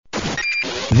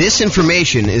This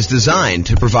information is designed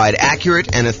to provide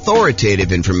accurate and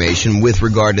authoritative information with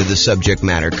regard to the subject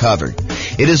matter covered.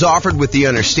 It is offered with the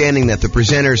understanding that the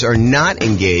presenters are not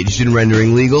engaged in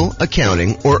rendering legal,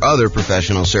 accounting, or other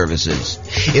professional services.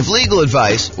 If legal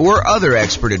advice or other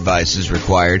expert advice is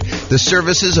required, the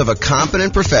services of a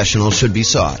competent professional should be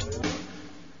sought.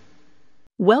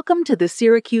 Welcome to the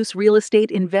Syracuse Real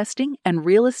Estate Investing and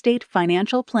Real Estate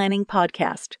Financial Planning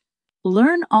Podcast.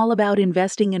 Learn all about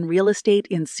investing in real estate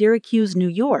in Syracuse, New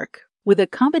York, with a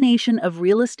combination of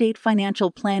real estate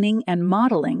financial planning and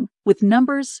modeling with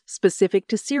numbers specific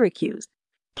to Syracuse,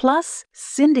 plus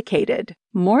syndicated,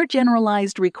 more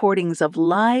generalized recordings of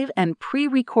live and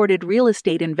pre-recorded real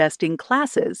estate investing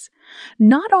classes,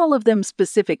 not all of them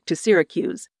specific to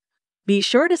Syracuse. Be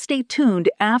sure to stay tuned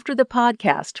after the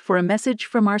podcast for a message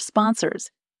from our sponsors.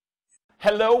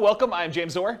 Hello, welcome. I'm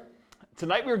James Orr.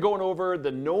 Tonight we're going over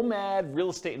the Nomad real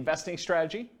estate investing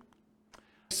strategy.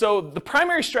 So the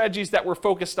primary strategies that we're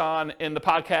focused on in the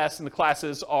podcast and the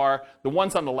classes are the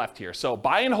ones on the left here. So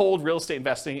buy and hold real estate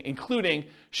investing, including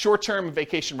short-term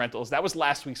vacation rentals. That was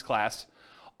last week's class.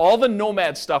 All the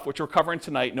Nomad stuff, which we're covering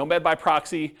tonight, Nomad by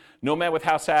proxy, Nomad with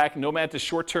house hack, Nomad to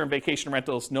short-term vacation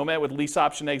rentals, Nomad with lease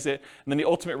option exit, and then the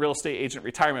ultimate real estate agent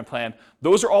retirement plan.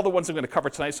 Those are all the ones I'm going to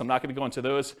cover tonight, so I'm not going to go into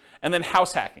those. And then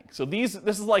house hacking. So this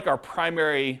is like our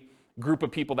primary group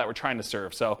of people that we're trying to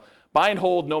serve. So buy and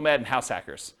hold, Nomad, and house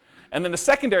hackers. And then the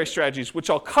secondary strategies,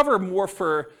 which I'll cover more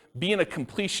for being a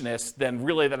completionist than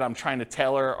really that I'm trying to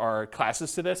tailor our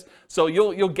classes to this. So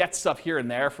you'll get stuff here and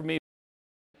there from me.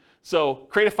 So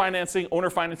creative financing,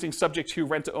 owner financing subject to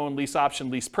rent-to-own, lease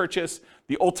option, lease purchase,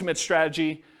 the ultimate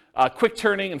strategy, quick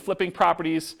turning and flipping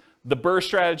properties, the BRRRR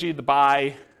strategy, the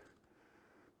buy,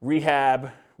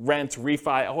 rehab, rent, refi.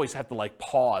 I always have to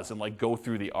pause and go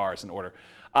through the R's in order.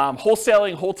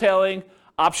 Wholesaling, wholetailing,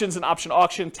 options and option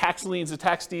auction, tax liens and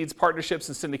tax deeds, partnerships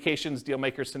and syndications, deal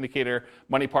maker, syndicator,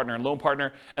 money partner, and loan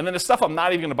partner. And then the stuff I'm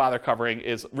not even going to bother covering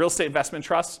is real estate investment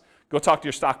trusts. Go talk to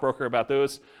your stockbroker about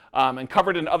those, and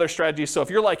covered in other strategies. So if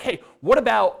you're like, hey, what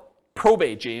about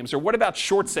probate, James? Or what about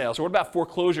short sales? Or what about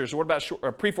foreclosures? Or what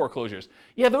about pre-foreclosures?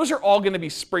 Yeah, those are all going to be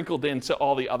sprinkled into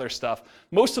all the other stuff.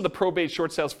 Most of the probate,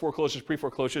 short sales, foreclosures,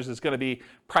 pre-foreclosures is going to be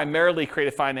primarily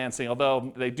creative financing,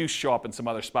 although they do show up in some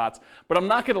other spots. But I'm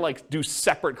not going to do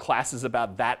separate classes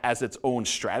about that as its own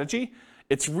strategy.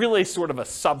 It's really sort of a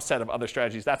subset of other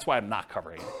strategies. That's why I'm not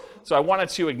covering it. So I wanted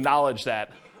to acknowledge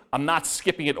that I'm not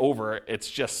skipping it over.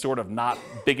 It's just sort of not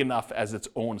big enough as its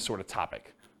own sort of topic.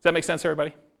 Does that make sense,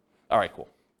 everybody? All right, cool.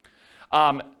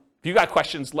 If you got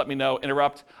questions, let me know.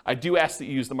 Interrupt. I do ask that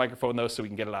you use the microphone, though, so we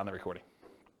can get it on the recording.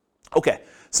 Okay,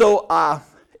 so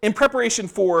in preparation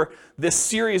for this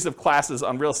series of classes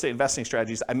on real estate investing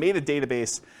strategies, I made a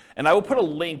database, and I will put a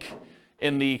link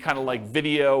in the kind of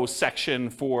video section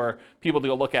for people to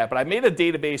go look at. But I made a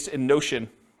database in Notion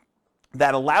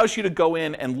that allows you to go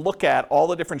in and look at all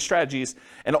the different strategies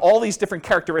and all these different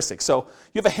characteristics. So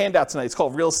you have a handout tonight. It's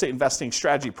called Real Estate Investing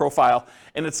Strategy Profile,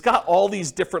 and it's got all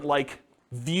these different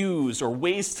views or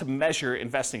ways to measure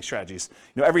investing strategies.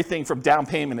 Everything from down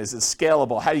payment is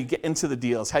scalable, how you get into the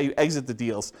deals, how you exit the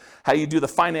deals, how you do the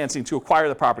financing to acquire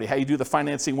the property, how you do the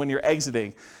financing when you're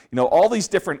exiting. All these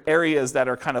different areas that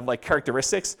are kind of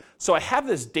characteristics. So I have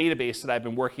this database that I've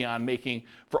been working on making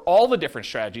for all the different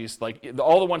strategies,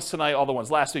 all the ones tonight, all the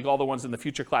ones last week, all the ones in the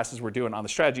future classes we're doing on the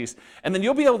strategies. And then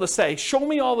you'll be able to say, show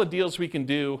me all the deals we can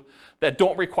do that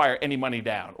don't require any money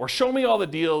down, or show me all the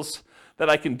deals that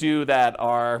I can do that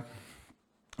are,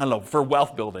 for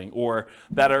wealth building, or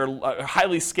that are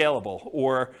highly scalable,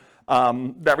 or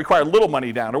that require little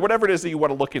money down, or whatever it is that you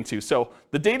want to look into. So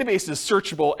the database is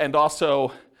searchable and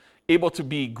also able to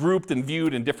be grouped and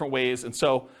viewed in different ways. And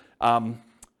so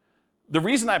the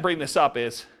reason I bring this up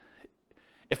is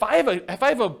if I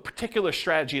have a particular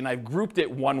strategy and I've grouped it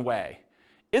one way,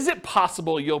 is it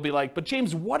possible you'll be like, but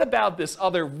James, what about this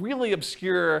other really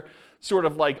obscure sort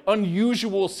of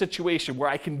unusual situation where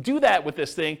I can do that with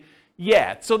this thing?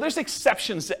 Yeah, so there's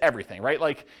exceptions to everything,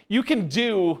 right? You can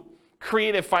do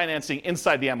creative financing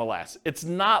inside the MLS. It's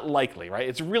not likely, right?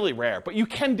 It's really rare, but you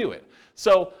can do it.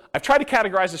 So I've tried to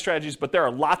categorize the strategies, but there are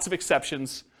lots of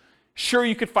exceptions. Sure,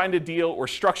 you could find a deal or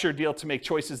structure a deal to make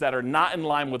choices that are not in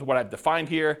line with what I've defined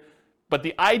here. But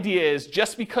the idea is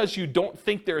just because you don't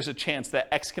think there's a chance that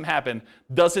X can happen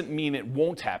doesn't mean it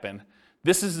won't happen.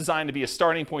 This is designed to be a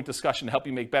starting point discussion to help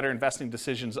you make better investing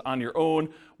decisions on your own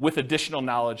with additional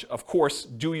knowledge. Of course,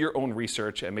 do your own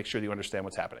research and make sure that you understand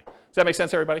what's happening. Does that make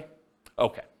sense, everybody?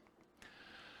 Okay.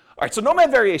 All right, so Nomad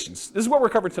variations. This is what we're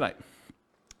covering tonight.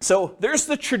 So there's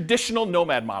the traditional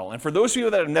Nomad model. And for those of you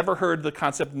that have never heard the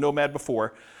concept of Nomad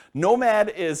before,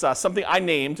 Nomad is something I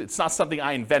named. It's not something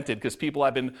I invented because people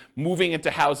have been moving into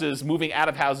houses, moving out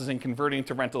of houses and converting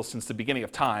to rentals since the beginning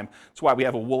of time. That's why we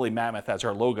have a woolly mammoth as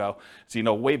our logo.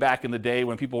 So, way back in the day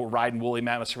when people were riding woolly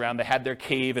mammoths around, they had their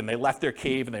cave and they left their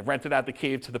cave and they rented out the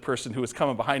cave to the person who was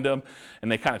coming behind them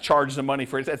and they kind of charged them money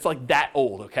for it. It's like that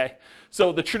old, okay?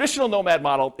 So the traditional Nomad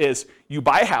model is you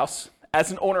buy a house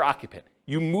as an owner-occupant.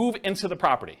 You move into the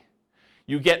property.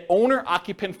 You get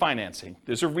owner-occupant financing.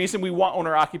 There's a reason we want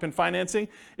owner-occupant financing.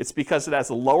 It's because it has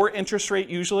a lower interest rate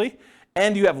usually,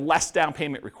 and you have less down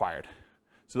payment required.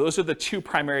 So those are the two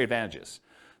primary advantages.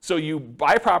 So you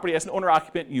buy a property as an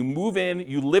owner-occupant, you move in,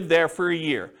 you live there for a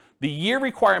year. The year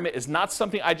requirement is not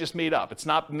something I just made up. It's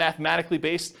not mathematically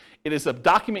based. It is a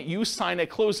document you sign at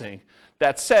closing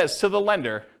that says to the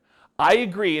lender, I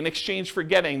agree in exchange for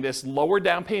getting this lower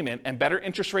down payment and better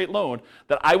interest rate loan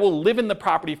that I will live in the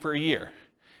property for a year.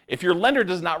 If your lender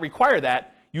does not require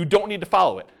that, you don't need to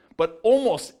follow it. But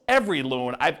almost every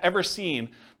loan I've ever seen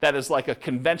that is like a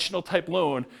conventional type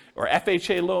loan or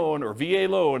FHA loan or VA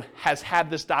loan has had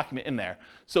this document in there.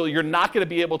 So you're not going to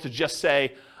be able to just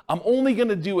say, I'm only going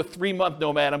to do a 3-month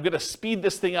Nomad. I'm going to speed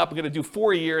this thing up. I'm going to do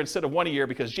 4 a year instead of 1 a year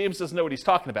because James doesn't know what he's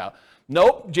talking about.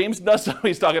 Nope, James does know what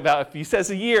he's talking about. If he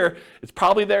says a year, it's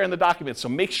probably there in the document. So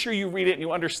make sure you read it and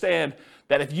you understand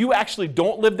that if you actually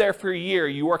don't live there for a year,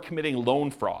 you are committing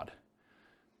loan fraud.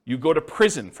 You go to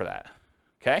prison for that,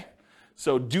 okay?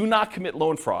 So do not commit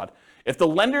loan fraud. If the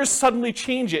lenders suddenly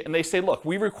change it and they say, look,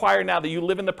 we require now that you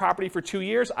live in the property for 2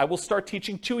 years, I will start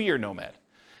teaching 2-year Nomad.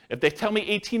 If they tell me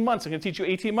 18 months, I'm going to teach you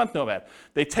 18-month Nomad.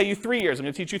 They tell you 3 years, I'm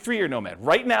going to teach you 3-year Nomad.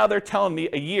 Right now, they're telling me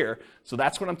a year, so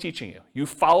that's what I'm teaching you. You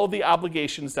follow the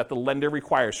obligations that the lender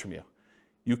requires from you.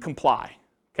 You comply,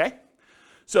 okay?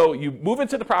 So you move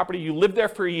into the property, you live there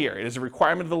for a year. It is a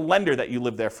requirement of the lender that you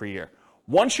live there for a year.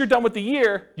 Once you're done with the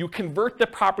year, you convert the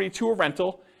property to a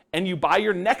rental and you buy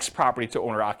your next property to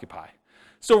owner-occupy.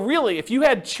 So really, if you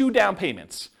had 2 down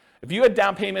payments, if you had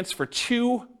down payments for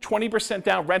 2 20%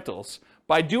 down rentals,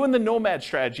 by doing the Nomad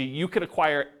strategy, you could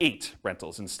acquire 8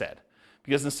 rentals instead.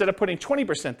 Because instead of putting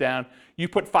 20% down, you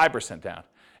put 5% down.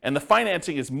 And the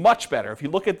financing is much better. If you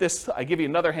look at this, I give you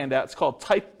another handout. It's called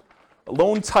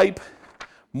loan type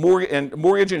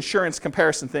mortgage insurance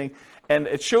comparison thing. And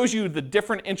it shows you the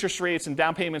different interest rates and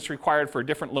down payments required for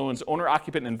different loans,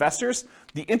 owner-occupant investors.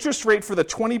 The interest rate for the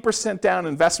 20% down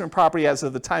investment property as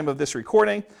of the time of this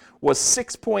recording was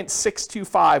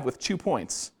 6.625 with 2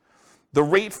 points. The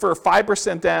rate for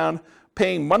 5% down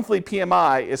paying monthly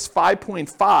PMI is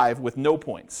 5.5 with no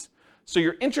points. So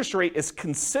your interest rate is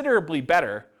considerably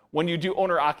better when you do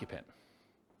owner-occupant,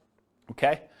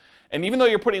 okay? And even though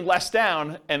you're putting less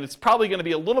down, and it's probably going to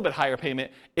be a little bit higher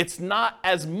payment, it's not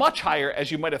as much higher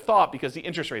as you might have thought because the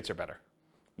interest rates are better,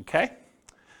 okay?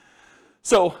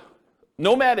 So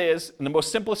Nomad is, in the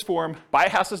most simplest form, buy a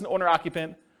house as an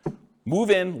owner-occupant,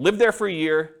 move in, live there for a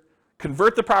year,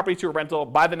 convert the property to a rental,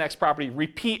 buy the next property,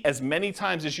 repeat as many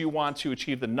times as you want to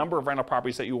achieve the number of rental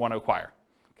properties that you want to acquire,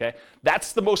 okay?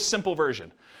 That's the most simple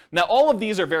version. Now, all of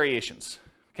these are variations,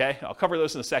 okay? I'll cover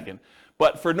those in a second.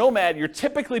 But for Nomad, you're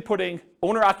typically putting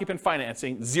owner-occupant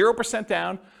financing, 0%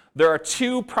 down. There are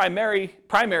 2 primary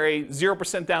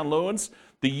 0% down loans.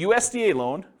 The USDA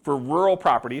loan for rural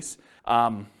properties.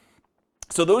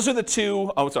 So those are the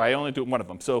 2, oh, sorry, I only do one of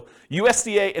them. So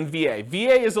USDA and VA.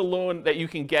 VA is a loan that you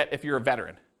can get if you're a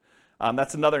veteran.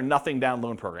 That's another nothing down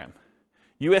loan program.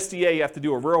 USDA, you have to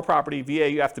do a rural property. VA,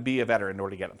 you have to be a veteran in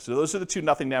order to get them. So those are the 2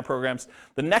 nothing down programs.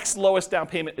 The next lowest down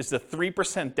payment is the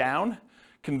 3% down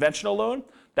conventional loan.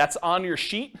 That's on your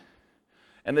sheet.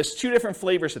 And there's 2 different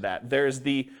flavors of that. There's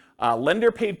the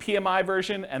lender paid PMI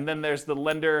version, and then there's the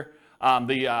lender,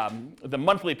 the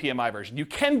monthly PMI version. You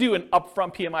can do an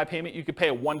upfront PMI payment. You could pay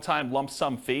a one-time lump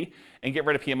sum fee and get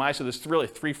rid of PMI. So there's really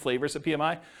 3 flavors of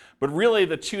PMI. But really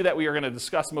the 2 that we are going to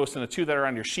discuss most and the 2 that are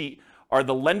on your sheet are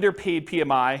the lender paid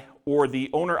PMI or the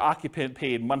owner occupant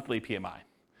paid monthly PMI.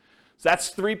 So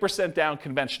that's 3% down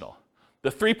conventional. The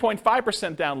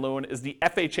 3.5% down loan is the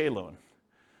FHA loan.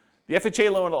 The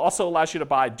FHA loan also allows you to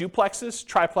buy duplexes,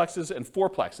 triplexes, and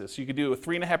fourplexes. So you could do a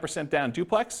 3.5% down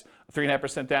duplex, a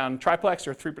 3.5% down triplex,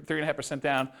 or 3.5%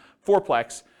 down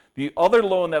fourplex. The other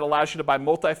loan that allows you to buy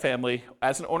multifamily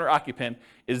as an owner-occupant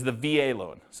is the VA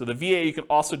loan. So the VA, you can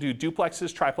also do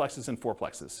duplexes, triplexes, and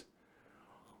fourplexes.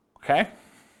 Okay?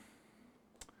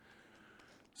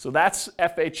 So that's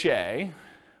FHA.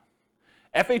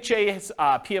 FHA's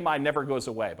PMI never goes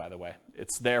away, by the way.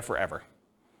 It's there forever.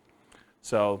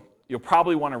 So you'll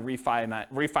probably want to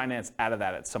refinance out of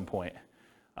that at some point.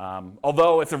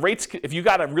 Although if you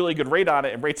got a really good rate on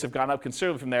it and rates have gone up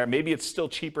considerably from there, maybe it's still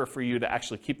cheaper for you to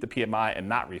actually keep the PMI and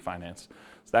not refinance.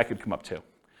 So that could come up too.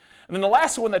 And then the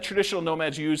last one that traditional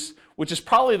nomads use, which is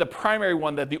probably the primary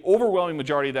one that the overwhelming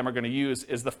majority of them are going to use,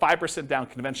 is the 5% down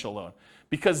conventional loan.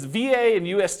 Because VA and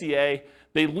USDA,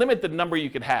 they limit the number you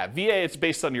can have. VA, it's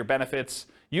based on your benefits.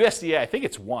 USDA, I think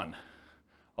it's 1.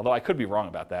 Although I could be wrong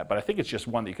about that, but I think it's just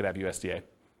 1 that you could have USDA.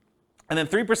 And then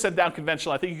 3% down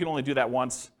conventional, I think you can only do that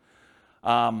once.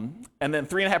 And then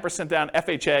 3.5% down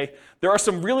FHA. There are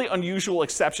some really unusual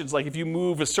exceptions, like if you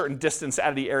move a certain distance out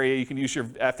of the area, you can use your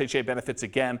FHA benefits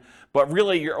again. But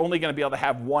really, you're only going to be able to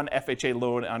have 1 FHA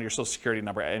loan on your Social Security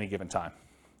number at any given time.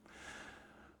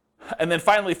 And then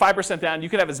finally, 5% down, you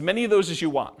can have as many of those as you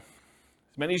want,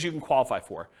 as many as you can qualify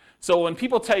for. So when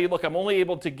people tell you, look, I'm only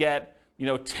able to get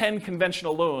 10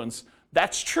 conventional loans,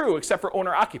 that's true, except for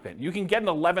owner-occupant. You can get an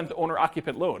 11th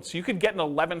owner-occupant loan. So you could get an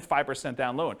 11th 5%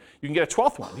 down loan. You can get a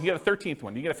 12th one. You can get a 13th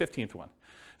one. You can get a 15th one.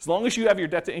 As long as you have your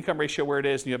debt-to-income ratio where it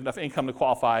is and you have enough income to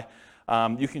qualify,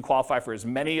 you can qualify for as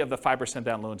many of the 5%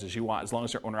 down loans as you want, as long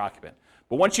as they're owner-occupant.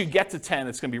 But once you get to 10,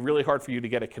 it's going to be really hard for you to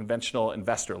get a conventional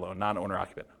investor loan,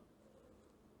 non-owner-occupant.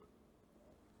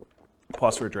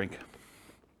 Pause for a drink.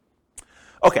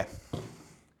 Okay.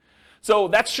 So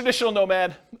that's traditional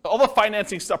nomad. All the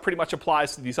financing stuff pretty much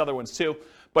applies to these other ones too.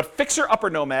 But fixer-upper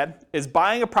nomad is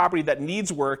buying a property that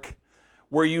needs work,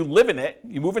 where you live in it,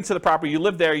 you move into the property, you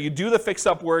live there, you do the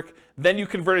fix-up work, then you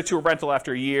convert it to a rental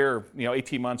after a year,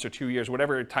 18 months or 2 years,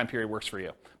 whatever time period works for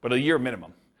you, but a year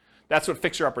minimum. That's what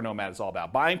fixer-upper nomad is all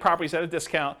about. Buying properties at a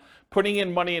discount, putting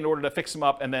in money in order to fix them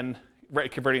up, and then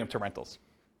converting them to rentals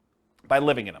by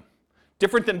living in them.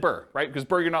 Different than BRRRR, right? Because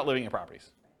BRRRR, you're not living in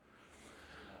properties.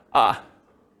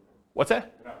 What's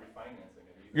that? You're not refinancing it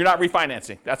either. You're not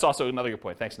refinancing. That's also another good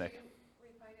point. Thanks, Nick.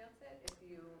 Refinance it if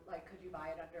you could you buy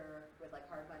it with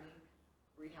hard money,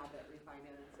 rehab it,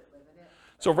 refinance it, live in it?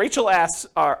 So Rachel asks,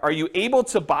 are you able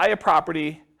to buy a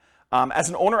property as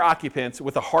an owner-occupant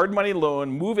with a hard money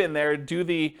loan, move in there, do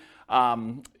the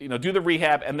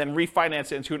rehab, and then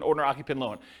refinance it into an owner-occupant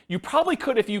loan? You probably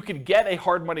could if you could get a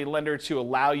hard money lender to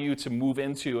allow you to move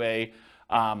into a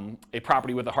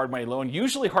property with a hard money loan.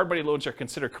 Usually hard money loans are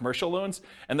considered commercial loans,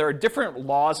 and there are different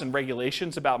laws and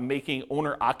regulations about making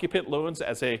owner-occupant loans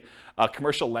as a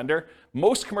commercial lender.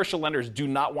 Most commercial lenders do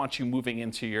not want you moving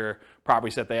into your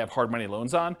properties that they have hard money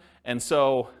loans on, and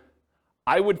so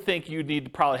I would think you need to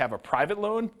probably have a private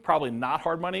loan, probably not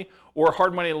hard money, or a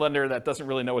hard money lender that doesn't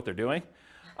really know what they're doing,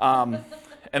 and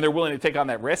they're willing to take on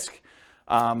that risk.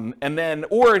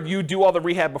 Or you do all the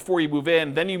rehab before you move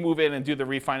in, then you move in and do the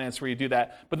refinance where you do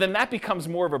that. But then that becomes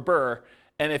more of a BRRRR.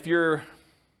 And if you're,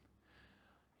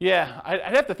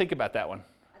 I'd have to think about that one.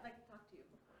 I'd like to talk to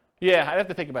you. Yeah, I'd have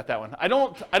to think about that one. I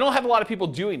don't have a lot of people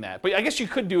doing that, but I guess you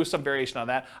could do some variation on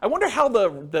that. I wonder how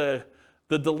the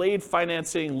delayed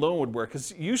financing loan would work,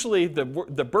 because usually the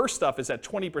BRRRR stuff is at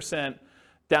 20%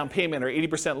 down payment or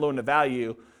 80% loan to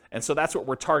value. And so that's what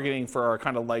we're targeting for our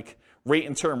kind of like rate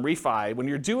and term refi. When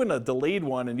you're doing a delayed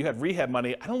one and you have rehab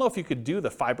money, I don't know if you could do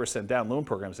the 5% down loan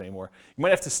programs anymore. You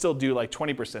might have to still do like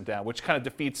 20% down, which kind of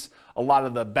defeats a lot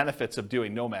of the benefits of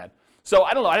doing Nomad. So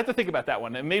I don't know, I'd have to think about that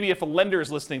one. And maybe if a lender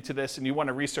is listening to this and you want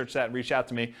to research that and reach out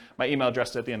to me, my email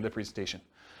address is at the end of the presentation.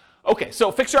 Okay,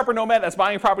 so fixer-upper Nomad, that's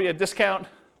buying a property at a discount,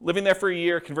 living there for a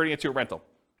year, converting it to a rental.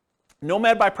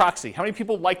 Nomad by proxy. How many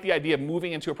people like the idea of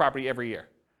moving into a property every year?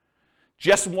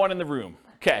 Just one in the room.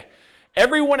 Okay.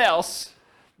 Everyone else,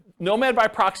 Nomad by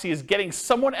proxy is getting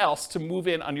someone else to move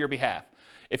in on your behalf.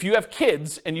 If you have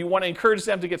kids and you want to encourage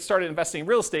them to get started investing in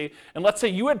real estate, and let's say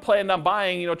you had planned on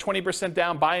buying, 20%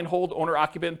 down, buy and hold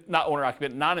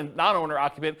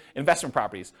non-owner-occupant investment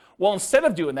properties. Well, instead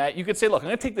of doing that, you could say, look, I'm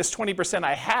going to take this 20%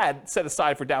 I had set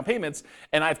aside for down payments,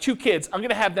 and I have 2 kids. I'm going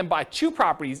to have them buy 2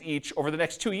 properties each over the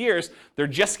next 2 years. They're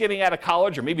just getting out of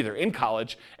college, or maybe they're in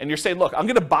college, and you're saying, look, I'm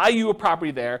going to buy you a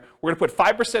property there. We're going to put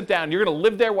 5% down. You're going to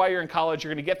live there while you're in college.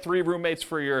 You're going to get 3 roommates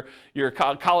for your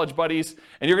college buddies,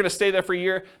 and you're going to stay there for a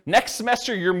year. Next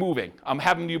semester, you're moving. I'm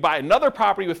having you buy another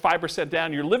property with 5%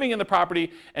 down. You're living in the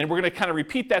property, and we're going to kind of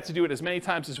repeat that to do it as many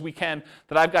times as we can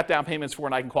that I've got down payments for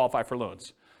and I can qualify for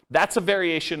loans. That's a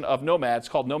variation of Nomad. It's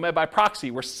called Nomad by proxy,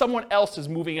 where someone else is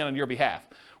moving in on your behalf.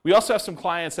 We also have some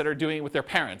clients that are doing it with their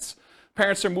parents.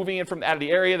 Parents are moving in from out of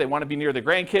the area. They want to be near their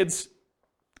grandkids.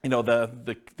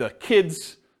 The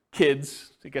kids,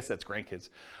 I guess that's grandkids.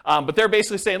 But they're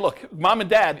basically saying, look, mom and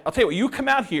dad, I'll tell you what, you come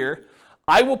out here.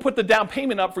 I will put the down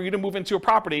payment up for you to move into a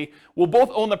property. We'll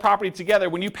both own the property together.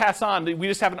 When you pass on, we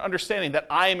just have an understanding that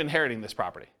I am inheriting this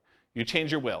property. You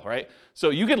change your will, right?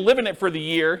 So you can live in it for the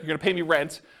year. You're going to pay me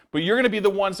rent, but you're going to be the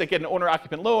ones that get an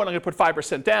owner-occupant loan. I'm going to put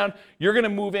 5% down. You're going to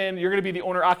move in. You're going to be the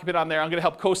owner-occupant on there. I'm going to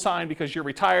help co-sign because you're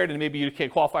retired and maybe you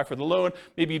can't qualify for the loan.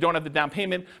 Maybe you don't have the down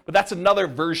payment, but that's another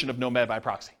version of Nomad by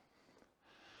proxy.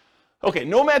 Okay,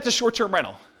 Nomad's a short-term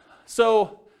rental.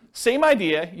 So same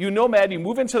idea. You Nomad, you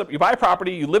move into you buy a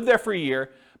property, you live there for a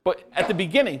year. But at the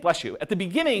beginning, bless you, at the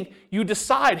beginning, you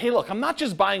decide, hey, look, I'm not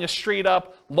just buying a straight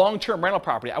up long-term rental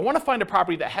property. I want to find a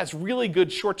property that has really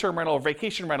good short-term rental or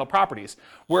vacation rental properties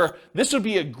where this would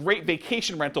be a great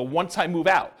vacation rental once I move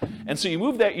out. And so you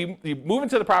move there, you move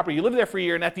into the property, you live there for a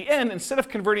year, and at the end, instead of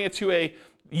converting it to a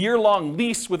year-long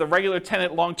lease with a regular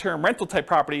tenant long-term rental type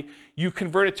property, you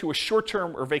convert it to a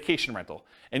short-term or vacation rental.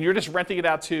 And you're just renting it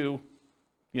out to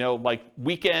like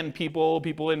weekend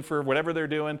people in for whatever they're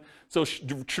doing. So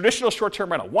traditional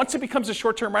short-term rental. Once it becomes a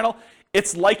short-term rental,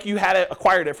 it's like you had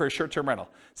acquired it for a short-term rental.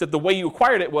 So the way you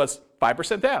acquired it was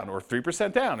 5% down, or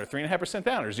 3% down, or 3.5%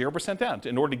 down, or 0% down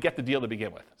in order to get the deal to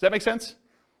begin with. Does that make sense?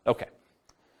 Okay.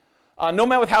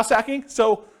 Nomad with house hacking.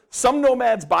 So some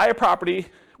nomads buy a property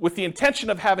with the intention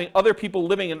of having other people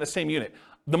living in the same unit.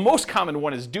 The most common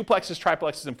one is duplexes,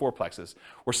 triplexes, and fourplexes,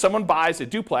 where someone buys a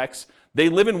duplex, they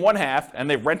live in one half, and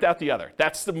they rent out the other.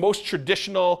 That's the most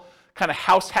traditional kind of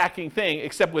house hacking thing,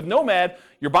 except with Nomad,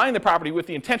 you're buying the property with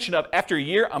the intention of, after a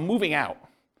year, I'm moving out,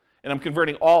 and I'm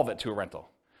converting all of it to a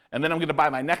rental. And then I'm going to buy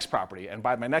my next property, and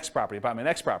buy my next property, buy my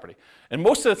next property. And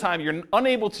most of the time, you're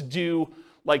unable to do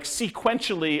like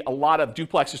sequentially a lot of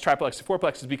duplexes, triplexes,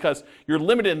 fourplexes because you're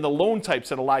limited in the loan types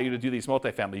that allow you to do these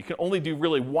multifamily. You can only do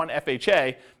really one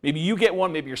FHA. Maybe you get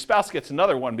one, maybe your spouse gets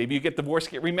another one. Maybe you get divorced,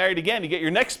 get remarried again, you get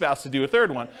your next spouse to do a third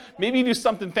one. Maybe you do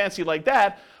something fancy like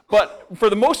that, but for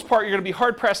the most part, you're going to be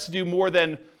hard-pressed to do more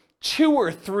than 2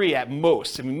 or 3 at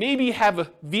most. I mean, maybe you have a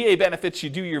VA benefits,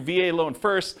 you do your VA loan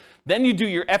first, then you do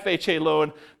your FHA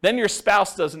loan, then your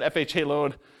spouse does an FHA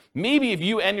loan. Maybe if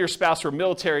you and your spouse were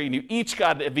military and you each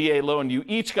got a VA loan, you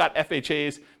each got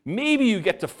FHAs, maybe you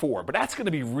get to 4, but that's going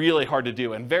to be really hard to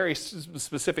do and very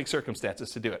specific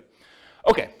circumstances to do it.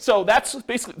 Okay, so that's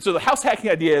basically, so the house hacking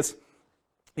idea is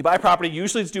you buy a property,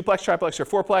 usually it's duplex, triplex, or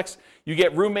fourplex, you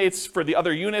get roommates for the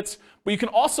other units, but you can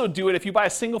also do it if you buy a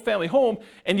single family home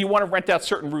and you want to rent out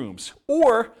certain rooms.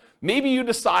 Or maybe you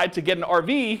decide to get an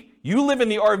RV, you live in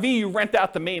the RV, you rent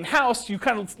out the main house, you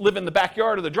kind of live in the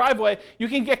backyard or the driveway, you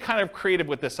can get kind of creative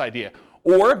with this idea.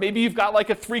 Or maybe you've got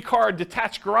like a 3-car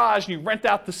detached garage and you rent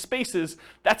out the spaces.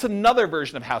 That's another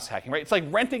version of house hacking, right? It's like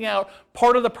renting out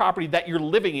part of the property that you're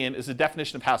living in is the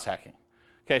definition of house hacking.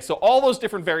 Okay, so all those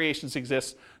different variations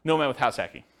exist, Nomad with house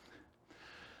hacking.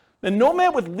 The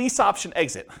Nomad with lease option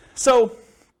exit. So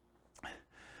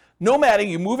nomading,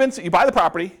 you move in, you buy the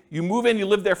property, you move in, you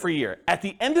live there for a year. At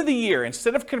the end of the year,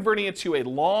 instead of converting it to a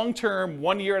long-term,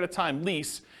 1 year at a time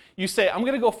lease, you say, I'm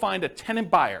going to go find a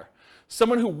tenant buyer,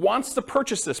 someone who wants to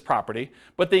purchase this property,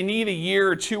 but they need a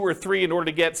year or 2 or 3 in order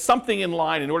to get something in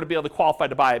line in order to be able to qualify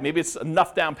to buy it. Maybe it's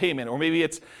enough down payment, or maybe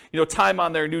it's time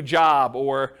on their new job,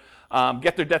 or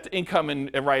get their debt to income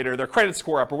right, or their credit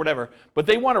score up, or whatever. But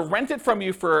they want to rent it from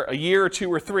you for a year or 2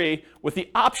 or 3 with the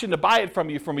option to buy it from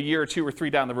you from a year or 2 or 3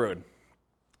 down the road.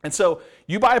 And so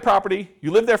you buy a property,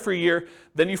 you live there for a year,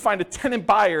 then you find a tenant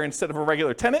buyer instead of a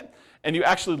regular tenant, and you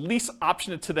actually lease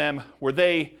option it to them where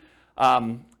they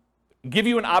give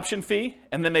you an option fee,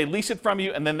 and then they lease it from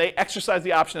you, and then they exercise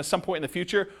the option at some point in the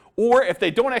future. Or if they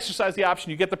don't exercise the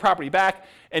option, you get the property back,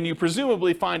 and you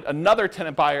presumably find another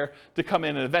tenant buyer to come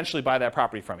in and eventually buy that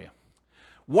property from you.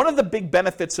 One of the big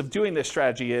benefits of doing this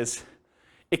strategy is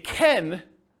it can,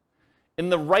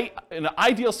 in an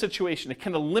ideal situation, it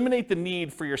can eliminate the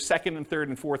need for your second and third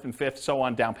and fourth and fifth, so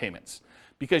on, down payments.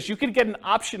 Because you could get an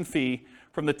option fee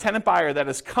from the tenant buyer that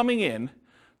is coming in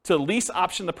to lease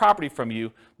option the property from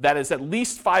you that is at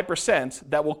least 5%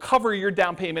 that will cover your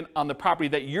down payment on the property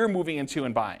that you're moving into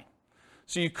and buying.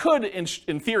 So you could,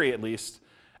 in theory at least,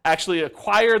 actually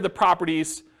acquire the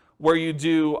properties where you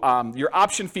do, your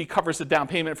option fee covers the down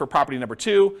payment for property number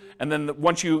 2, and then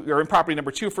once you're in property number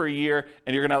 2 for a year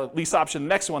and you're going to lease option the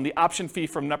next one, the option fee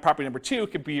from property number 2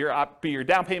 could be your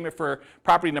down payment for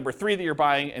property number 3 that you're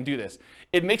buying, and do this.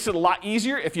 It makes it a lot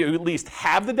easier if you at least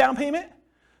have the down payment,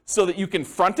 so that you can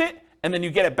front it and then you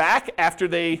get it back after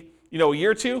a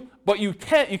year or 2. But you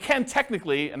can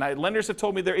technically, and lenders have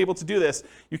told me they're able to do this,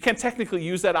 you can technically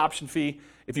use that option fee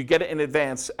if you get it in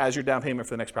advance as your down payment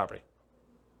for the next property.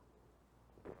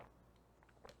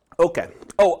 Okay.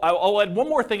 Oh, I'll add one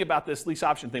more thing about this lease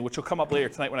option thing, which will come up later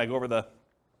tonight when I go over the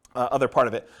other part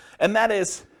of it. And that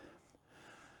is,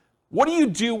 What do you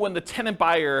do when the tenant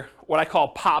buyer, what I call,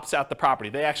 pops out the property?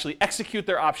 They actually execute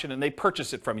their option and they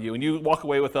purchase it from you, and you walk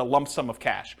away with a lump sum of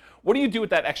cash. What do you do with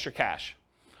that extra cash?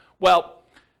 Well,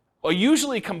 I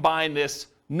usually combine this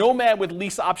Nomad with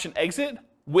lease option exit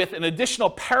with an additional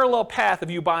parallel path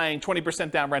of you buying 20%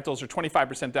 down rentals or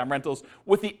 25% down rentals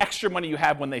with the extra money you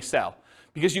have when they sell.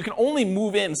 Because you can only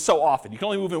move in so often. You can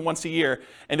only move in once a year,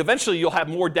 and eventually you'll have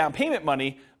more down payment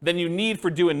money than you need for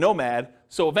doing Nomad.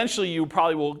 So eventually you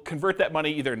probably will convert that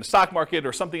money either in the stock market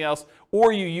or something else,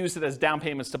 or you use it as down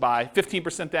payments to buy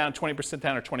 15% down, 20%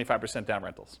 down, or 25% down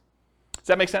rentals. Does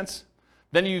that make sense?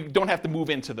 Then you don't have to move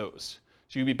into those.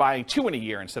 So you'd be buying 2 in a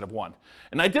year instead of 1.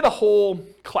 And I did a whole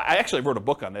class, I actually wrote a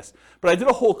book on this, but I did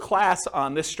a whole class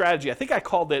on this strategy. I think I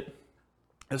called it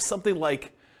something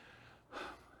like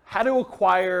how to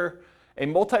acquire a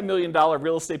multi-million-dollar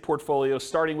real estate portfolio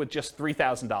starting with just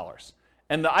 $3,000.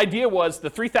 And the idea was the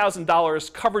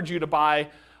 $3,000 covered you to buy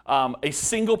a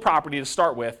single property to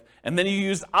start with, and then you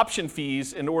used option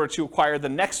fees in order to acquire the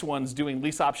next ones doing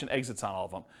lease option exits on all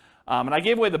of them. And I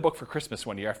gave away the book for Christmas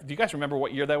one year. Do you guys remember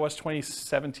what year that was?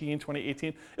 2017, 2018?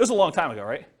 It was a long time ago,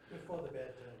 right? Before the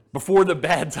bad times. Before the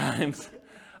bad times.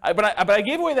 But I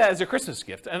gave away that as a Christmas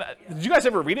gift. And did you guys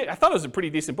ever read it? I thought it was a pretty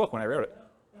decent book when I wrote it.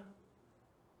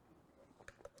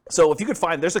 So if you could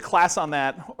find, there's a class on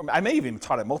that. I may have even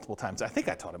taught it multiple times. I think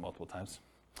I taught it multiple times.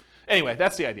 Anyway,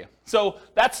 that's the idea. So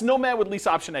that's Nomad with lease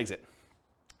option exit.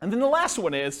 And then the last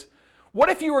one is, what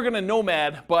if you were going to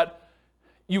Nomad, but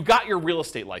you got your real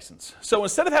estate license? So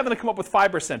instead of having to come up with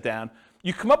 5% down,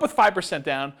 you come up with 5%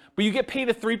 down, but you get paid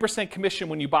a 3% commission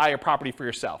when you buy a property for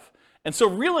yourself. And so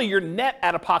really you're net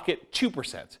out of pocket 2%.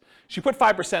 So you put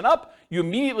 5% up, you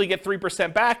immediately get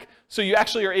 3% back, so you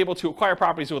actually are able to acquire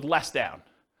properties with less down.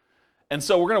 And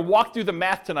so we're going to walk through the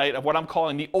math tonight of what I'm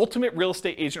calling the ultimate real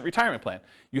estate agent retirement plan.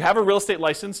 You have a real estate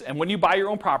license, and when you buy your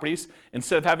own properties,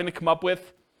 instead of having to come up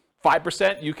with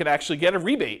 5%, you can actually get a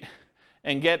rebate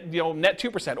and get net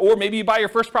 2%. Or maybe you buy your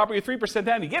first property with 3%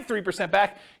 down, you get 3%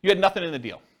 back, you had nothing in the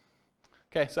deal.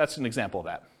 Okay, so that's an example of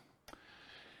that.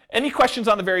 Any questions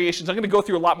on the variations? I'm going to go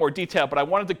through a lot more detail, but I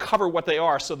wanted to cover what they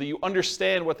are so that you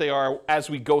understand what they are as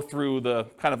we go through the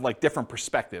kind of like different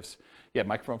perspectives. Yeah,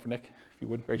 microphone for Nick, if you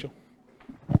would, Rachel.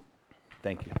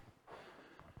 Thank you.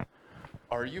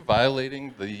 Are you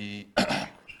violating the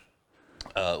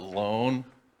loan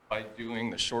by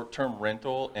doing the short-term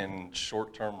rental and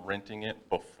short-term renting it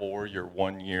before your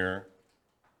 1 year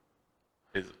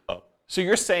is up? So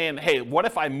you're saying, hey, what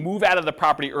if I move out of the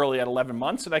property early at 11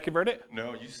 months and I convert it?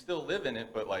 No, you still live in it,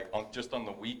 but like just on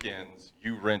the weekends,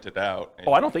 you rent it out.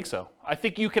 Oh, I don't think so. I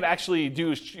think you could actually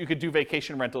do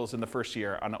vacation rentals in the first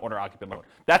year on an owner-occupant loan.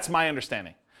 That's my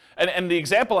understanding. And the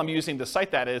example I'm using to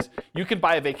cite that is you can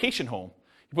buy a vacation home.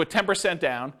 You put 10%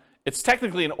 down. It's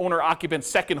technically an owner-occupant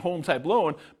second home type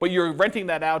loan, but you're renting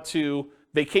that out to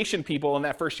vacation people in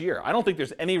that first year. I don't think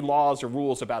there's any laws or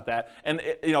rules about that. And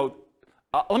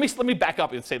let me back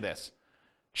up and say this.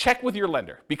 Check with your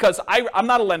lender, because I'm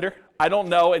not a lender. I don't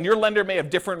know, and your lender may have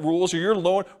different rules, or your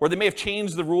loan, or they may have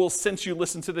changed the rules since you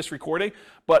listened to this recording.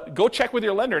 But go check with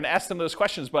your lender and ask them those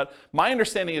questions. But my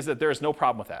understanding is that there is no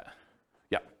problem with that.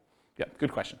 Yeah,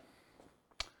 good question.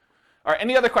 All right,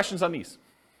 any other questions on these?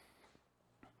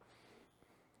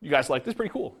 You guys like this?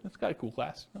 Pretty cool. It's got a cool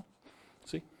class. No?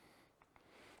 See?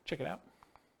 Check it out.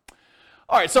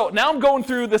 All right, so now I'm going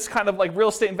through this kind of like real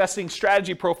estate investing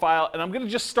strategy profile, and I'm going to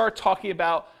just start talking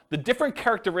about the different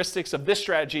characteristics of this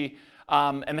strategy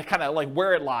and the kind of like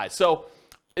where it lies. So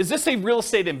is this a real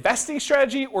estate investing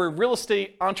strategy or a real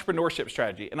estate entrepreneurship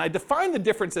strategy? And I define the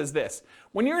difference as this.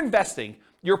 When you're investing,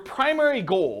 your primary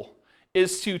goal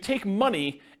is to take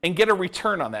money and get a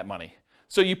return on that money.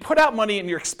 So you put out money and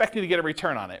you're expecting to get a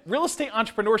return on it. Real estate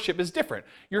entrepreneurship is different.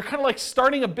 You're kind of like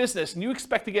starting a business and you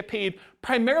expect to get paid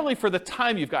primarily for the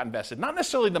time you've got invested. Not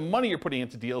necessarily the money you're putting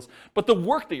into deals, but the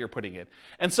work that you're putting in.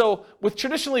 And so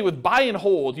traditionally with buy and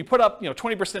hold, you put up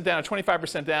 20% down or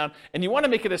 25% down, and you want to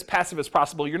make it as passive as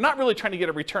possible. You're not really trying to get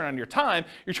a return on your time.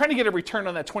 You're trying to get a return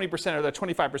on that 20% or that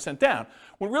 25% down.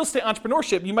 When real estate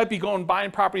entrepreneurship, you might be going buying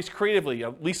properties creatively,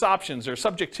 lease options or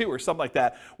subject to or something like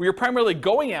that, where you're primarily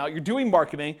going out, you're doing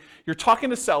marketing, you're talking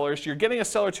to sellers, you're getting a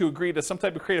seller to agree to some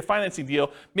type of creative financing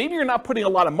deal. Maybe you're not putting a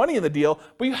lot of money in the deal,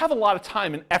 but you have a lot of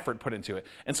time and effort put into it.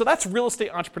 And so that's real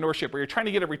estate entrepreneurship, where you're trying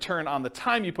to get a return on the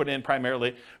time you put in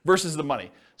primarily versus the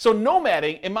money. So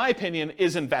nomading, in my opinion,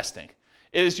 is investing.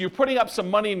 You're putting up some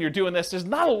money and you're doing this. There's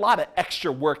not a lot of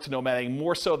extra work to nomading,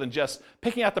 more so than just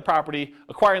picking out the property,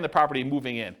 acquiring the property, and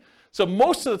moving in. So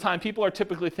most of the time, people are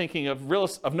typically thinking of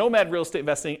nomad real estate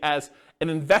investing as an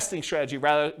investing strategy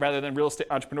rather than real estate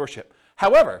entrepreneurship.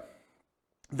 However,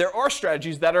 there are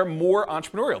strategies that are more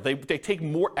entrepreneurial. They take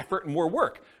more effort and more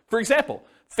work. For example,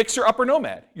 fixer-upper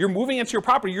nomad. You're moving into your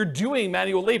property. You're doing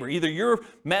manual labor. Either you're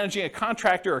managing a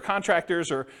contractor or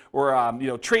contractors or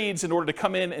trades in order to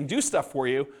come in and do stuff for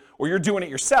you, or you're doing it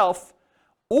yourself,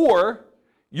 or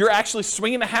you're actually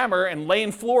swinging a hammer and laying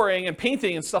flooring and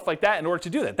painting and stuff like that in order to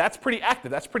do that. That's pretty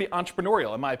active. That's pretty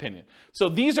entrepreneurial, in my opinion. So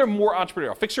these are more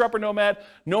entrepreneurial. Fixer-upper nomad,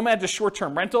 nomad to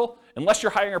short-term rental. Unless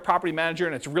you're hiring a property manager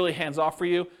and it's really hands-off for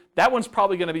you, that one's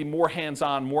probably going to be more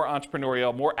hands-on, more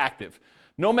entrepreneurial, more active.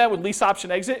 Nomad with lease option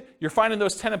exit, you're finding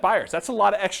those tenant buyers. That's a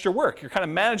lot of extra work. You're kind of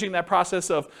managing that process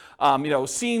of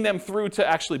seeing them through to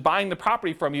actually buying the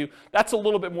property from you. That's a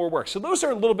little bit more work. So those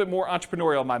are a little bit more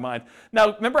entrepreneurial in my mind.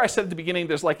 Now, remember I said at the beginning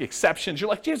there's like exceptions. You're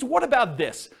like, James, what about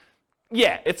this?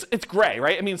 Yeah, it's gray,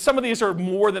 right? I mean, some of these are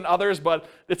more than others, but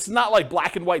it's not like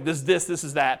black and white. This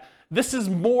is that. This is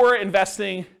more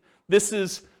investing.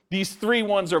 These three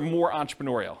ones are more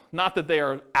entrepreneurial. Not that they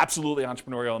are absolutely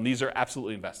entrepreneurial and these are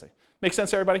absolutely investing. Make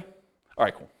sense, everybody? All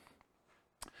right, cool.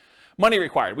 Money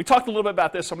required. We talked a little bit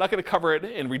about this, so I'm not going to cover it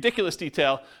in ridiculous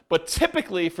detail, but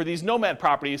typically for these nomad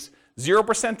properties,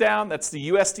 0% down, that's the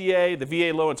USDA, the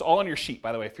VA loan, it's all on your sheet,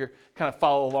 by the way, if you're kind of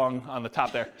follow along on the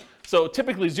top there. So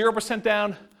typically 0%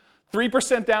 down,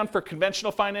 3% down for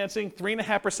conventional financing,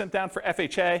 3.5% down for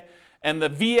FHA, and the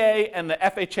VA and the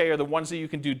FHA are the ones that you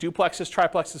can do duplexes,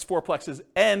 triplexes, fourplexes,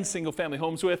 and single-family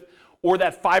homes with, or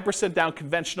that 5% down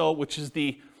conventional, which is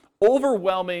the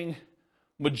overwhelming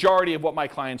majority of what my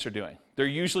clients are doing. They're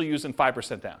usually using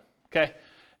 5% down, okay?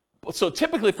 So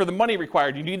typically for the money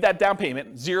required, you need that down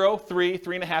payment, 0, 3,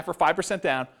 3.5, or 5%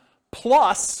 down,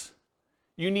 plus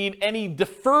you need any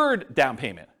deferred down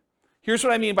payment. Here's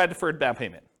what I mean by deferred down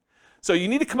payment. So you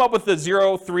need to come up with the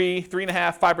 0, 3,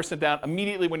 3.5, 5% down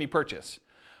immediately when you purchase.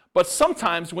 But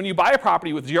sometimes when you buy a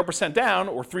property with 0% down,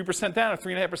 or 3% down, or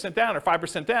 3.5% down, or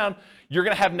 5% down, you're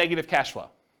gonna have negative cash flow.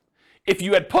 If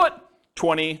you had put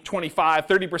 20, 25,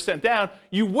 30% down,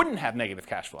 you wouldn't have negative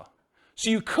cash flow. So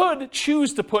you could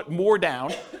choose to put more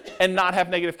down and not have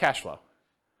negative cash flow.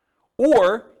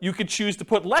 Or you could choose to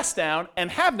put less down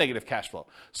and have negative cash flow.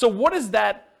 So what is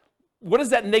that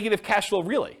negative cash flow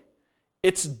really?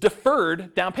 It's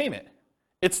deferred down payment.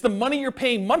 It's the money you're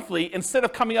paying monthly instead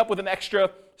of coming up with an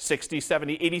extra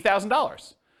 $60,000, $70,000,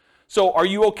 $80,000. So are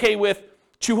you okay with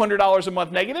 $200 a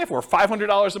month negative or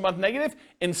 $500 a month negative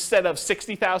instead of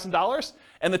 $60,000?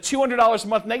 And the $200 a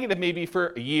month negative may be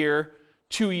for a year,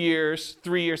 2 years,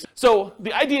 3 years. So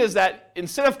the idea is that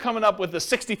instead of coming up with the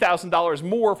 $60,000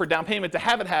 more for down payment to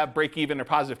have break even or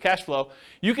positive cash flow,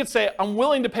 you could say, I'm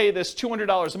willing to pay this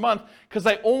 $200 a month because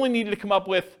I only needed to come up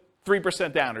with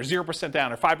 3% down or 0%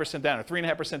 down or 5% down or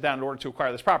 3.5% down in order to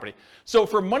acquire this property. So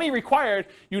for money required,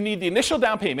 you need the initial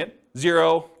down payment,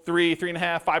 0, 3,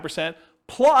 3.5, 5%,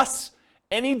 plus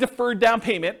any deferred down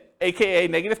payment, aka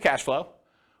negative cash flow,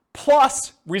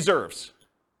 plus reserves.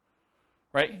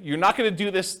 Right? You're not going to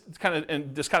do this kind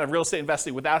of real estate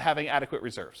investing without having adequate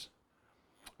reserves.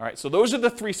 All right, so those are the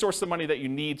three sources of money that you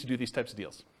need to do these types of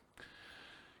deals.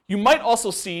 You might also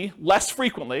see less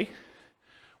frequently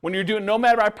when you're doing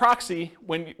nomad by proxy,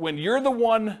 when you're the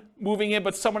one moving in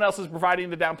but someone else is providing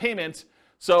the down payment.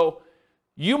 So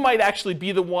you might actually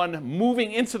be the one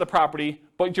moving into the property,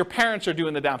 but your parents are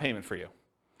doing the down payment for you.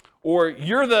 Or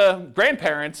you're the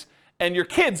grandparents and your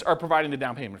kids are providing the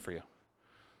down payment for you.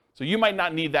 So you might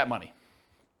not need that money.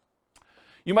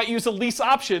 You might use a lease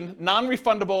option,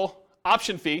 non-refundable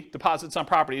option fee, deposits on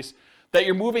properties, that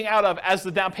you're moving out of as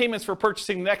the down payments for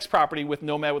purchasing the next property with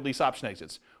Nomad with lease option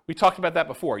exits. We talked about that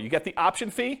before. You get the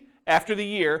option fee after the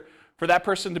year for that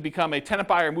person to become a tenant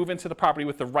buyer, move into the property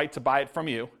with the right to buy it from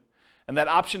you. And that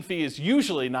option fee is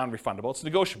usually non-refundable. It's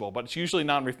negotiable, but it's usually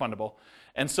non-refundable.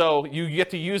 And so you get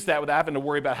to use that without having to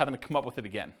worry about having to come up with it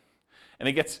again. And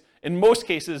it gets, in most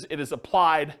cases, it is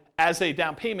applied as a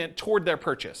down payment toward their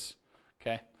purchase.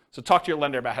 Okay? So talk to your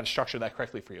lender about how to structure that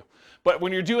correctly for you. But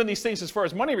when you're doing these things as far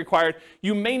as money required,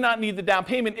 you may not need the down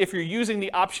payment if you're using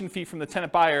the option fee from the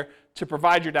tenant buyer to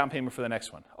provide your down payment for the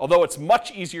next one. Although it's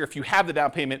much easier if you have the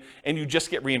down payment and you just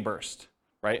get reimbursed,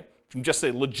 right? From just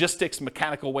a logistics,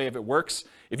 mechanical way of it works.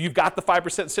 If you've got the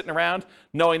 5% sitting around,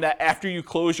 knowing that after you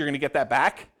close, you're going to get that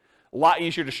back, a lot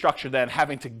easier to structure than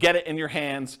having to get it in your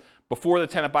hands before the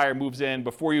tenant buyer moves in,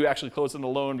 before you actually close on the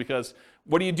loan, because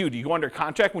what do? Do you go under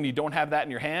contract when you don't have that in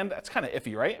your hand? That's kind of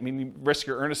iffy, right? I mean, you risk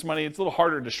your earnest money. It's a little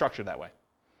harder to structure that way.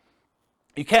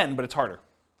 You can, but it's harder.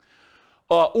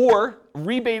 Or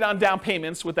rebate on down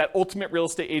payments with that ultimate real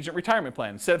estate agent retirement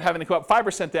plan. Instead of having to come up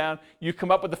 5% down, you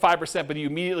come up with the 5%, but you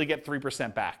immediately get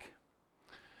 3% back.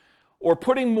 or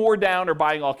putting more down or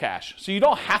buying all cash. So you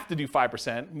don't have to do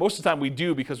 5%. Most of the time we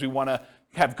do because we want to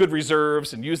have good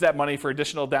reserves and use that money for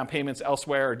additional down payments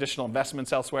elsewhere, or additional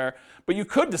investments elsewhere. But you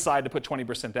could decide to put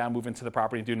 20% down, move into the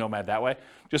property, and do Nomad that way.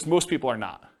 Just most people are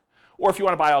not. Or if you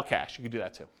want to buy all cash, you can do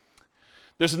that too.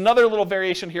 There's another little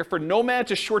variation here for Nomad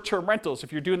to short-term rentals.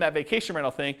 If you're doing that vacation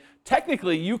rental thing,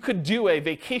 technically you could do a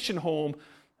vacation home.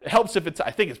 It helps if it's,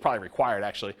 I think it's probably required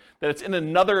actually, that it's in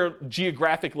another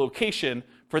geographic location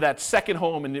for that second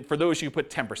home, and for those you put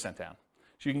 10% down.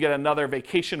 So you can get another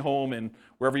vacation home in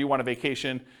wherever you want to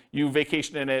vacation. You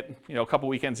vacation in it, a couple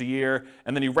weekends a year,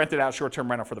 and then you rent it out short-term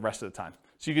rental for the rest of the time.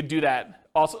 So you could do that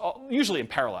also, usually in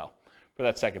parallel for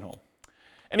that second home.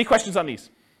 Any questions on these?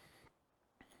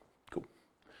 Cool.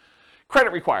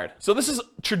 Credit required. So this is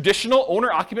traditional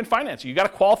owner-occupant financing. You got to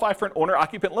qualify for an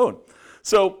owner-occupant loan.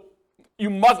 So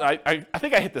you must, I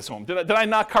think I hit this home. Did I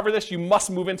not cover this? You must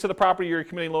move into the property or you're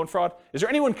committing loan fraud. Is there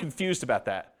anyone confused about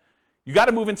that? You got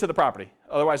to move into the property,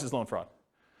 otherwise it's loan fraud.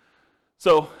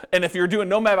 So, and if you're doing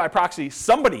Nomad by proxy,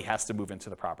 somebody has to move into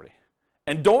the property.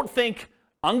 And don't think,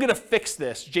 I'm going to fix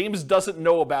this. James doesn't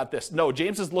know about this. No,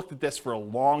 James has looked at this for a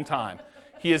long time.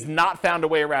 He has not found a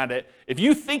way around it. If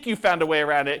you think you found a way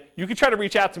around it, you can try to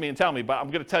reach out to me and tell me, but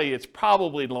I'm going to tell you it's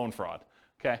probably loan fraud.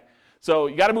 Okay? So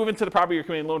you got to move into the property you're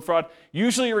committing loan fraud.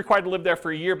 Usually you're required to live there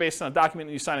for a year based on a document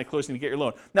that you sign at closing to get your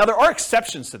loan. Now there are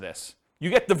exceptions to this. You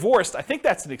get divorced, I think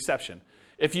that's an exception.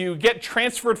 If you get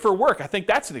transferred for work, I think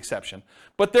that's an exception.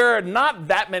 But there are not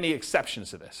that many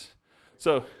exceptions to this.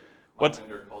 So, what? My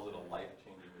lender calls it a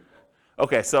life-changing event.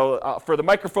 Okay, so for the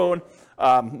microphone,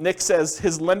 Nick says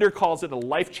his lender calls it a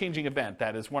life-changing event.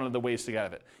 That is one of the ways to get out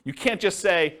of it. You can't just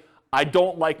say, I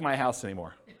don't like my house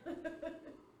anymore.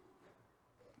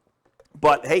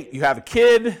 But hey, you have a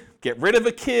kid, get rid of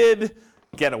a kid,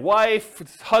 get a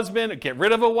wife, husband, or get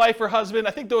rid of a wife or husband.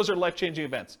 I think those are life-changing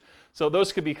events. So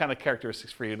those could be kind of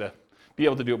characteristics for you to be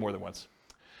able to do it more than once.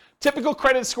 Typical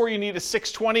credit score you need is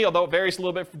 620, although it varies a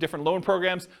little bit for different loan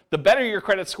programs. The better your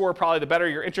credit score, probably the better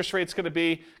your interest rate's going to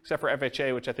be, except for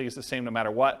FHA, which I think is the same no matter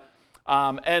what.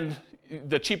 And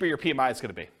the cheaper your PMI is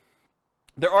going to be.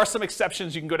 There are some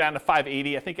exceptions. You can go down to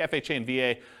 580. I think FHA and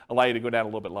VA allow you to go down a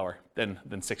little bit lower than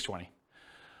 620.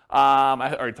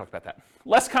 I already talked about that.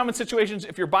 Less common situations,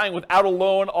 if you're buying without a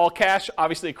loan, all cash,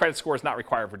 obviously a credit score is not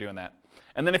required for doing that.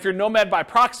 And then if you're Nomad by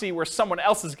proxy, where someone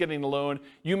else is getting the loan,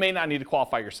 you may not need to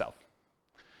qualify yourself.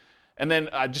 And then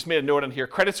I just made a note on here,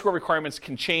 credit score requirements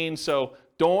can change, so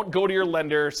don't go to your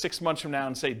lender 6 months from now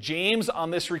and say, James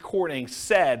on this recording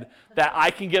said that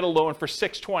I can get a loan for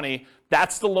 620,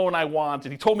 that's the loan I want,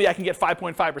 and he told me I can get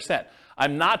 5.5%.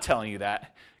 I'm not telling you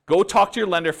that. Go talk to your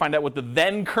lender, find out what the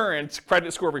then current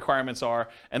credit score requirements are,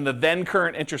 and the then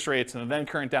current interest rates, and the then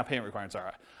current down payment requirements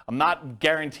are. I'm not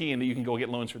guaranteeing that you can go get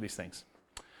loans for these things.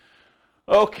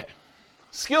 Okay,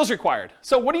 skills required.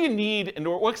 So what do you need,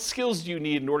 what skills do you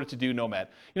need in order to do Nomad?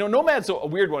 Nomad's a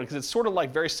weird one because it's sort of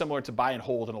like very similar to buy and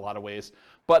hold in a lot of ways.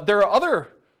 But there are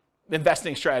other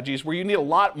investing strategies where you need a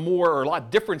lot more or a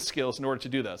lot different skills in order to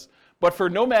do this. But for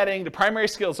nomading, the primary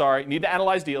skills are you need to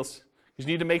analyze deals. You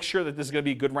need to make sure that this is going to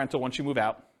be a good rental once you move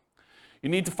out. You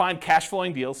need to find cash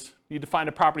flowing deals. You need to find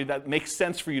a property that makes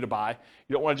sense for you to buy.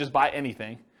 You don't want to just buy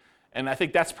anything. And I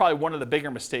think that's probably one of the bigger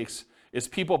mistakes is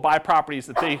people buy properties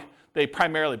that they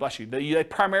primarily, bless you, they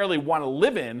primarily want to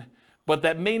live in, but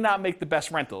that may not make the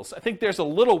best rentals. I think there's a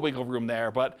little wiggle room there,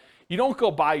 but you don't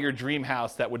go buy your dream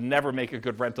house that would never make a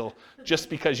good rental just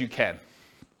because you can.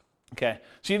 Okay,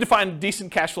 so you need to find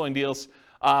decent cash flowing deals.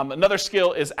 Another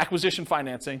skill is acquisition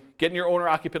financing, getting your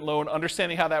owner-occupant loan,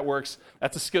 understanding how that works.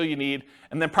 That's a skill you need.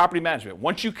 And then property management.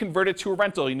 Once you convert it to a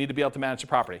rental, you need to be able to manage the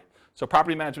property. So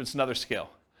property management is another skill.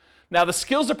 Now, the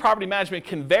skills of property management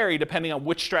can vary depending on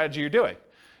which strategy you're doing.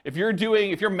 If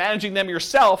you're managing them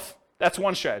yourself, that's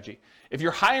one strategy. If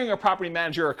you're hiring a property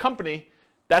manager or a company,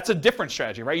 that's a different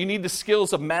strategy, right? You need the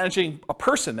skills of managing a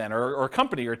person then, or a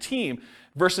company or a team,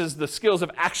 versus the skills of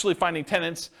actually finding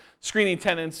tenants, screening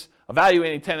tenants,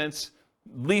 evaluating tenants,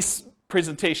 lease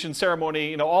presentation,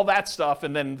 ceremony, all that stuff,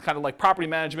 and then kind of like property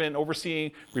management,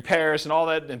 overseeing repairs and all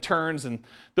that, and turns and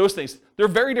those things. They're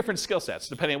very different skill sets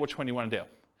depending on which one you want to do.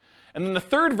 And then the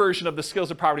third version of the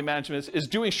skills of property management is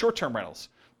doing short-term rentals.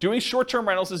 Doing short-term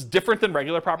rentals is different than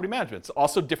regular property management. It's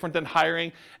also different than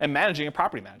hiring and managing a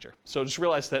property manager. So just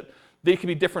realize that they can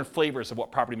be different flavors of what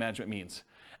property management means.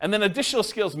 And then additional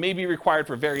skills may be required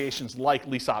for variations like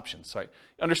lease options. Right?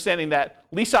 Understanding that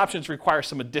lease options require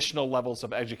some additional levels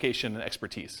of education and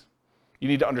expertise. You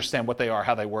need to understand what they are,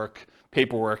 how they work,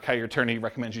 paperwork, how your attorney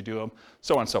recommends you do them,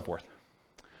 so on and so forth.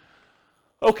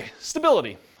 Okay,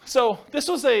 stability. So this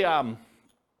was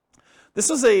This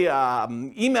was a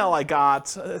email I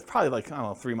got probably like, I don't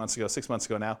know, 3 months ago, 6 months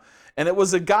ago now. And it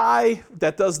was a guy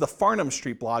that does the Farnham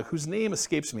Street blog, whose name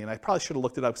escapes me, and I probably should have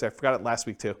looked it up because I forgot it last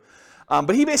week too.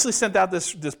 But he basically sent out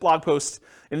this blog post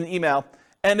in an email,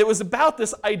 and it was about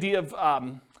this idea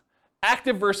of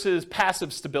active versus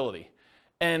passive stability.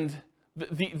 And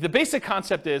the basic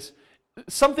concept is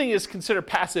something is considered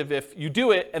passive if you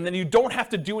do it, and then you don't have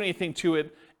to do anything to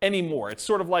it anymore. It's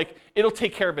sort of like it'll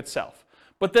take care of itself.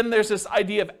 But then there's this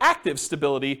idea of active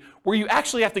stability where you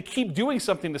actually have to keep doing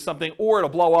something to something, or it'll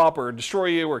blow up or destroy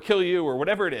you or kill you or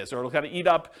whatever it is, or it'll kind of eat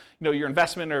up, your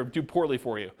investment or do poorly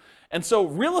for you. And so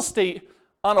real estate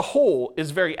on a whole is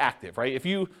very active, right? If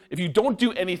you don't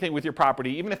do anything with your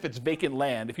property, even if it's vacant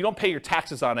land, if you don't pay your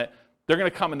taxes on it, they're going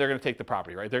to come and they're going to take the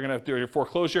property, right? They're going to do your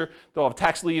foreclosure, they'll have a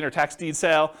tax lien or tax deed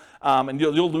sale, and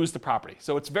you'll lose the property.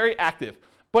 So it's very active.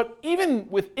 But even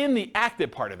within the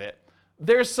active part of it,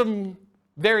 there's some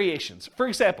variations. For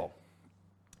example,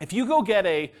 if you go get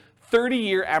a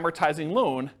 30-year amortizing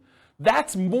loan,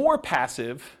 that's more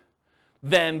passive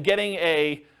than getting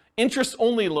a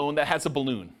interest-only loan that has a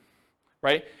balloon,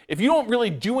 right? If you don't really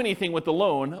do anything with the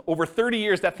loan, over 30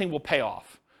 years, that thing will pay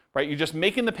off, right? You're just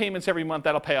making the payments every month,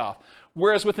 that'll pay off.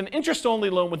 Whereas with an interest-only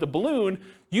loan with a balloon,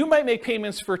 you might make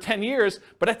payments for 10 years,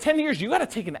 but at 10 years, you got to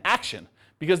take an action,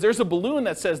 because there's a balloon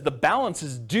that says the balance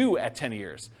is due at 10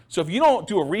 years. So if you don't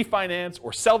do a refinance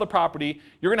or sell the property,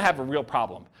 you're going to have a real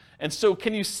problem. And so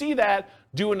can you see that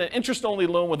doing an interest-only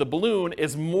loan with a balloon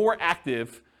is more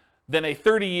active than a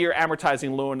 30-year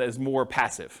amortizing loan that is more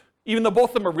passive? Even though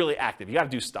both of them are really active, you got to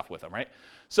do stuff with them, right?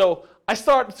 So I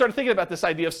started thinking about this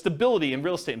idea of stability in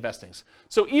real estate investing.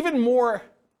 So even more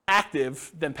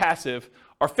active than passive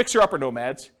are fixer-upper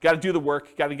nomads. Got to do the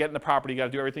work, got to get in the property, got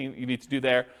to do everything you need to do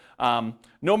there.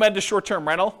 Nomad to short-term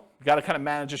rental. You got to kind of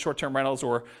manage the short-term rentals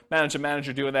or manage a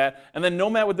manager doing that. And then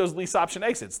nomad with those lease option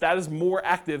exits. That is more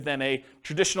active than a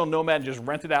traditional nomad and just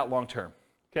rent it out long-term.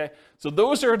 Okay, so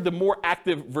those are the more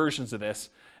active versions of this.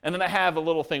 And then I have a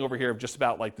little thing over here of just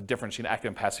about like the difference between active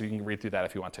and passive. You can read through that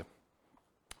if you want to.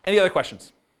 Any other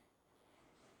questions?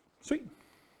 Sweet.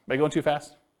 Am I going too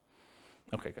fast?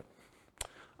 Okay, good.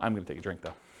 I'm going to take a drink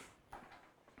though.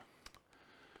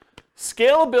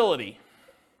 Scalability.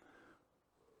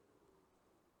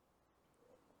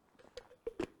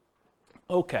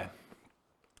 Okay.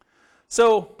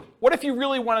 So what if you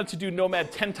really wanted to do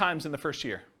Nomad 10 times in the first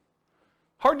year?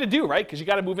 Hard to do, right? Because you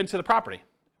got to move into the property.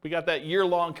 We got that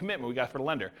year-long commitment we got for the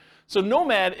lender. So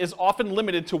Nomad is often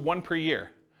limited to one per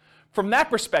year. From that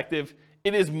perspective,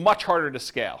 it is much harder to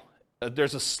scale.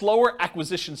 There's a slower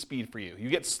acquisition speed for you. You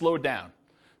get slowed down.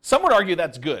 Some would argue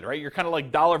that's good, right? You're kind of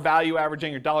like dollar value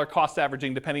averaging or dollar cost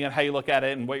averaging, depending on how you look at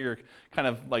it and what you're kind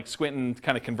of like squinting to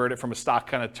kind of convert it from a stock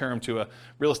kind of term to a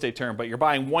real estate term. But you're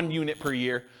buying 1 unit per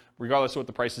year, regardless of what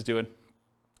the price is doing.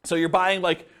 So you're buying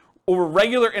like over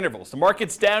regular intervals. The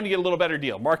market's down, you get a little better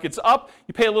deal. Market's up,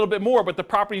 you pay a little bit more, but the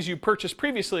properties you purchased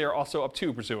previously are also up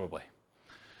too, presumably.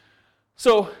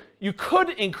 So you could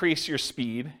increase your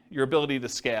speed, your ability to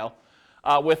scale,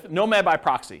 with Nomad by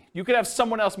proxy. You could have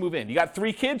someone else move in. You got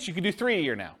 3 kids, you could do 3 a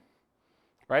year now,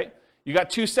 right? You got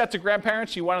 2 sets of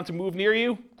grandparents, you want them to move near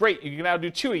you, great, you can now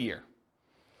do 2 a year.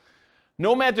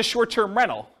 Nomad to short-term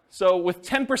rental. So with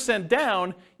 10%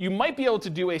 down, you might be able to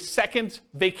do a second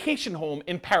vacation home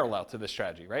in parallel to this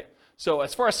strategy, right? So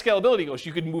as far as scalability goes,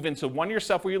 you could move into one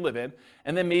yourself where you live in,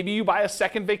 and then maybe you buy a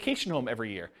second vacation home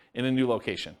every year in a new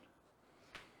location.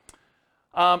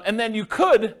 And then you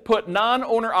could put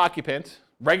non-owner occupant,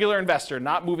 regular investor,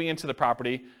 not moving into the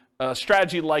property, a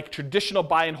strategy like traditional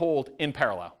buy and hold in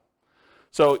parallel.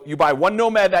 So you buy 1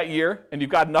 Nomad that year, and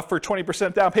you've got enough for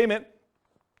 20% down payment.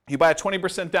 You buy a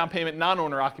 20% down payment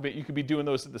non-owner occupant, you could be doing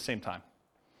those at the same time.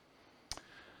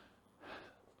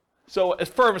 So as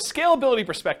from a scalability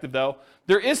perspective, though,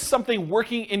 there is something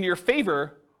working in your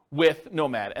favor with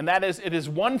Nomad, and that is it is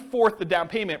 1/4 the down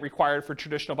payment required for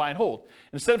traditional buy and hold.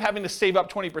 Instead of having to save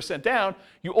up 20% down,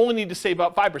 you only need to save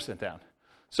up 5% down.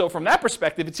 So from that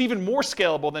perspective, it's even more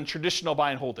scalable than traditional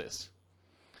buy and hold is.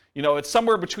 You know, it's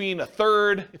somewhere between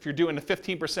 1/3 if you're doing the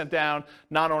 15% down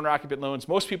non-owner occupant loans.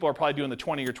 Most people are probably doing the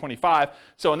 20 or 25.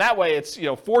 So in that way, it's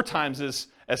 4 times as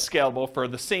scalable. For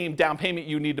the same down payment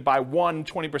you need to buy 1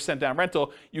 20% down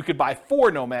rental, you could buy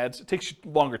 4 Nomads. It takes you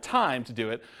longer time to do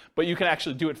it, but you can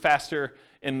actually do it faster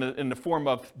in the form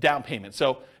of down payment.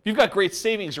 So if you've got great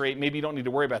savings rate, maybe you don't need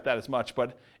to worry about that as much.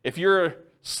 But if you're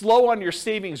slow on your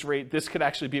savings rate, this could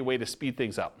actually be a way to speed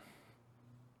things up.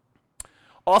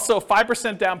 Also,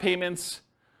 5% down payments,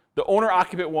 the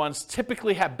owner-occupant ones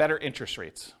typically have better interest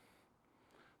rates.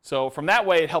 So from that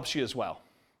way, it helps you as well.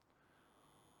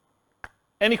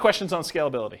 Any questions on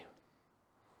scalability?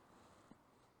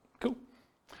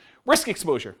 Risk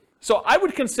exposure. So I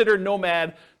would consider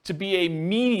Nomad to be a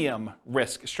medium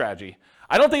risk strategy.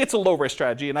 I don't think it's a low risk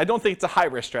strategy, and I don't think it's a high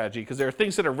risk strategy, because there are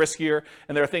things that are riskier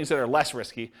and there are things that are less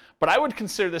risky. But I would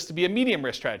consider this to be a medium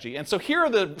risk strategy. And so here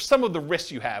are some of the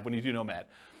risks you have when you do Nomad.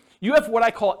 You have what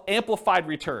I call amplified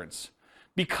returns.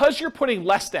 Because you're putting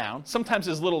less down, sometimes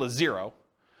as little as 0,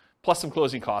 plus some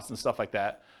closing costs and stuff like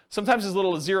that, sometimes as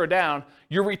little as 0 down,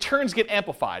 your returns get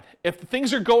amplified. If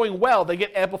things are going well, they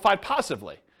get amplified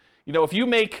positively. You know, if you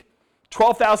make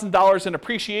 $12,000 in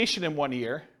appreciation in 1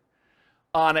 year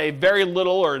on a very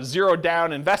little or 0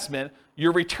 down investment,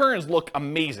 your returns look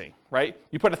amazing, right?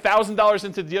 You put $1,000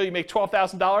 into the deal, you make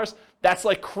 $12,000, that's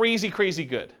like crazy, crazy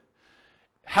good.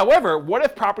 However, what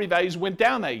if property values went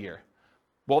down that year?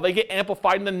 Well, they get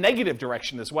amplified in the negative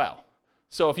direction as well.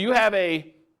 So if you have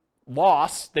a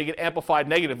loss, they get amplified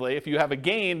negatively. If you have a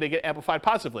gain, they get amplified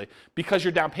positively because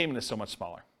your down payment is so much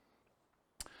smaller.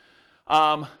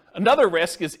 Another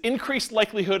risk is increased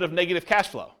likelihood of negative cash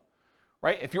flow,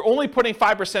 right? If you're only putting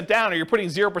 5% down or you're putting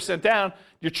 0% down,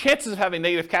 your chances of having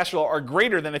negative cash flow are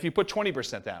greater than if you put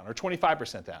 20% down or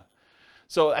 25% down.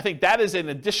 So I think that is an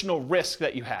additional risk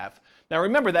that you have. Now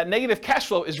remember, that negative cash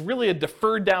flow is really a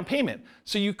deferred down payment.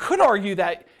 So you could argue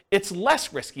that it's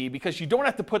less risky because you don't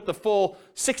have to put the full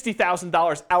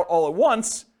 $60,000 out all at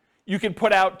once. You can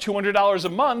put out $200 a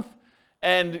month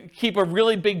and keep a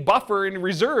really big buffer in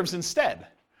reserves instead,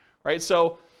 right?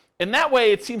 So in that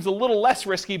way, it seems a little less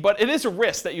risky, but it is a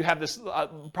risk that you have this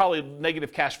probably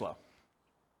negative cash flow.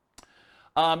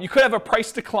 You could have a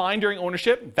price decline during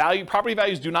ownership. Property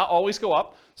values do not always go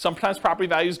up. Sometimes property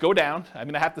values go down. I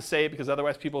mean, I have to say it because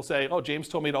otherwise people say, oh, James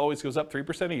told me it always goes up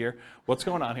 3% a year. What's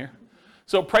going on here?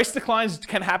 So price declines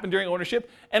can happen during ownership,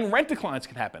 and rent declines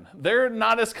can happen. They're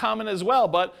not as common as well,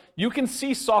 but you can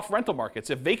see soft rental markets.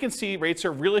 If vacancy rates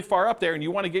are really far up there and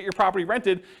you want to get your property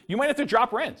rented, you might have to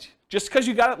drop rent. Just because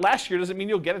you got it last year doesn't mean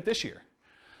you'll get it this year.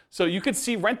 So you could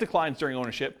see rent declines during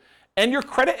ownership. And your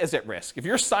credit is at risk. If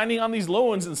you're signing on these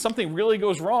loans and something really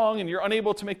goes wrong and you're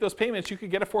unable to make those payments, you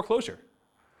could get a foreclosure.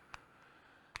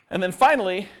 And then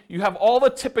finally, you have all the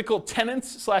typical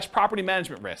tenants/property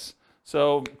management risks.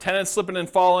 So tenants slipping and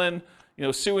falling,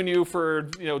 suing you for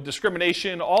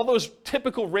discrimination, all those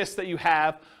typical risks that you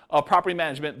have of property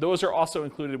management, those are also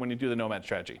included when you do the Nomad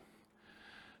strategy.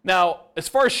 Now, as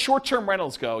far as short-term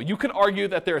rentals go, you could argue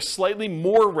that there is slightly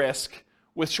more risk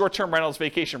with short-term rentals,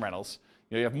 vacation rentals.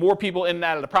 You have more people in and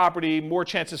out of the property, more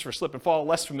chances for slip and fall,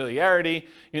 less familiarity.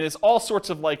 There's all sorts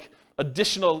of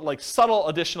additional, subtle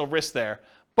additional risks there.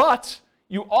 But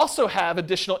you also have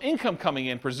additional income coming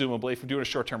in, presumably, from doing a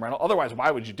short-term rental. Otherwise,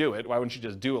 why would you do it? Why wouldn't you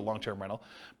just do a long-term rental?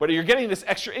 But you're getting this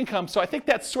extra income, so I think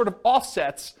that sort of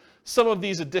offsets some of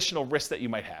these additional risks that you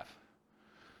might have.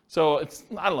 So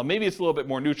I don't know, maybe it's a little bit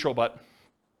more neutral, but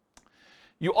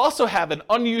you also have an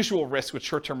unusual risk with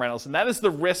short-term rentals, and that is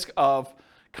the risk of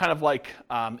kind of like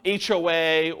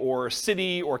HOA or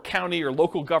city or county or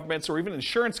local governments or even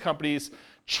insurance companies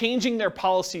changing their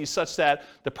policies such that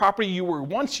the property you were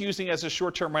once using as a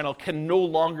short-term rental can no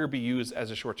longer be used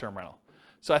as a short-term rental.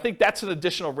 So I think that's an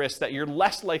additional risk that you're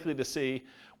less likely to see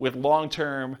with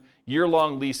long-term,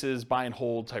 year-long leases, buy and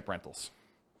hold type rentals.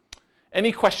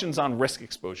 Any questions on risk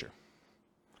exposure?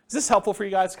 Is this helpful for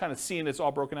you guys, kind of seeing it's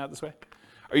all broken out this way?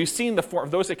 Are you seeing the form,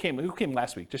 those that came, who came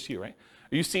last week? Just you, right?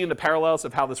 Are you seeing the parallels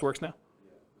of how this works now?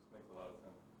 Yeah, this makes a lot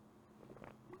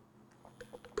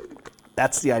of sense.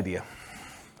 That's the idea.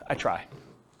 I try.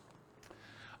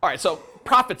 All right, so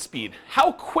profit speed.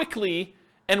 How quickly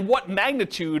and what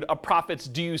magnitude of profits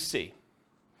do you see?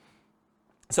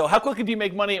 So how quickly do you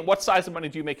make money and what size of money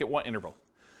do you make at what interval?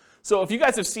 So if you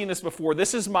guys have seen this before,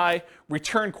 this is my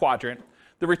return quadrant.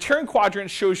 The return quadrant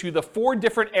shows you the 4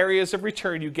 different areas of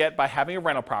return you get by having a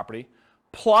rental property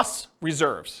plus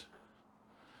reserves.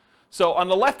 So on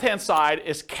the left-hand side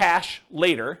is cash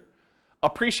later,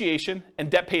 appreciation,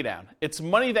 and debt paydown. It's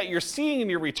money that you're seeing in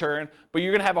your return, but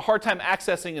you're going to have a hard time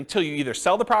accessing until you either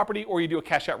sell the property or you do a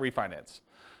cash-out refinance.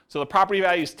 So the property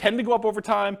values tend to go up over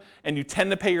time, and you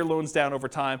tend to pay your loans down over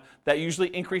time. That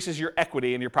usually increases your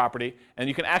equity in your property, and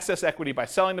you can access equity by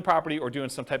selling the property or doing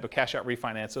some type of cash-out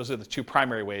refinance. Those are the 2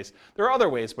 primary ways. There are other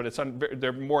ways, but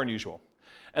they're more unusual.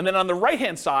 And then on the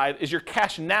right-hand side is your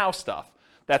cash now stuff.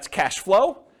 That's cash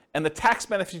flow and the tax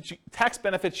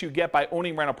benefits you get by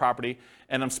owning rental property,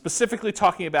 and I'm specifically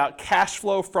talking about cash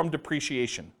flow from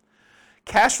depreciation.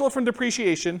 Cash flow from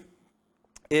depreciation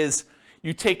is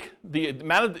you take the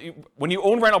amount of, when you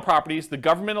own rental properties, the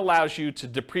government allows you to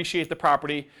depreciate the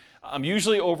property,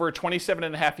 usually over 27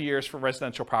 and a half years for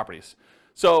residential properties.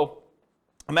 So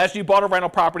imagine you bought a rental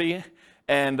property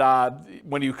And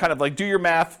when you kind of like do your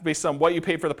math based on what you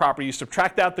paid for the property, you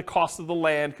subtract out the cost of the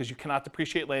land, because you cannot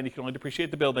depreciate land, you can only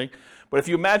depreciate the building. But if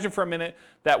you imagine for a minute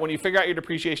that when you figure out your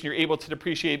depreciation, you're able to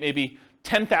depreciate maybe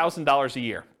 $10,000 a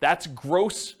year. That's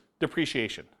gross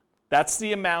depreciation. That's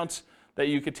the amount that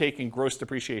you could take in gross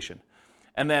depreciation.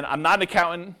 And then I'm not an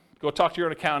accountant, go talk to your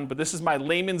own accountant, but this is my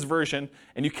layman's version,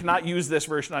 and you cannot use this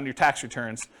version on your tax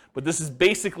returns, but this is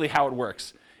basically how it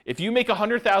works. If you make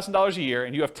 $100,000 a year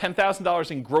and you have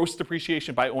 $10,000 in gross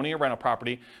depreciation by owning a rental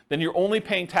property, then you're only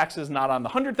paying taxes not on the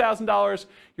 $100,000,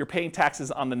 you're paying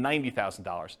taxes on the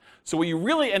 $90,000. So what you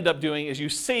really end up doing is you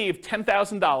save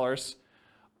 $10,000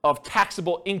 of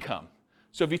taxable income.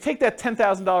 So if you take that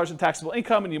 $10,000 in taxable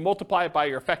income and you multiply it by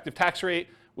your effective tax rate,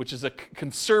 which is a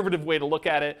conservative way to look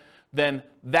at it, then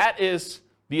that is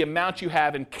the amount you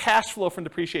have in cash flow from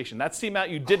depreciation. That's the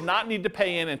amount you did not need to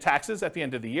pay in taxes at the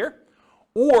end of the year,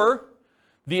 or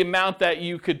the amount that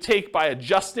you could take by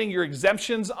adjusting your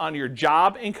exemptions on your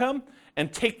job income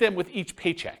and take them with each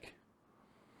paycheck.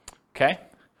 Okay?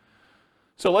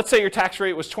 So let's say your tax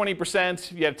rate was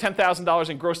 20%, you had $10,000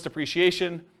 in gross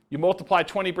depreciation, you multiply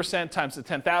 20% times the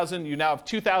 10,000, you now have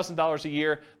 $2,000 a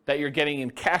year that you're getting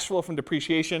in cash flow from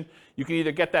depreciation. You can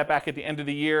either get that back at the end of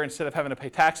the year instead of having to pay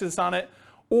taxes on it,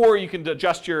 or you can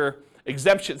adjust your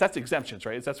exemptions. That's exemptions,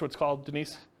 right? That's what it's called,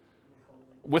 Denise?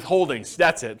 Withholdings,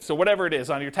 that's it. So whatever it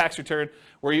is on your tax return,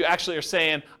 where you actually are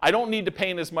saying, I don't need to pay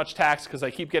in as much tax because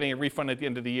I keep getting a refund at the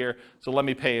end of the year, so let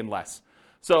me pay in less.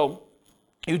 So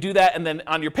you do that, and then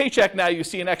on your paycheck now you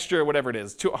see an extra, whatever it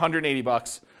is,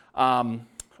 $180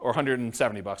 or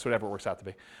 170 bucks, whatever it works out to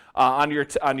be, on your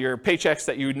paychecks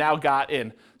that you now got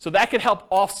in. So that could help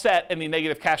offset any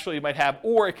negative cash flow you might have,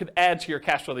 or it could add to your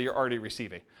cash flow that you're already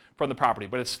receiving from the property.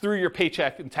 But it's through your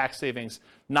paycheck and tax savings,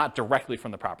 not directly from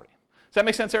the property. Does that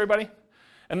make sense, everybody?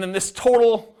 And then this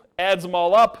total adds them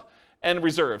all up and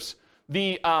reserves.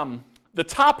 The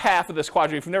top half of this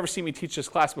quadrant, if you've never seen me teach this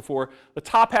class before, the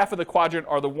top half of the quadrant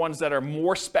are the ones that are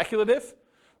more speculative.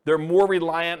 They're more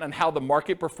reliant on how the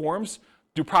market performs.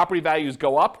 Do property values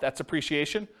go up? That's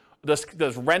appreciation.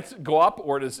 Does rent go up,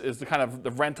 or is the kind of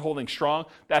the rent holding strong?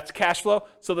 That's cash flow.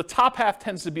 So the top half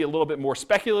tends to be a little bit more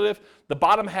speculative. The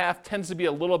bottom half tends to be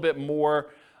a little bit more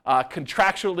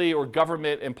contractually or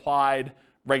government implied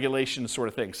regulation sort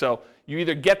of thing. So you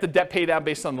either get the debt pay down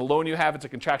based on the loan you have, it's a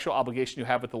contractual obligation you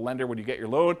have with the lender when you get your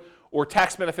loan, or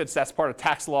tax benefits, that's part of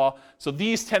tax law. So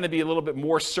these tend to be a little bit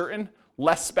more certain,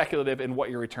 less speculative in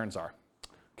what your returns are.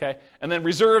 Okay? And then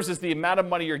reserves is the amount of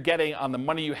money you're getting on the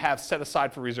money you have set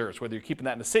aside for reserves, whether you're keeping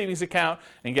that in a savings account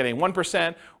and getting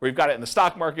 1%, or you've got it in the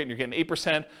stock market and you're getting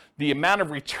 8%. The amount of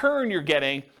return you're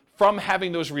getting from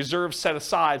having those reserves set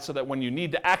aside, so that when you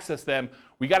need to access them,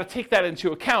 we got to take that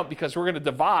into account, because we're going to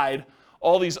divide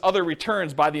all these other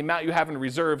returns by the amount you have in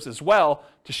reserves as well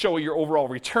to show what your overall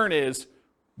return is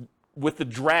with the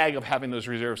drag of having those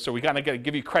reserves. So we got to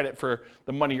give you credit for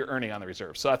the money you're earning on the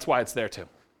reserves. So that's why it's there too.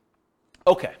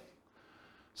 Okay,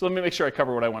 so let me make sure I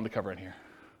cover what I wanted to cover in here.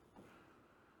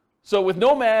 So with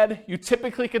Nomad, you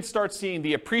typically can start seeing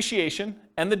the appreciation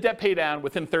and the debt pay down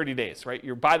within 30 days, right?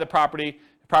 You buy the property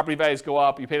values go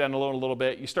up, you pay down the loan a little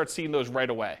bit, you start seeing those right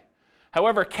away.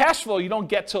 However, cash flow you don't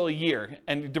get till a year,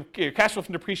 and your cash flow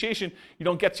from depreciation you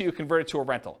don't get till you convert it to a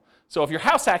rental. So if you're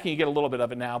house hacking, you get a little bit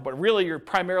of it now, but really you're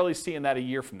primarily seeing that a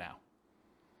year from now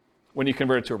when you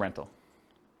convert it to a rental.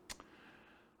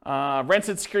 Rents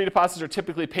and security deposits are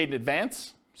typically paid in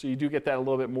advance, so you do get that a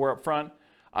little bit more up front.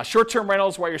 Short-term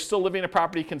rentals, while you're still living in a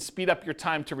property, can speed up your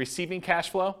time to receiving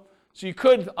cash flow. So you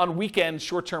could, on weekends,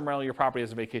 short-term rental your property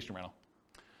as a vacation rental.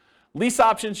 Lease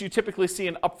options, you typically see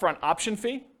an upfront option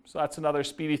fee. So that's another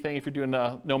speedy thing if you're doing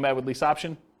a Nomad with lease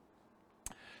option.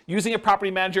 Using a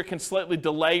property manager can slightly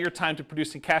delay your time to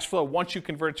producing cash flow once you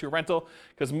convert it to a rental,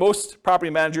 because most property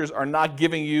managers are not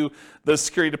giving you the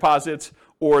security deposits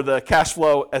or the cash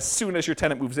flow as soon as your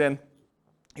tenant moves in.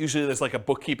 Usually there's like a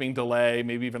bookkeeping delay,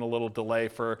 maybe even a little delay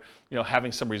for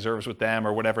having some reserves with them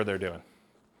or whatever they're doing.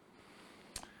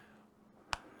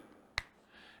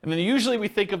 And then usually we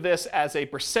think of this as a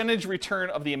percentage return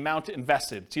of the amount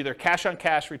invested. It's either cash on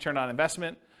cash return on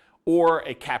investment or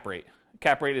a cap rate.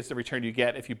 Cap rate is the return you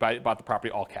get if you bought the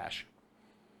property all cash.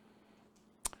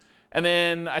 And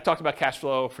then I talked about cash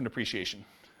flow from depreciation.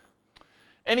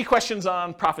 Any questions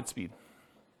on profit speed?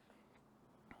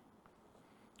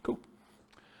 Cool.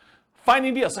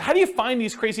 Finding deals. So how do you find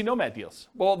these crazy Nomad deals?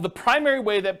 Well, the primary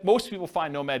way that most people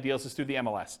find Nomad deals is through the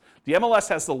MLS. The MLS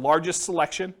has the largest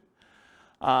selection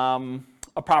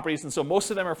of properties, and so most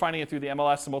of them are finding it through the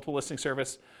MLS, the multiple listing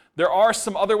service. There are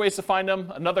some other ways to find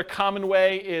them. Another common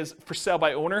way is for sale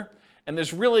by owner, And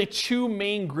there's really two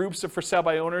main groups of for sale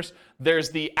by owners. There's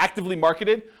the actively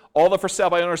marketed, all the for sale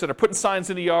by owners that are putting signs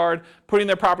in the yard, putting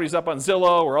their properties up on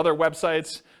Zillow or other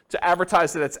websites to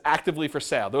advertise that it's actively for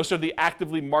sale. Those are the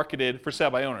actively marketed for sale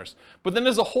by owners. But then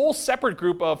there's a whole separate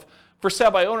group of for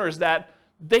sale by owners that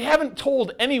they haven't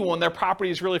told anyone their property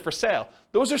is really for sale.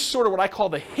 Those are sort of what I call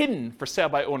the hidden for sale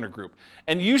by owner group.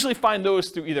 And you usually find those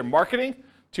through either marketing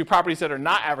to properties that are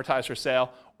not advertised for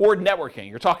sale or networking.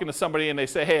 You're talking to somebody and they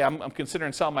say, hey, I'm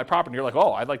considering selling my property. You're like,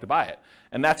 oh, I'd like to buy it.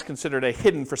 And that's considered a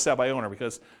hidden for sale by owner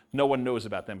because no one knows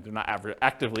about them. They're not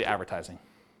actively advertising.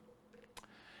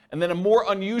 And then a more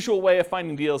unusual way of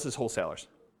finding deals is wholesalers.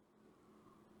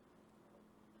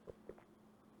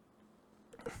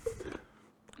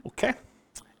 Okay.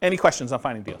 Any questions on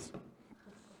finding deals?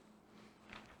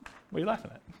 What are you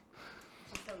laughing at?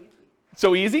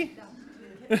 So easy.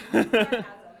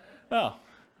 Oh.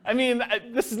 I mean,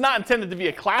 this is not intended to be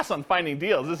a class on finding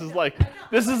deals. This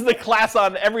is the class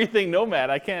on everything Nomad.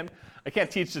 I can't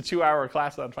teach the 2-hour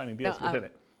class on finding deals within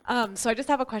it. So I just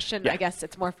have a question. Yeah. I guess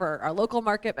it's more for our local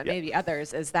market, but maybe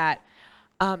others, is that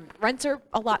rents are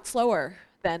a lot slower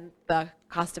than the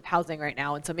cost of housing right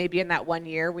now. And so maybe in that 1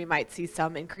 year, we might see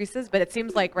some increases, but it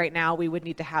seems like right now we would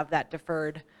need to have that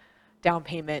deferred down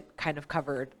payment kind of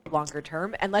covered longer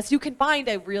term, unless you can find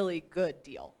a really good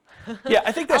deal. Yeah,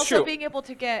 I think that's also, true. being able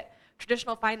to get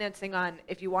traditional financing on,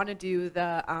 if you want to do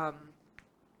the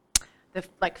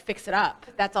like fix it up,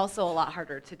 that's also a lot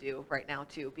harder to do right now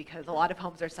too, because a lot of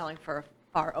homes are selling for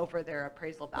far over their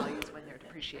appraisal values when they're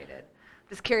depreciated.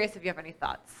 Just curious if you have any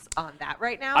thoughts on that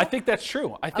right now. I think that's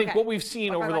true. I think what we've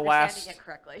seen over the last, it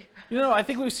correctly. I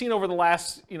think we've seen over the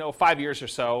last, 5 years or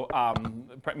so,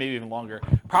 maybe even longer,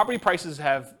 property prices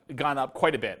have gone up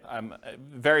quite a bit,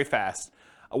 very fast.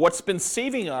 What's been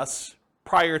saving us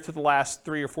prior to the last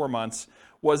 3 or 4 months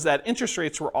was that interest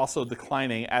rates were also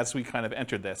declining as we kind of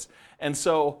entered this. And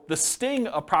so the sting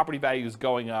of property values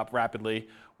going up rapidly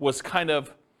was kind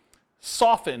of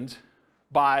softened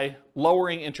by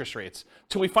lowering interest rates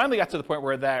till we finally got to the point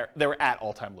where they were at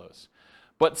all-time lows.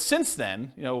 But since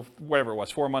then, whatever it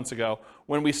was, 4 months ago,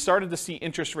 when we started to see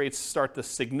interest rates start to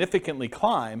significantly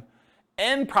climb,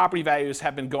 and property values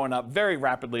have been going up very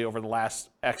rapidly over the last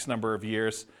X number of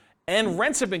years, and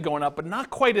rents have been going up, but not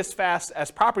quite as fast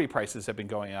as property prices have been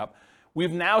going up,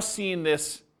 we've now seen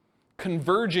this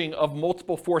converging of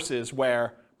multiple forces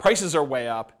where prices are way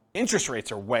up, interest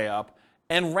rates are way up,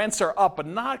 and rents are up, but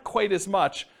not quite as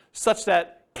much, such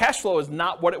that cash flow is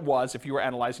not what it was if you were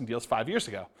analyzing deals 5 years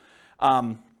ago.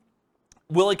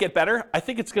 Will it get better? I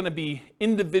think it's going to be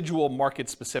individual market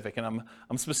specific, and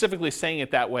I'm specifically saying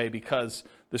it that way because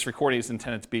this recording is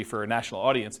intended to be for a national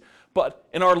audience. But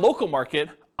in our local market,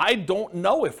 I don't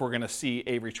know if we're going to see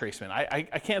a retracement. I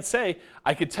can't say.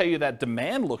 I could tell you that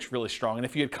demand looks really strong, and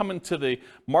if you had come into the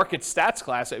market stats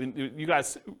class, I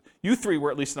mean, you three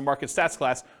were at least in the market stats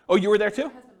class. Oh, you were there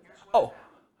too? Oh,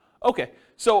 okay.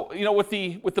 So with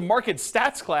the market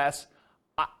stats class,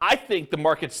 I think the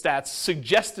market stats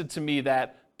suggested to me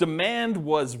that demand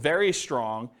was very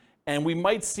strong and we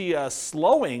might see a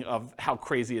slowing of how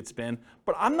crazy it's been,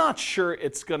 but I'm not sure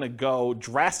it's going to go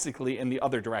drastically in the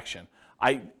other direction.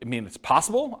 I mean, it's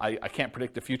possible. I can't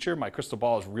predict the future. My crystal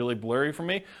ball is really blurry for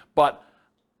me, but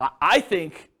I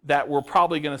think that we're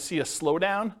probably going to see a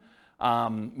slowdown,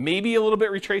 maybe a little bit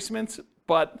retracement,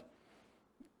 but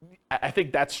I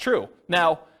think that's true.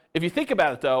 Now, if you think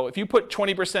about it, though, if you put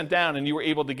 20% down and you were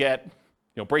able to get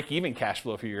break-even cash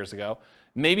flow a few years ago,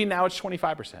 maybe now it's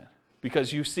 25%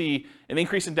 because you see an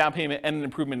increase in down payment and an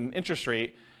improvement in interest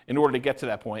rate in order to get to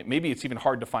that point. Maybe it's even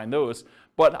hard to find those.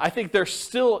 But I think there's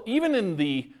still, even in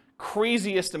the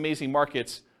craziest, amazing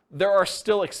markets, there are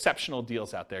still exceptional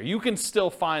deals out there. You can still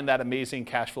find that amazing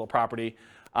cash flow property.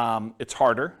 It's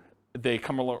harder. They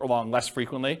come along less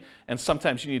frequently, and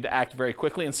sometimes you need to act very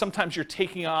quickly, and sometimes you're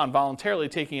voluntarily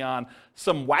taking on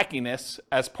some wackiness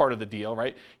as part of the deal,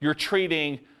 right? You're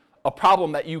trading a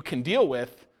problem that you can deal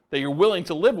with, that you're willing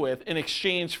to live with, in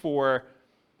exchange for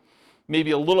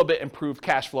maybe a little bit improved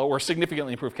cash flow or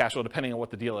significantly improved cash flow, depending on what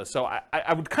the deal is. So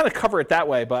I would kind of cover it that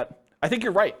way, but I think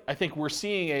you're right. I think we're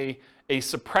seeing a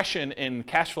suppression in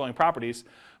cash flowing properties,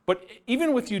 but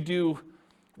even with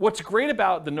what's great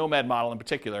about the Nomad model in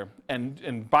particular,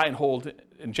 and buy and hold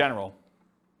in general,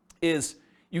 is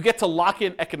you get to lock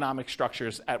in economic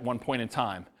structures at one point in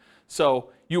time.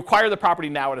 So you acquire the property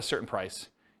now at a certain price.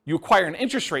 You acquire an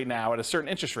interest rate now at a certain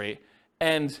interest rate.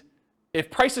 And if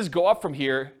prices go up from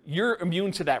here, you're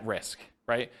immune to that risk,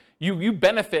 right? You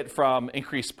benefit from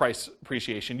increased price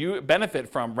appreciation. You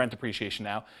benefit from rent appreciation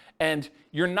now. And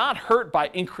you're not hurt by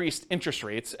increased interest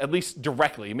rates, at least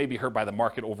directly. You may be hurt by the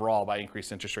market overall by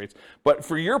increased interest rates. But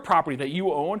for your property that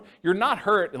you own, you're not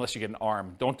hurt unless you get an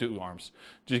ARM. Don't do ARMs.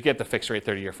 Just get the fixed rate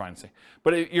 30-year financing.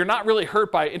 But you're not really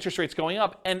hurt by interest rates going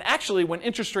up. And actually, when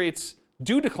interest rates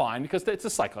do decline, because it's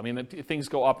a cycle. I mean, things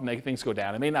go up and things go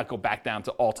down. It may not go back down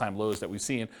to all-time lows that we've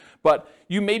seen, but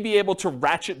you may be able to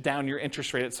ratchet down your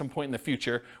interest rate at some point in the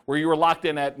future where you were locked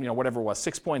in at, whatever it was,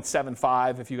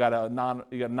 6.75 if you got a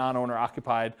non-owner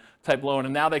occupied type loan,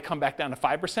 and now they come back down to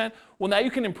 5%. Well, now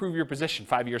you can improve your position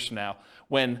 5 years from now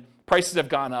when prices have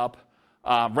gone up,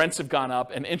 rents have gone up,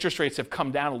 and interest rates have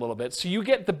come down a little bit. So you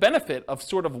get the benefit of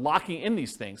sort of locking in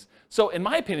these things. So in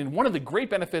my opinion, one of the great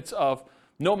benefits of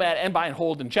Nomad and buy and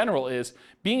hold in general is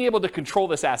being able to control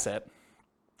this asset,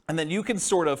 and then you can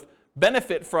sort of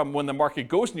benefit from when the market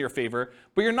goes in your favor,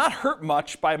 but you're not hurt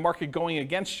much by a market going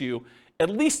against you, at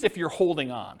least if you're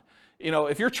holding on.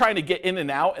 If you're trying to get in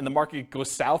and out and the market goes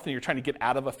south and you're trying to get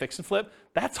out of a fix and flip,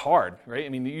 that's hard, right? I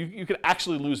mean, you could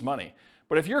actually lose money.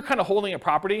 But if you're kind of holding a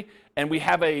property and we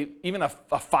have even a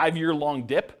 5-year long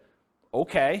dip,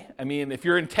 okay. I mean, if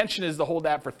your intention is to hold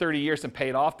that for 30 years and pay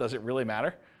it off, does it really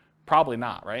matter? Probably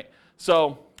not, right?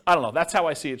 So I don't know. That's how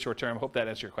I see it short term. Hope that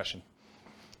answers your question.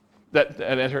 That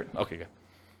answered? Okay, good.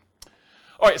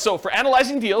 All right, so for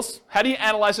analyzing deals, how do you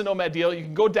analyze a Nomad deal? You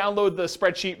can go download the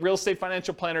spreadsheet,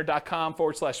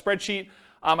 realestatefinancialplanner.com/spreadsheet.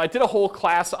 I did a whole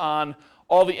class on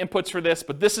all the inputs for this,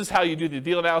 but this is how you do the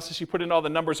deal analysis. You put in all the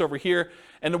numbers over here.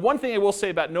 And the one thing I will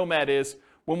say about Nomad is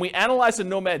when we analyze a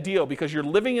Nomad deal, because you're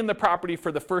living in the property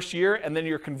for the first year and then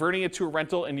you're converting it to a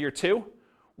rental in year 2,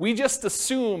 we just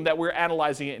assume that we're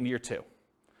analyzing it in year 2.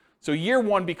 So year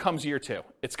 1 becomes year 2.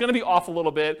 It's going to be off a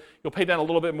little bit. You'll pay down a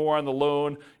little bit more on the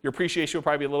loan. Your appreciation will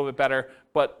probably be a little bit better,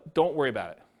 but don't worry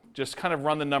about it. Just kind of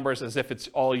run the numbers as if it's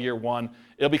all year 1.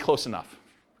 It'll be close enough,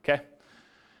 okay?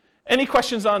 Any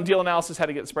questions on deal analysis, how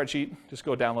to get the spreadsheet? Just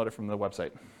go download it from the website.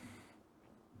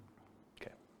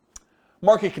 Okay.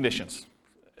 Market conditions.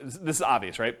 This is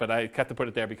obvious, right? But I had to put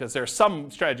it there because there are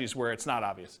some strategies where it's not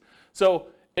obvious. So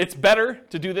it's better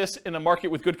to do this in a market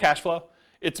with good cash flow.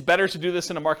 It's better to do this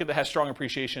in a market that has strong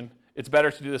appreciation. It's better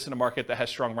to do this in a market that has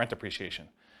strong rent appreciation.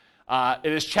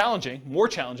 It is challenging, more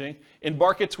challenging, in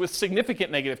markets with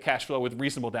significant negative cash flow with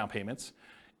reasonable down payments.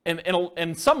 And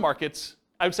in some markets,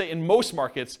 I would say in most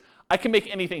markets, I can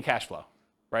make anything cash flow,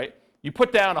 right? You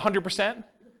put down 100%,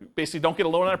 basically don't get a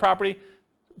loan on a property,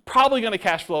 probably going to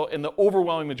cash flow in the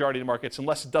overwhelming majority of the markets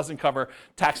unless it doesn't cover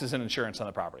taxes and insurance on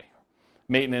the property.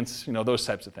 Maintenance, those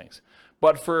types of things.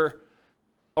 But for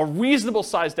a reasonable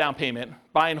size down payment,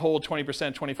 buy and hold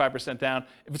 20%, 25% down,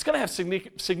 if it's going to have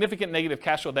significant negative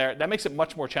cash flow there, that makes it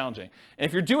much more challenging. And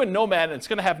if you're doing Nomad and it's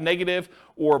going to have negative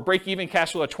or break-even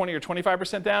cash flow at 20 or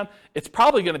 25% down, it's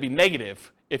probably going to be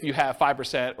negative if you have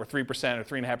 5% or 3% or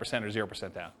 3.5% or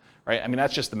 0% down, right? I mean,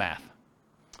 that's just the math.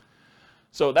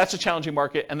 So that's a challenging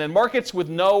market. And then markets with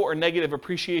no or negative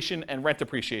appreciation and rent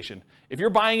appreciation. If you're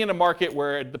buying in a market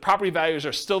where the property values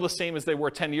are still the same as they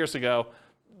were 10 years ago,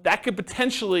 that could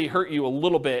potentially hurt you a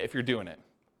little bit if you're doing it,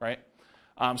 right?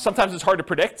 Sometimes it's hard to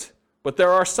predict, but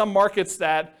there are some markets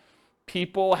that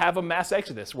people have a mass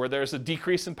exodus where there's a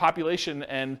decrease in population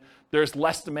and there's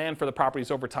less demand for the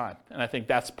properties over time. And I think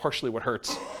that's partially what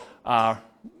hurts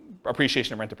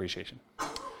appreciation and rent appreciation.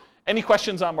 Any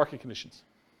questions on market conditions?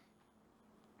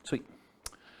 Sweet.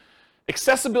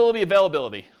 Accessibility,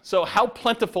 availability. So how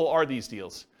plentiful are these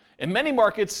deals? In many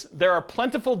markets, there are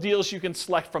plentiful deals you can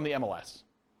select from the MLS.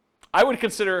 I would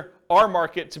consider our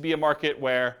market to be a market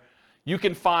where you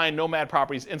can find Nomad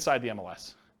properties inside the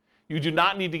MLS. You do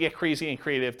not need to get crazy and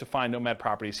creative to find Nomad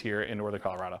properties here in Northern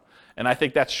Colorado. And I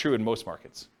think that's true in most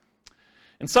markets.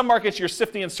 In some markets, you're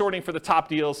sifting and sorting for the top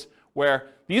deals where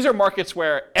these are markets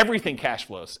where everything cash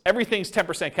flows. Everything's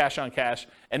 10% cash on cash.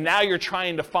 And now you're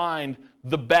trying to find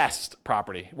the best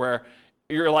property where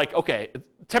you're like, okay,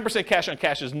 10% cash on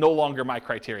cash is no longer my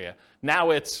criteria.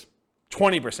 Now it's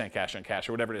 20% cash on cash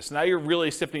or whatever it is. So now you're really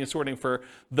sifting and sorting for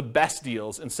the best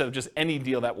deals instead of just any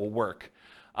deal that will work.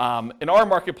 In our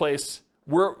marketplace,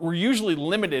 we're usually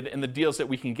limited in the deals that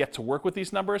we can get to work with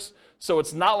these numbers. So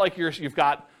it's not like you've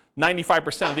got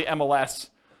 95% of the MLS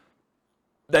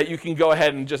that you can go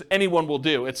ahead and just anyone will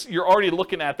do. You're already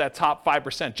looking at that top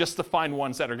 5% just to find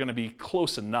ones that are going to be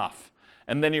close enough.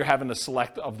 And then you're having to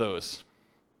select of those.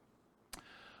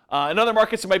 In other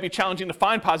markets, it might be challenging to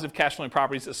find positive cash flowing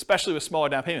properties, especially with smaller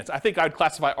down payments. I think I'd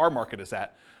classify our market as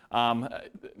that.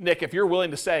 Nick, if you're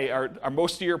willing to say, are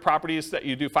most of your properties that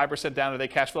you do 5% down, are they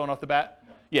cash flowing off the bat?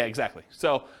 Yeah, exactly.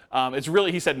 So it's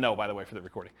really, he said no, by the way, for the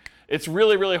recording. It's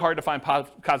really, really hard to find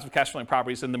positive cash flowing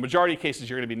properties. In the majority of cases,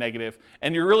 you're going to be negative,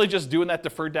 and you're really just doing that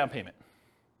deferred down payment.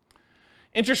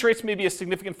 Interest rates may be a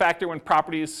significant factor when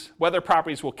whether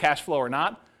properties will cash flow or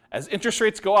not. As interest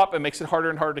rates go up, it makes it harder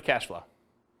and harder to cash flow.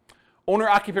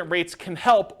 Owner-occupant rates can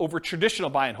help over traditional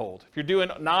buy and hold. If you're doing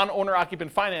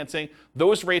non-owner-occupant financing,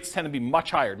 those rates tend to be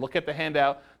much higher. Look at the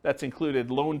handout that's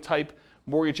included, loan type,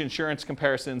 mortgage insurance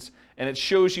comparisons, and it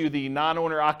shows you the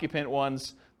non-owner-occupant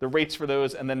ones, the rates for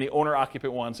those, and then the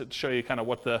owner-occupant ones that show you kind of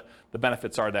what the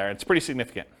benefits are there. It's pretty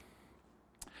significant.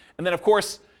 And then, of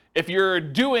course, if you're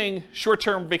doing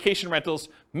short-term vacation rentals,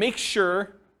 make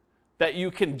sure that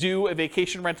you can do a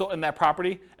vacation rental in that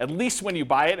property, at least when you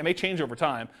buy it. It may change over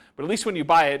time, but at least when you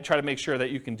buy it, try to make sure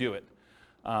that you can do it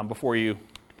before you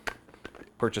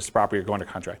purchase the property or go under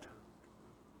contract.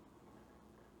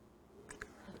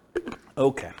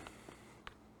 Okay.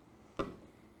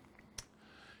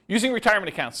 Using retirement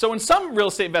accounts. So in some real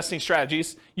estate investing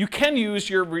strategies, you can use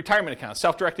your retirement account,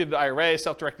 self-directed IRA,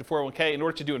 self-directed 401k, in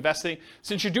order to do investing.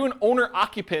 Since you're doing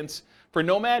owner-occupants for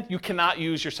Nomad, you cannot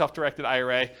use your self-directed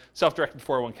IRA, self-directed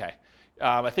 401k.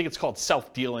 I think it's called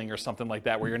self-dealing or something like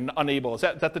that, where you're unable. Is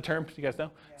that the term? Do you guys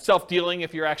know? Yeah. Self-dealing,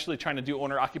 if you're actually trying to do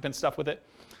owner-occupant stuff with it.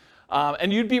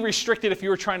 And you'd be restricted if you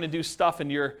were trying to do stuff in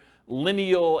your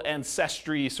lineal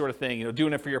ancestry sort of thing,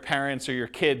 doing it for your parents or your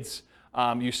kids.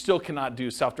 You still cannot do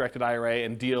self-directed IRA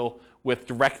and deal with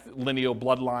direct lineal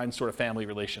bloodline sort of family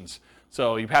relations.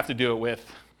 So you have to do it with,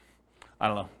 I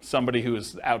don't know, somebody who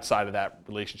is outside of that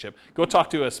relationship. Go talk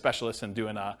to a specialist in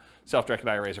doing self-directed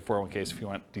IRAs or 401ks if you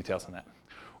want details on that.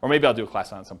 Or maybe I'll do a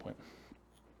class on it at some point.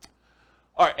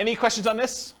 All right, any questions on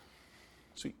this?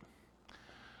 Sweet.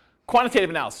 Quantitative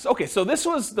analysis. Okay, so this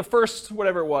was the first,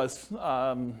 whatever it was.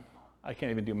 I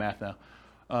can't even do math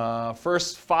now.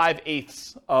 First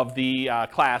 5/8 of the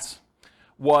class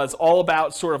was all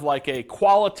about sort of like a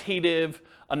qualitative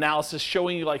analysis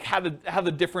showing you like how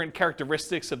the different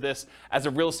characteristics of this as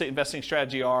a real estate investing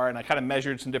strategy are, and I kind of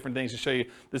measured some different things to show you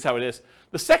this is how it is.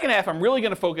 The second half, I'm really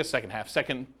going to focus, second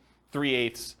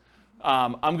 3/8,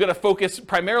 I'm going to focus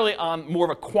primarily on more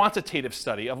of a quantitative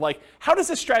study of like, how does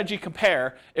this strategy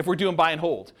compare if we're doing buy and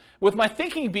hold? With my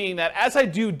thinking being that as I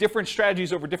do different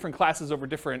strategies over different classes, over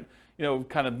different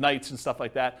kind of nights and stuff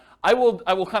like that, I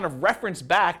will kind of reference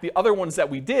back the other ones that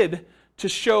we did to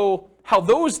show how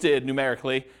those did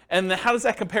numerically, and then how does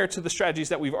that compare to the strategies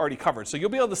that we've already covered. So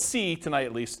you'll be able to see tonight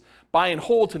at least buy and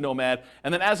hold to Nomad,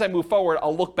 and then as I move forward,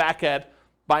 I'll look back at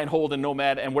buy and hold and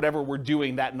Nomad and whatever we're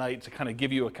doing that night to kind of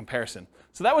give you a comparison.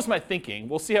 So that was my thinking.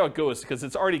 We'll see how it goes because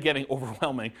it's already getting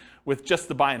overwhelming with just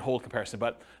the buy and hold comparison,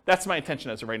 but that's my intention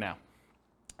as of right now.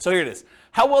 So here it is.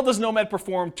 How well does Nomad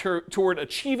perform toward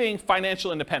achieving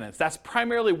financial independence? That's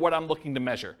primarily what I'm looking to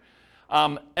measure.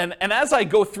 And as I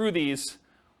go through these,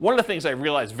 one of the things I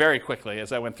realized very quickly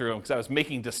as I went through them, because I was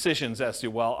making decisions as to,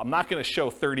 well, I'm not going to show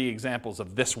 30 examples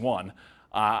of this one.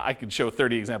 I could show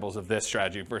 30 examples of this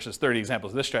strategy versus 30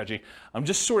 examples of this strategy. I'm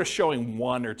just sort of showing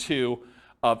one or two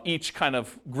of each kind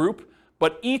of group,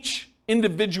 but each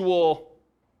individual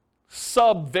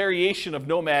sub-variation of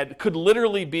Nomad could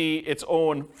literally be its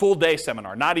own full-day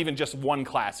seminar, not even just one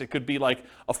class. It could be like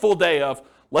a full day of,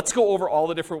 let's go over all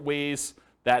the different ways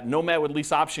that Nomad with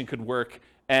lease option could work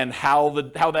and how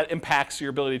that impacts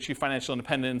your ability to achieve financial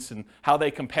independence and how they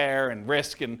compare and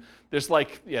risk. And there's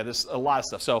there's a lot of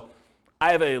stuff. So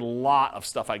I have a lot of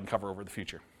stuff I can cover over the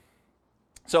future.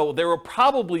 So there will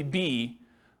probably be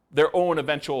their own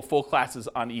eventual full classes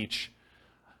on each.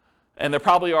 And there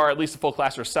probably are at least a full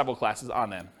class or several classes on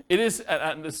them. It is,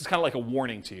 and this is kind of like a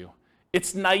warning to you,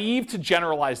 it's naive to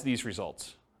generalize these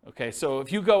results. Okay, so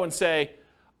if you go and say,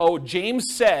 oh,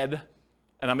 James said,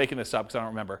 and I'm making this up because I don't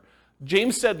remember,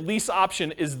 James said lease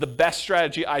option is the best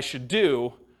strategy I should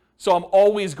do, so I'm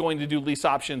always going to do lease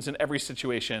options in every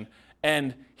situation.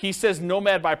 And he says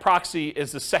Nomad by proxy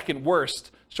is the second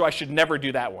worst, so I should never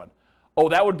do that one. Oh,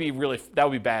 that would be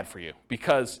bad for you,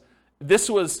 because this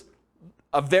was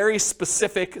a very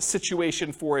specific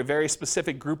situation for a very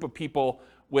specific group of people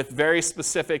with very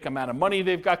specific amount of money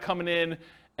they've got coming in,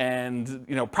 and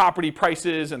property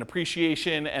prices and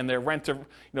appreciation and their rent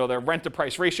to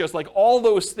price ratios. Like all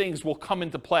those things will come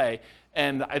into play.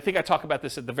 And I think I talk about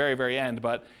this at the very, very end,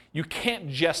 but you can't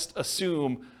just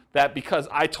assume that because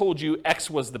I told you X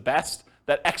was the best,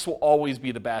 that X will always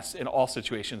be the best in all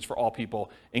situations for all people,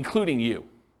 including you.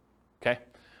 Okay?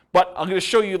 But I'm going to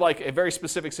show you like a very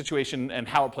specific situation and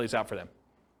how it plays out for them.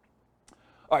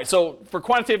 All right, so for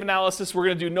quantitative analysis, we're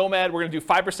going to do Nomad. We're going to do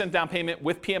 5% down payment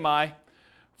with PMI.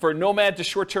 For Nomad to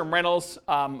short-term rentals,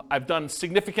 I've done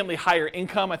significantly higher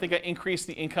income. I think I increased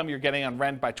the income you're getting on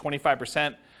rent by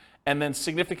 25%, and then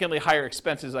significantly higher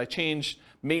expenses. I changed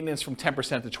maintenance from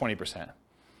 10% to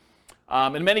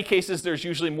 20%. In many cases, there's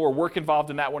usually more work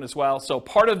involved in that one as well. So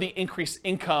part of the increased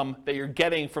income that you're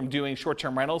getting from doing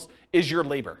short-term rentals is your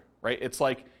labor, right? It's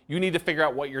like you need to figure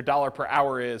out what your dollar per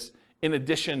hour is in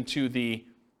addition to the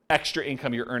extra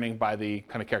income you're earning by the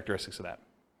kind of characteristics of that.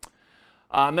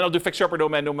 Then I'll do fixer upper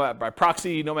Nomad, Nomad by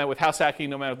proxy, Nomad with house hacking,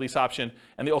 Nomad with lease option,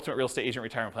 and the ultimate real estate agent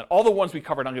retirement plan. All the ones we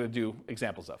covered, I'm going to do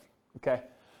examples of. Okay.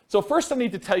 So first, I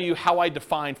need to tell you how I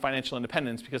define financial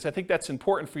independence because I think that's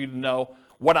important for you to know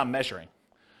what I'm measuring.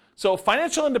 So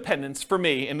financial independence for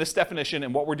me in this definition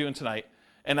and what we're doing tonight,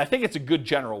 and I think it's a good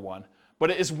general one,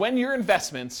 but it is when your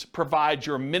investments provide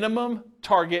your minimum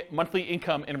target monthly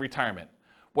income in retirement.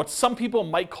 What some people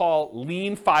might call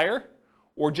lean FIRE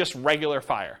or just regular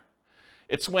FIRE.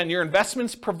 It's when your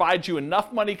investments provide you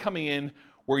enough money coming in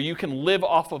where you can live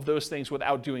off of those things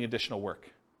without doing additional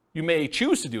work. You may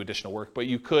choose to do additional work, but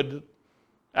you could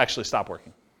actually stop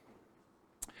working.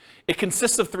 It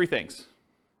consists of three things.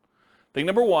 Thing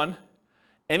number one,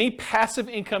 any passive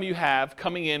income you have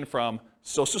coming in from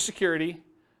Social Security,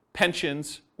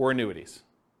 pensions, or annuities.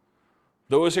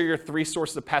 Those are your three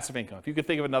sources of passive income. If you could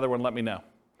think of another one, let me know.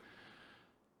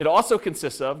 It also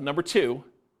consists of, number two,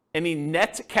 any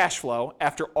net cash flow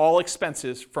after all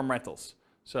expenses from rentals.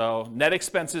 So net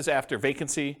expenses after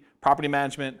vacancy, property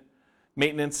management,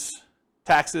 maintenance,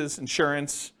 taxes,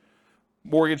 insurance,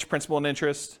 mortgage, principal, and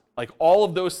interest. Like all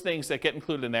of those things that get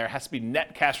included in there has to be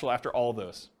net cash flow after all of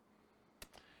those.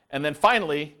 And then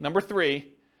finally, number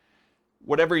three,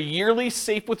 whatever yearly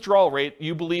safe withdrawal rate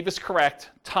you believe is correct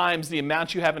times the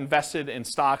amount you have invested in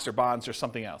stocks or bonds or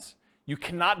something else. You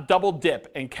cannot double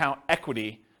dip and count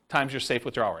equity times your safe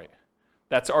withdrawal rate.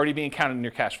 That's already being counted in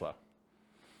your cash flow.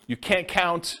 You can't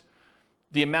count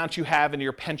the amount you have in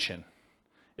your pension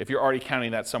if you're already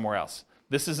counting that somewhere else.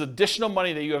 This is additional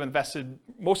money that you have invested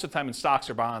most of the time in stocks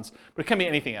or bonds, but it can be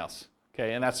anything else,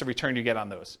 okay? And that's the return you get on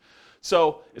those.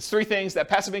 So it's three things: that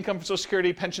passive income from Social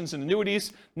Security, pensions, and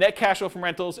annuities, net cash flow from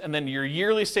rentals, and then your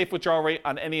yearly safe withdrawal rate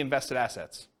on any invested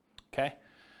assets, okay?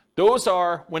 Those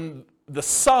are when the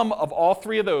sum of all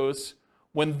three of those,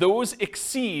 when those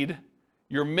exceed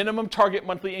your minimum target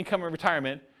monthly income in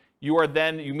retirement, you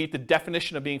meet the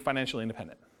definition of being financially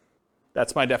independent.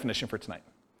 That's my definition for tonight.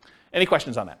 Any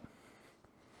questions on that?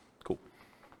 Cool.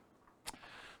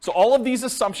 So all of these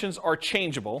assumptions are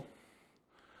changeable.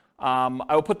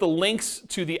 I will put the links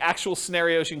to the actual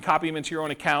scenarios. You can copy them into your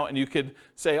own account, and you could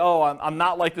say, oh, I'm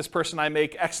not like this person. I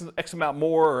make X amount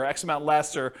more or X amount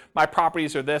less, or my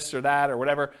properties are this or that or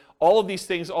whatever. All of these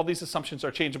things, all these assumptions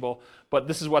are changeable, but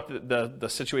this is what the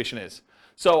situation is.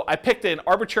 So I picked an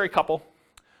arbitrary couple.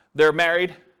 They're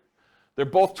married. They're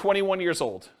both 21 years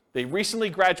old. They recently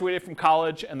graduated from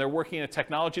college, and they're working in a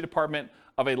technology department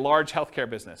of a large healthcare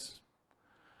business.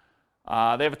 They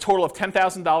have a total of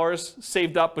 $10,000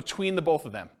 saved up between the both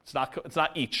of them. It's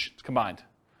not each, it's combined.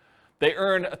 They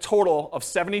earn a total of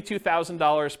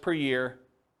 $72,000 per year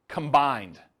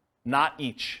combined, not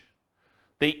each.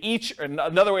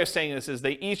 Another way of saying this is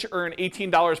they each earn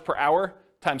 $18 per hour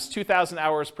times 2,000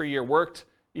 hours per year worked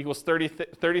equals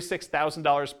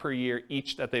 $36,000 per year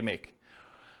each that they make.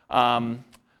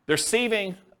 They're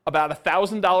saving about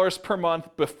 $1,000 per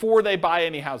month before they buy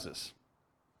any houses.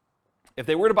 If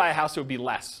they were to buy a house, it would be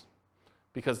less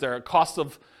because their cost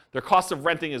of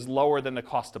renting is lower than the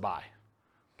cost to buy.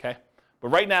 Okay? But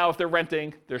right now, if they're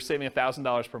renting, they're saving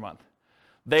 $1,000 per month.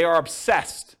 They are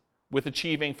obsessed with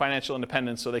achieving financial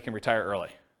independence so they can retire early.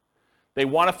 They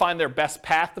want to find their best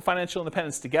path to financial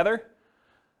independence together.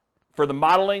 For the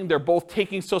modeling, they're both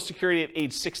taking Social Security at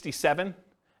age 67,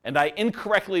 and I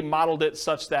incorrectly modeled it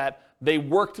such that they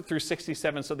worked through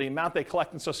 67, so the amount they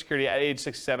collect in Social Security at age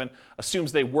 67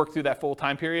 assumes they work through that full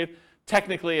time period.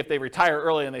 Technically, if they retire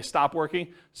early and they stop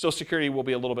working, Social Security will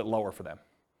be a little bit lower for them.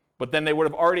 But then they would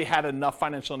have already had enough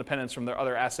financial independence from their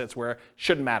other assets where it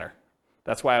shouldn't matter.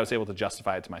 That's why I was able to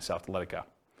justify it to myself to let it go.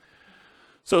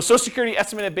 So Social Security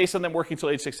estimated based on them working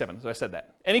until age 67. So I said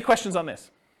that. Any questions on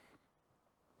this?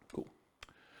 Cool.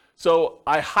 So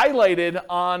I highlighted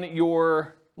on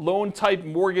your loan type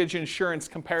mortgage insurance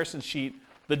comparison sheet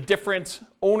the different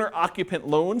owner-occupant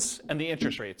loans and the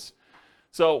interest rates.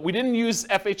 So we didn't use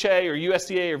FHA or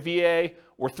USDA or VA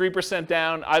or 3%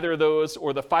 down, either of those,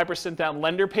 or the 5% down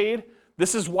lender paid.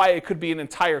 This is why it could be an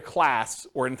entire class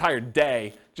or an entire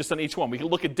day just on each one. We could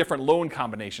look at different loan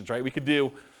combinations, right? We could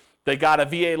do They got a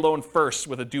VA loan first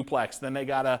with a duplex, then they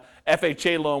got a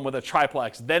FHA loan with a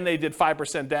triplex, then they did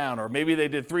 5% down, or maybe they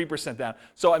did 3% down.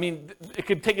 So, I mean, it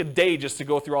could take a day just to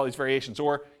go through all these variations,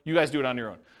 or you guys do it on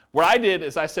your own. What I did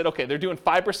is I said, okay, they're doing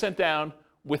 5% down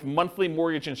with monthly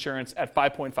mortgage insurance at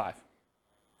 5.5.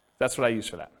 That's what I use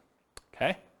for that,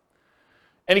 okay?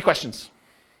 Any questions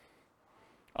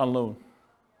on loan?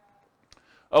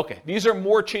 Okay, these are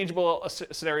more changeable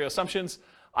scenario assumptions.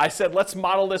 I said, let's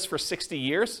model this for 60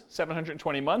 years,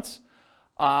 720 months.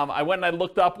 I went and I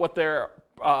looked up what their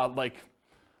kind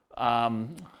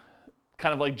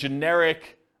of like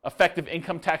generic effective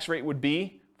income tax rate would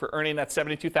be for earning that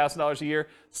 $72,000 a year.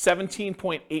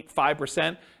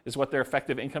 17.85% is what their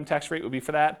effective income tax rate would be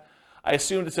for that. I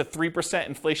assumed it's a 3%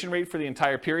 inflation rate for the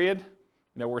entire period.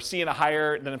 You know, we're seeing a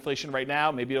higher than inflation right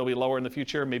now. Maybe it'll be lower in the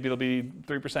future. Maybe it'll be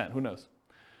 3%. Who knows?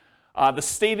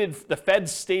 The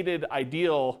Fed's stated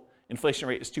ideal inflation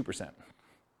rate is 2%,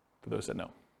 for those that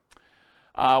know.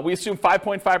 We assume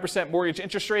 5.5% mortgage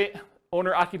interest rate,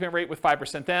 owner-occupant rate with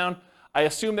 5% down. I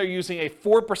assume they're using a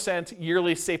 4%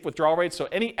 yearly safe withdrawal rate. So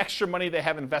any extra money they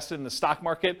have invested in the stock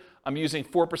market, I'm using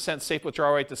 4% safe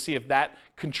withdrawal rate to see if that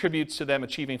contributes to them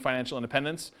achieving financial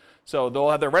independence. So they'll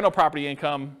have their rental property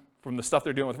income from the stuff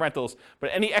they're doing with rentals,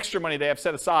 but any extra money they have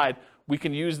set aside, we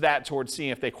can use that towards seeing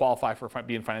if they qualify for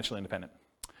being financially independent.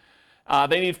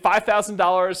 They need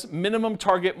 $5,000 minimum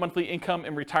target monthly income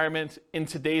in retirement in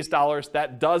today's dollars.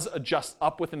 That does adjust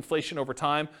up with inflation over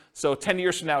time. So 10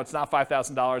 years from now, it's not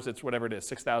 $5,000, it's whatever it is,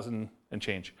 $6,000 and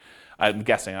change. I'm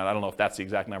guessing, I don't know if that's the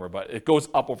exact number, but it goes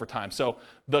up over time. So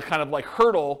the kind of like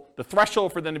hurdle, the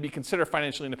threshold for them to be considered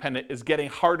financially independent is getting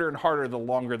harder and harder the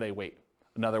longer they wait.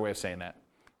 Another way of saying that,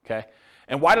 okay?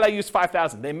 And why did I use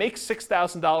 5,000? They make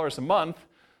 $6,000 a month.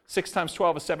 6 times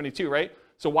 12 is 72, right?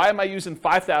 So why am I using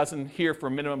 5,000 here for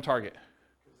a minimum target?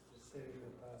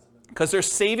 Because they're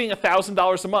saving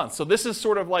 $1,000 a month. So this is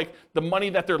sort of like the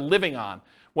money that they're living on.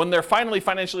 When they're finally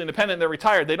financially independent, they're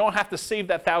retired, they don't have to save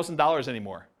that $1,000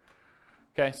 anymore.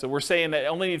 Okay, so we're saying that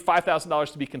only need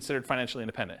 $5,000 to be considered financially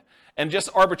independent. And just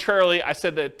arbitrarily, I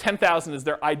said that 10,000 is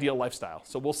their ideal lifestyle.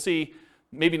 So we'll see,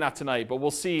 maybe not tonight, but we'll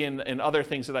see in other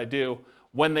things that I do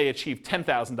when they achieve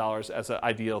 $10,000 as an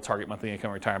ideal target monthly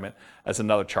income retirement as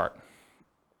another chart.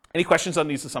 Any questions on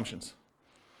these assumptions?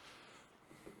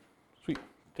 Sweet,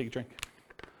 take a drink.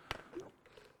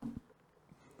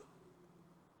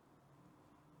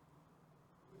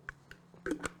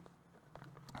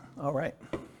 All right.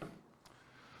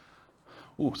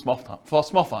 Ooh, small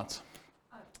fonts.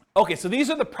 Okay, so these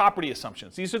are the property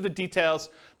assumptions. These are the details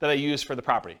that I use for the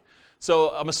property. So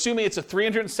I'm assuming it's a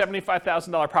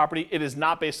 $375,000 property. It is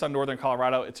not based on Northern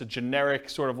Colorado. It's a generic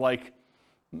sort of like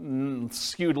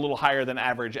skewed a little higher than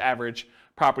average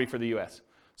property for the U.S.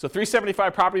 So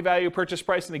 375 property value, purchase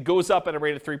price, and it goes up at a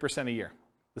rate of 3% a year.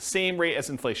 The same rate as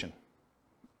inflation.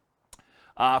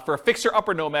 For a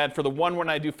fixer-upper Nomad, for the one when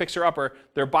I do fixer-upper,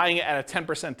 they're buying it at a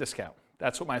 10% discount.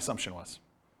 That's what my assumption was.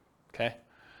 Okay.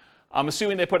 I'm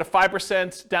assuming they put a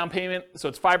 5% down payment, so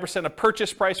it's 5% of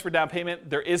purchase price for down payment.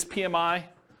 There is PMI.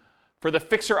 For the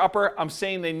fixer-upper, I'm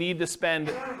saying they need to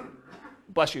spend,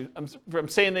 bless you, I'm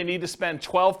saying they need to spend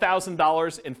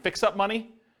 $12,000 in fix-up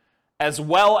money, as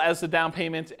well as the down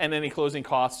payment and any closing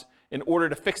costs in order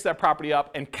to fix that property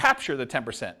up and capture the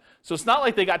 10%. So it's not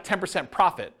like they got 10%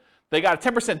 profit. They got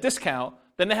a 10% discount,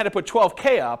 then they had to put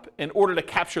 $12K up in order to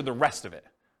capture the rest of it,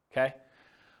 okay?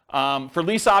 For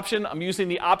lease option, I'm using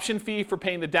the option fee for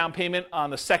paying the down payment on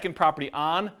the second property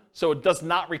on, so it does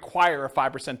not require a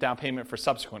 5% down payment for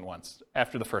subsequent ones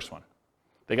after the first one.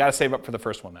 They got to save up for the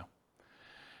first one now.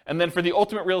 And then for the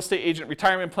ultimate real estate agent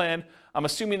retirement plan, I'm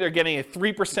assuming they're getting a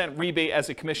 3% rebate as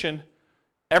a commission.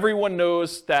 Everyone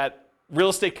knows that real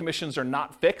estate commissions are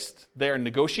not fixed. They are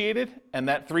negotiated, and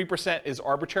that 3% is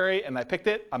arbitrary, and I picked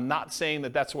it. I'm not saying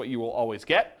that that's what you will always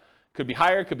get. Could be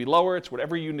higher, could be lower. It's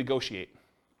whatever you negotiate.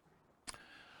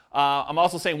 I'm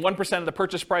also saying 1% of the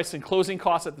purchase price and closing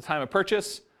costs at the time of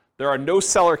purchase. There are no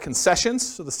seller concessions,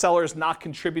 so the seller is not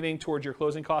contributing towards your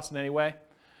closing costs in any way.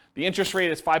 The interest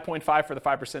rate is 5.5 for the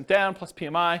 5% down plus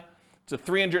PMI. It's a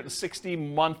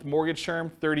 360-month mortgage term,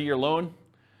 30-year loan.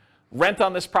 Rent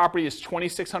on this property is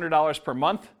 $2,600 per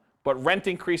month, but rent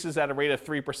increases at a rate of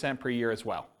 3% per year as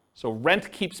well. So rent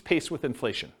keeps pace with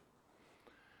inflation.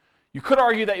 You could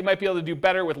argue that you might be able to do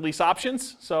better with lease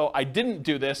options. So I didn't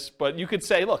do this, but you could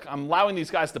say, look, I'm allowing these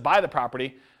guys to buy the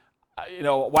property.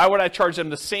 Why would I charge them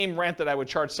the same rent that I would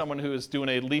charge someone who is doing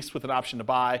a lease with an option to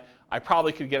buy? I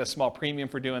probably could get a small premium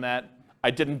for doing that.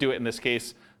 I didn't do it in this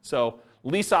case. So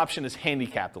lease option is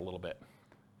handicapped a little bit.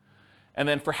 And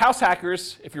then for house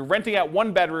hackers, if you're renting out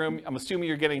 1 bedroom, I'm assuming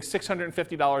you're getting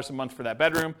 $650 a month for that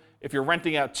bedroom. If you're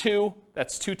renting out 2,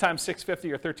 that's 2 times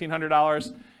 $650 or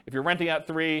 $1,300. If you're renting out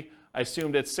 3, I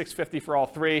assumed it's $650 for all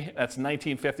 3. That's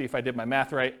 $1,950 if I did my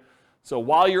math right. So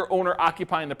while you're owner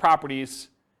occupying the properties,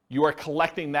 you are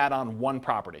collecting that on 1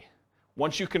 property.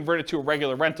 Once you convert it to a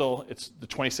regular rental, it's the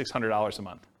 $2,600 a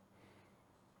month.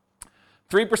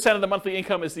 3% of the monthly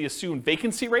income is the assumed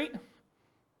vacancy rate.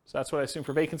 So that's what I assume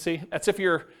for vacancy. That's if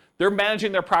they're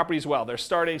managing their properties well. They're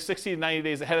starting 60 to 90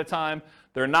 days ahead of time.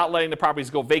 They're not letting the properties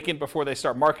go vacant before they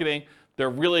start marketing. They're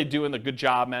really doing a good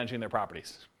job managing their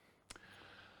properties.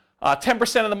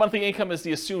 10% of the monthly income is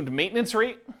the assumed maintenance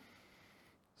rate.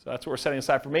 So that's what we're setting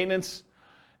aside for maintenance.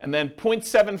 And then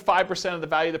 0.75% of the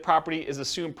value of the property is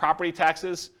assumed property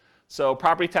taxes. So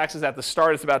property taxes at the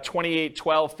start is about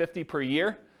 $28,1250 per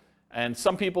year. And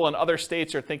some people in other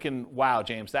states are thinking, wow,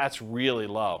 James, that's really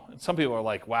low. And some people are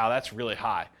like, wow, that's really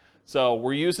high. So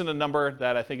we're using a number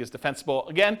that I think is defensible.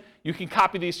 Again, you can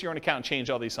copy these to your own account and change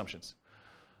all the assumptions.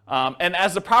 And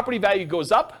as the property value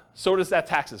goes up, so does that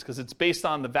taxes, because it's based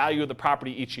on the value of the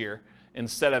property each year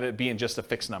instead of it being just a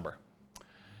fixed number.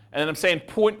 And then I'm saying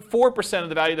 0.4% of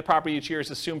the value of the property each year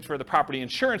is assumed for the property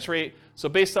insurance rate. So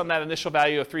based on that initial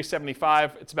value of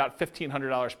 $375, it's about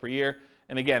 $1,500 per year.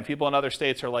 And again, people in other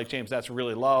states are like, James, that's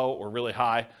really low or really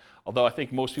high, although I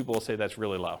think most people will say that's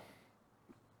really low.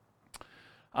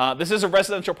 This is a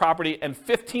residential property, and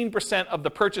 15% of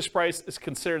the purchase price is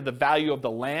considered the value of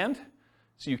the land.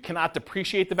 So you cannot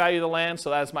depreciate the value of the land,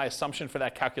 so that is my assumption for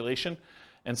that calculation.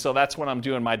 And so that's when I'm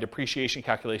doing my depreciation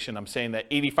calculation. I'm saying that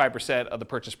 85% of the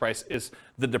purchase price is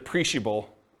the depreciable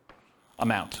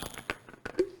amount.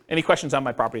 Any questions on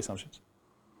my property assumptions?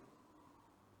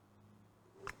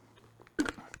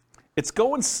 It's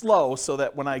going slow so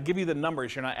that when I give you the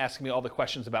numbers, you're not asking me all the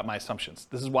questions about my assumptions.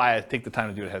 This is why I take the time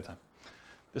to do it ahead of time.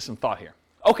 There's some thought here.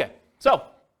 Okay, so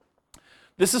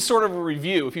this is sort of a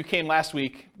review. If you came last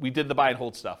week, we did the buy and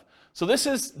hold stuff. So this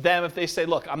is them if they say,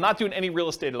 look, I'm not doing any real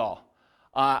estate at all.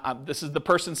 This is the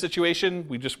person's situation.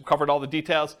 We just covered all the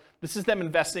details. This is them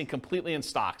investing completely in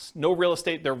stocks. No real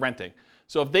estate, they're renting.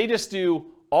 So if they just do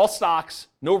all stocks,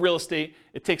 no real estate,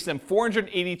 it takes them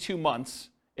 482 months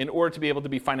in order to be able to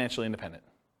be financially independent.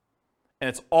 And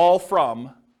it's all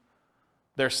from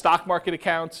their stock market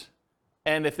account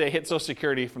and if they hit Social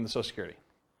Security from the Social Security.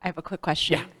 I have a quick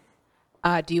question.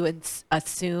 Yeah. Do you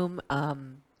assume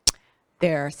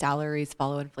their salaries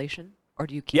follow inflation, or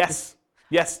do you keep Yes.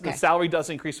 Yes, Okay. the salary does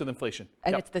increase with inflation.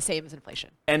 and Yep. it's the same as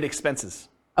inflation? And expenses.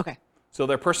 Okay. So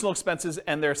their personal expenses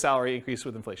and their salary increase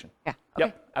with inflation. Yeah. Okay.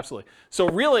 Yep, absolutely. So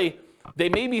really, they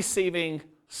may be saving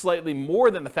slightly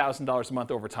more than $1,000 a month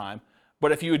over time,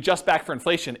 but if you adjust back for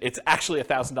inflation, it's actually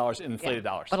 $1,000 in inflated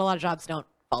dollars. But a lot of jobs don't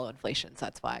follow inflation, so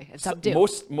that's why. And some do.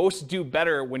 Most do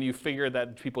better when you figure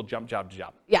that people jump job to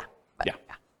job. Yeah. But, Yeah.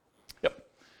 Yep.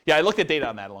 Yeah, I looked at data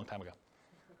on that a long time ago.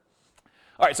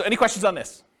 All right, so any questions on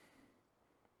this?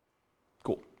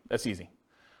 Cool, that's easy.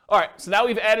 All right, so now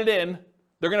we've added in,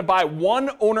 they're gonna buy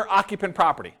 1 owner-occupant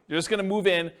property. They're just gonna move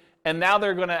in, and now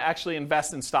they're gonna actually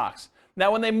invest in stocks.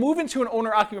 Now, when they move into an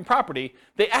owner-occupant property,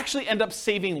 they actually end up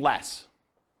saving less,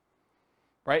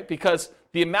 right? Because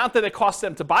the amount that it costs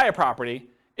them to buy a property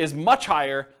is much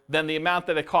higher than the amount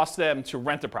that it costs them to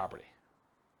rent a property.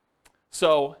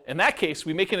 So in that case,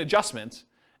 we make an adjustment,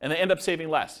 and they end up saving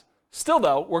less. Still,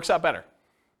 though, works out better.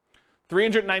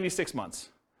 396 months.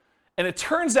 And it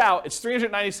turns out it's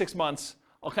 396 months.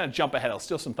 I'll kind of jump ahead. I'll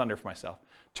steal some thunder for myself.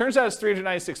 Turns out it's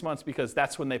 396 months because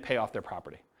that's when they pay off their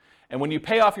property. And when you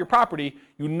pay off your property,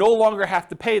 you no longer have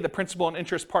to pay the principal and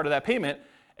interest part of that payment.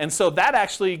 And so that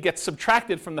actually gets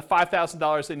subtracted from the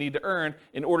 $5,000 they need to earn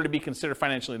in order to be considered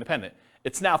financially independent.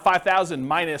 It's now $5,000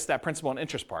 minus that principal and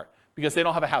interest part because they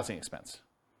don't have a housing expense.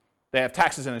 They have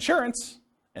taxes and insurance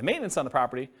and maintenance on the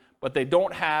property, but they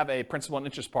don't have a principal and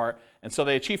interest part. And so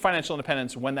they achieve financial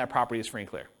independence when that property is free and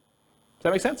clear. Does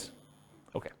that make sense?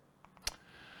 Okay.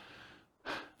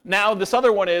 Now, this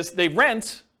other one is they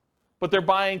rent, but they're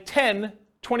buying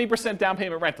 20% down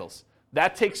payment rentals.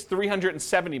 That takes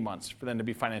 370 months for them to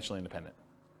be financially independent.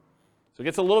 So it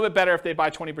gets a little bit better if they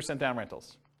buy 20% down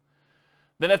rentals.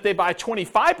 Then if they buy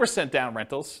 25% down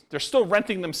rentals, they're still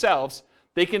renting themselves,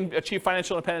 they can achieve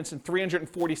financial independence in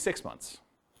 346 months.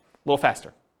 A little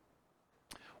faster.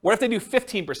 What if they do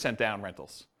 15% down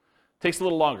rentals? Takes a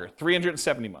little longer,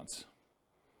 370 months.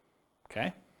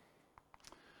 Okay?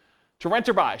 To rent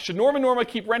or buy. Should Norm and Norma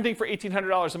keep renting for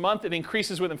 $1,800 a month? It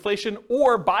increases with inflation,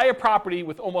 or buy a property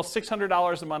with almost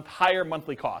 $600 a month higher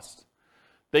monthly cost.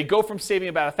 They go from saving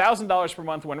about $1,000 per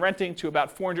month when renting to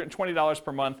about $420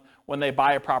 per month when they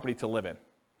buy a property to live in.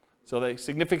 So they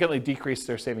significantly decrease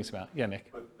their savings amount. Yeah,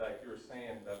 Nick? But like you were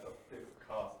saying, that's a fixed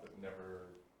cost that never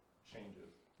changes.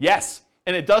 Yes,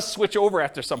 and it does switch over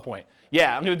after some point.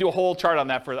 Yeah, I'm going to do a whole chart on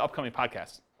that for the upcoming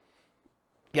podcast.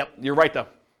 Yep, you're right though.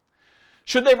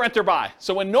 Should they rent or buy?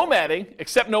 So when nomading,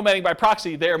 except nomading by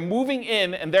proxy, they are moving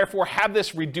in and therefore have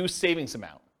this reduced savings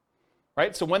amount.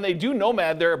 Right? So when they do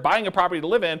nomad, they're buying a property to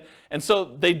live in, and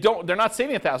so they're not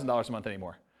saving $1,000 a month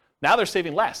anymore. Now they're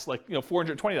saving less, like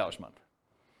 $420 a month.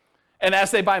 And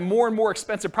as they buy more and more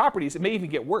expensive properties, it may even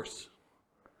get worse.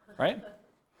 Right?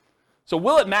 So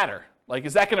will it matter? Like,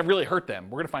 is that going to really hurt them?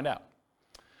 We're going to find out.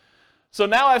 So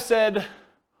now I've said,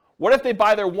 what if they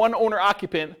buy their one owner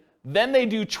occupant, then they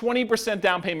do 20%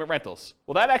 down payment rentals?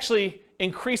 Well, that actually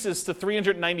increases to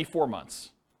 394 months.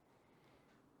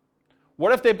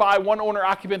 What if they buy one owner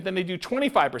occupant, then they do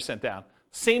 25% down?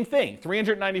 Same thing,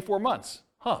 394 months.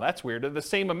 Huh, that's weird. They're the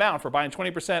same amount for buying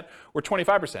 20% or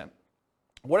 25%.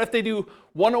 What if they do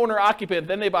one owner occupant,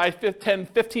 then they buy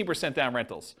 15% down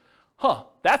rentals? Huh,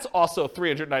 that's also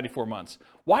 394 months.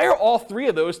 Why are all three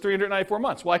of those 394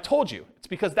 months? Well, I told you. It's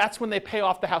because that's when they pay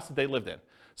off the house that they lived in.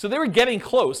 So they were getting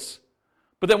close,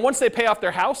 but then once they pay off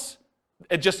their house,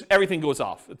 everything goes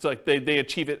off. It's like they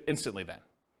achieve it instantly then.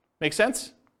 Make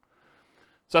sense?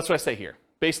 So that's what I say here.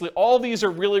 Basically, all these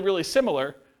are really, really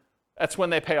similar. That's when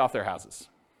they pay off their houses.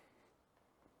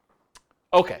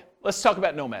 Okay, let's talk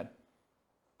about Nomad.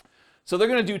 So they're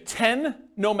going to do 10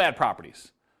 Nomad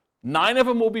properties. 9 of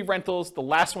them will be rentals. The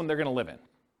last one they're going to live in.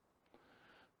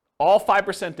 All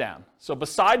 5% down. So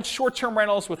besides short-term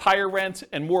rentals with higher rent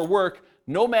and more work,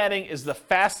 nomading is the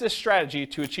fastest strategy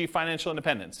to achieve financial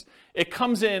independence. It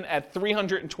comes in at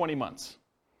 320 months.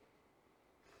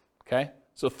 Okay?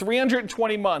 So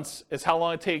 320 months is how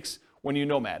long it takes when you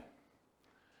nomad.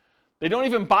 They don't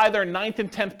even buy their 9th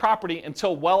and 10th property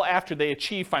until well after they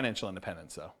achieve financial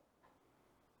independence, though.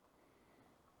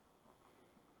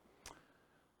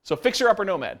 So fixer upper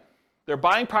nomad. They're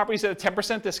buying properties at a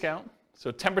 10% discount.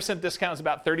 So 10% discount is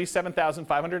about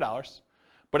 $37,500.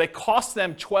 But it costs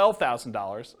them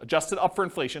 $12,000, adjusted up for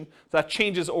inflation. So that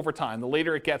changes over time. The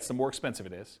later it gets, the more expensive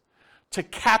it is, to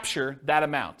capture that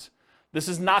amount. This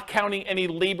is not counting any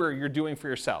labor you're doing for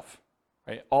yourself.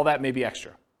 Right? All that may be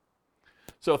extra.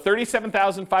 So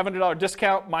 $37,500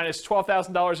 discount minus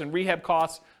 $12,000 in rehab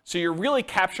costs. So you're really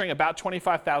capturing about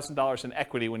 $25,000 in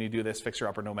equity when you do this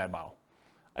fixer-upper nomad model.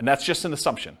 And that's just an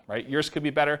assumption, right? Yours could be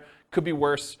better, could be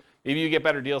worse. Maybe you get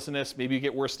better deals in this. Maybe you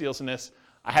get worse deals in this.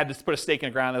 I had to put a stake in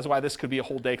the ground. That's why this could be a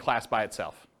whole day class by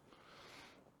itself.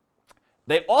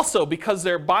 They also, because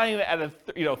they're buying it at a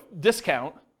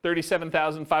discount,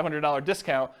 $37,500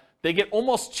 discount, they get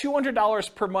almost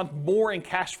 $200 per month more in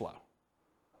cash flow.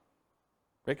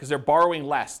 Right? Because they're borrowing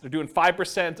less. They're doing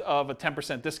 5% of a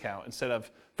 10% discount instead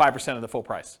of 5% of the full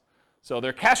price. So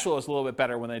their cash flow is a little bit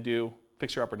better when they do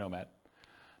fixer-upper nomad.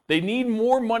 They need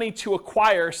more money to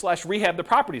acquire/rehab the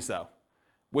properties, though,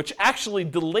 which actually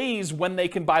delays when they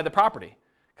can buy the property.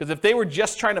 Because if they were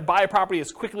just trying to buy a property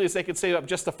as quickly as they could save up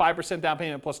just a 5% down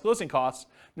payment plus closing costs,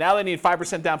 now they need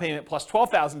 5% down payment plus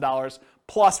 $12,000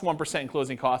 plus 1% in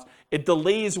closing costs. It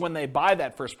delays when they buy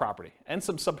that first property and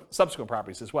some subsequent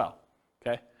properties as well.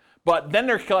 Okay? But then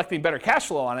they're collecting better cash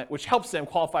flow on it, which helps them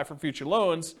qualify for future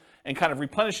loans and kind of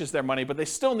replenishes their money, but they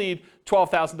still need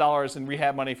 $12,000 in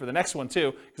rehab money for the next one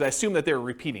too, because I assume that they're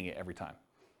repeating it every time.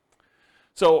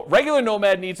 So regular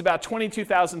nomad needs about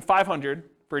 $22,500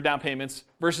 for down payments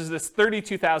versus this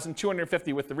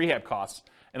 $32,250 with the rehab costs.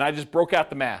 And I just broke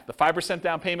out the math. The 5%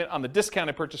 down payment on the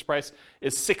discounted purchase price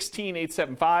is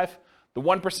 $16,875. The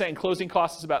 1% in closing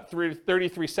costs is about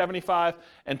 $33,755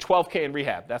 and $12K in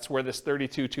rehab. That's where this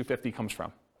 $32,250 comes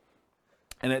from.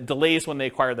 And it delays when they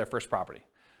acquire their first property.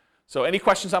 So any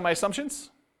questions on my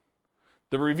assumptions?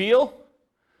 The reveal.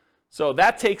 So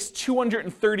that takes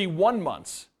 231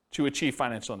 months to achieve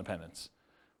financial independence.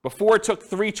 Before it took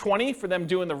 320 for them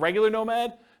doing the regular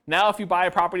nomad. Now if you buy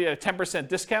a property at a 10%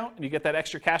 discount and you get that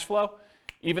extra cash flow,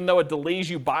 even though it delays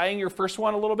you buying your first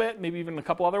one a little bit, maybe even a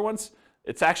couple other ones,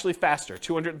 it's actually faster,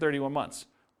 231 months.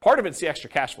 Part of it's the extra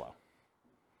cash flow.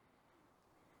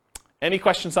 Any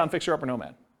questions on fixer-upper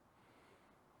nomad?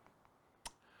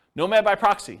 Nomad by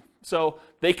proxy. So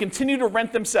they continue to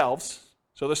rent themselves,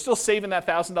 so they're still saving that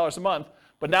 $1,000 a month,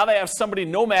 but now they have somebody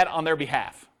nomad on their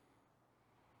behalf.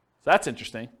 So that's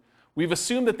interesting. We've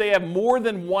assumed that they have more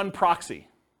than one proxy,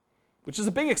 which is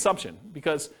a big assumption,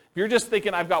 because if you're just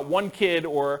thinking I've got one kid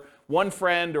or one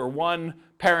friend or one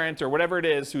parent or whatever it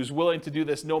is who's willing to do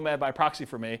this nomad by proxy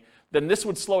for me, then this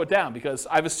would slow it down, because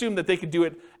I've assumed that they could do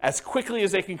it as quickly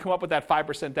as they can come up with that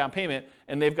 5% down payment,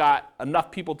 and they've got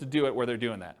enough people to do it where they're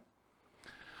doing that.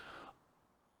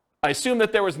 I assume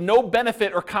that there was no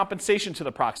benefit or compensation to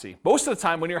the proxy. Most of the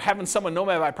time when you're having someone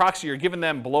nomad by proxy, you're giving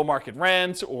them below market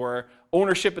rent or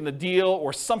ownership in the deal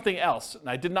or something else. And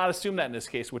I did not assume that in this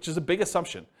case, which is a big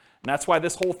assumption. And that's why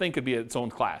this whole thing could be its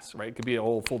own class, right? It could be a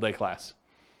whole full day class.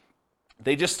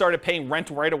 They just started paying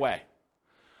rent right away.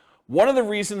 One of the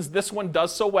reasons this one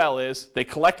does so well is they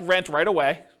collect rent right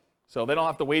away, so they don't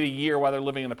have to wait a year while they're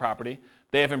living in the property.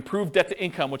 They have improved debt to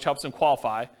income, which helps them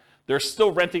qualify. They're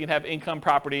still renting and have income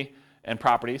property and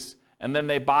properties, and then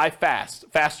they buy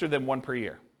faster than one per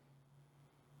year,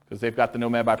 because they've got the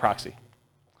Nomad by proxy.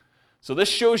 So this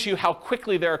shows you how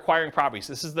quickly they're acquiring properties.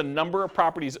 This is the number of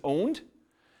properties owned,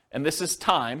 and this is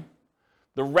time.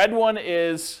 The red one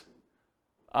is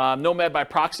Nomad by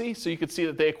proxy, so you can see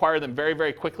that they acquire them very,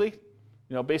 very quickly.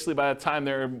 Basically by the time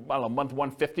they're, month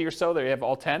 150 or so, they have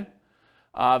all 10.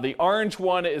 The orange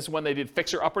one is when they did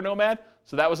Fixer Upper Nomad,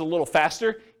 so that was a little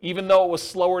faster, even though it was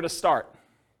slower to start.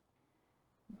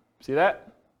 See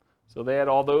that? So they had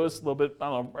all those, a little bit,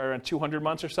 around 200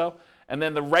 months or so. And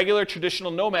then the regular traditional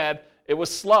Nomad, it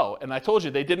was slow. And I told you,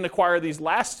 they didn't acquire these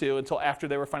last two until after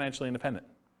they were financially independent.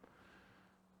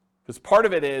 Because part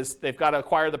of it is they've got to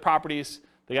acquire the properties,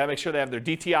 they got to make sure they have their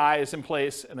DTIs in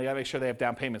place, and they got to make sure they have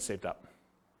down payments saved up.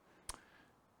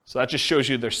 So that just shows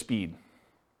you their speed.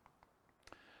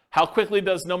 How quickly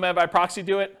does Nomad by proxy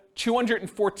do it?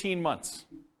 214 months.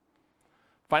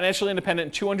 Financially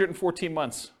independent, 214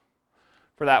 months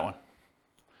for that one.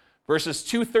 Versus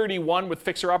 231 with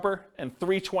Fixer Upper and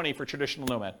 320 for traditional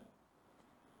Nomad.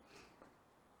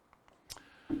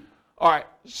 All right,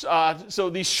 so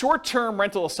these short-term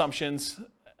rental assumptions,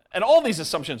 and all these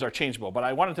assumptions are changeable, but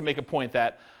I wanted to make a point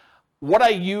that what I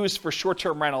use for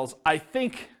short-term rentals, I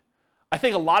think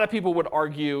a lot of people would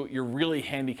argue you're really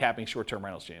handicapping short-term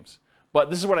rentals, James. But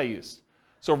this is what I use.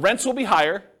 So rents will be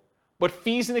higher, but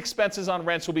fees and expenses on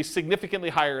rents will be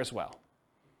significantly higher as well.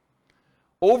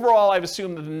 Overall, I've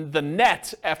assumed the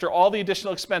net, after all the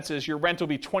additional expenses, your rent will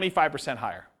be 25%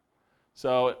 higher.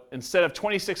 So instead of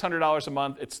 $2,600 a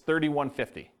month, it's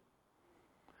 $3,150.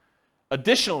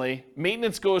 Additionally,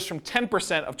 maintenance goes from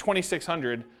 10% of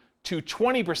 $2,600 to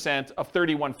 20% of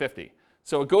 $3,150.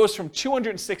 So it goes from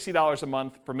 $260 a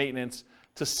month for maintenance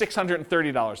to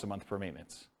 $630 a month for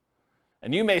maintenance.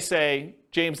 And you may say,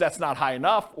 James, that's not high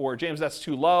enough, or James, that's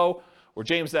too low, or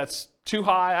James, that's too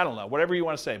high. I don't know, whatever you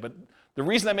want to say. But the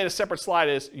reason I made a separate slide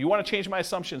is, you want to change my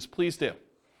assumptions, please do.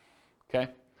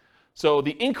 Okay? So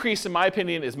the increase, in my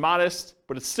opinion, is modest,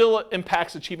 but it still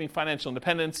impacts achieving financial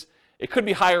independence. It could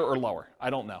be higher or lower. I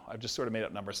don't know. I've just sort of made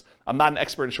up numbers. I'm not an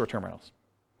expert in short-term rentals.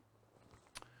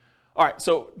 All right,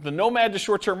 so the Nomad to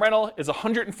short-term rental is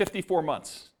 154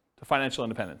 months to financial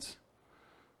independence.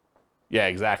 Yeah,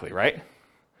 exactly, right?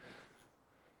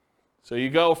 So you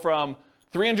go from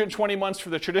 320 months for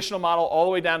the traditional model all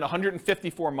the way down to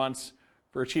 154 months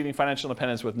for achieving financial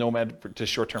independence with Nomad to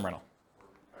short-term rental.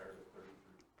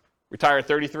 Retire at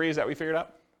 33, is that what we figured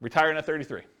out? Retiring at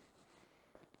 33.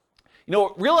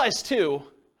 Realize too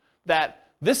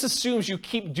that this assumes you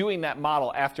keep doing that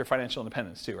model after financial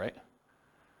independence too, right?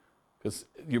 Because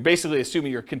you're basically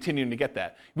assuming you're continuing to get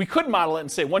that. We could model it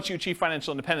and say, once you achieve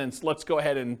financial independence, let's go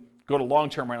ahead and go to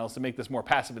long-term rentals to make this more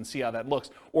passive and see how that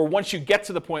looks. Or once you get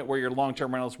to the point where your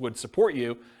long-term rentals would support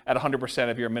you at 100%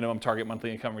 of your minimum target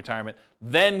monthly income retirement,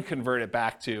 then convert it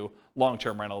back to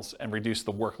long-term rentals and reduce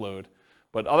the workload.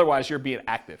 But otherwise, you're being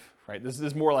active, right? This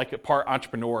is more like a part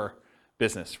entrepreneur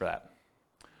business for that.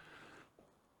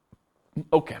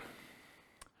 Okay.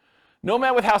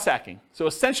 Nomad with house hacking. So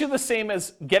essentially the same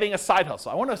as getting a side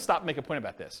hustle. I want to stop and make a point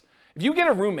about this. If you get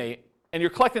a roommate and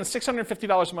you're collecting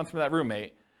 $650 a month from that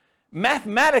roommate,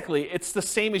 mathematically, it's the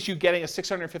same as you getting a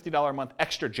 $650 a month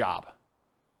extra job,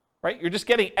 right? You're just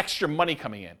getting extra money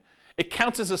coming in. It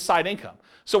counts as a side income.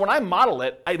 So when I model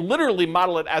it, I literally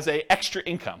model it as an extra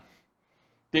income.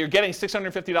 That you're getting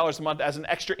 $650 a month as an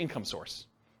extra income source.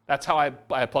 That's how I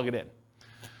plug it in.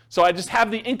 So I just have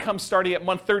the income starting at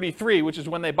month 33, which is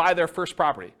when they buy their first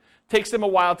property. Takes them a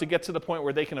while to get to the point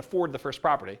where they can afford the first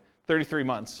property, 33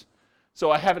 months. So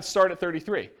I have it start at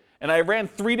 33. And I ran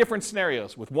 3 different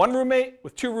scenarios, with 1 roommate,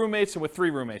 with 2 roommates, and with 3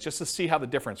 roommates, just to see how the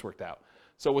difference worked out.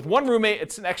 So with 1 roommate,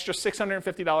 it's an extra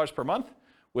 $650 per month.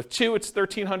 With 2, it's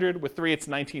 $1,300. With 3, it's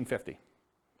 $1,950.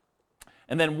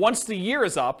 And then once the year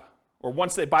is up, or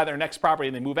once they buy their next property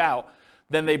and they move out,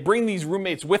 then they bring these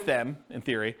roommates with them, in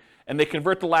theory, and they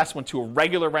convert the last one to a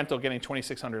regular rental getting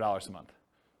 $2,600 a month.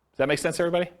 Does that make sense,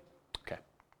 everybody? Okay.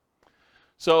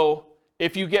 So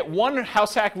if you get 1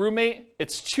 house hack roommate,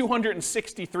 it's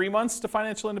 263 months to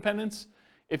financial independence.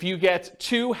 If you get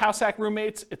 2 house hack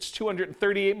roommates, it's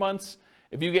 238 months.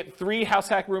 If you get 3 house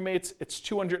hack roommates, it's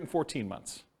 214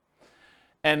 months.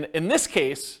 And in this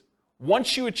case,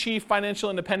 once you achieve financial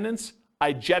independence,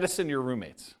 I jettison your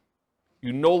roommates.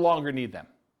 You no longer need them.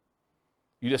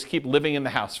 You just keep living in the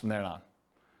house from there on,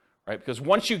 right? Because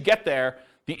once you get there,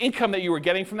 the income that you were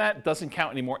getting from that doesn't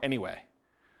count anymore anyway.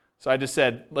 So I just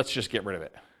said, let's just get rid of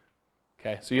it.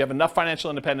 Okay, so you have enough financial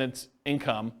independence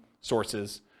income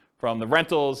sources from the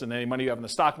rentals and any money you have in the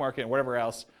stock market and whatever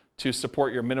else to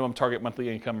support your minimum target monthly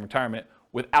income in retirement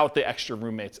without the extra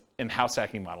roommates in house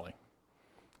hacking modeling.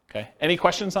 Okay, any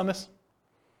questions on this?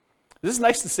 This is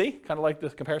nice to see, kind of like the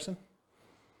comparison.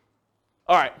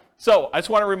 All right, so I just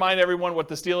want to remind everyone what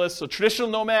this deal is. So traditional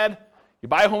Nomad, you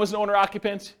buy a home as an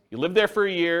owner-occupant, you live there for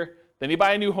a year, then you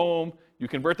buy a new home, you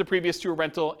convert the previous to a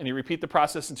rental, and you repeat the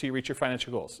process until you reach your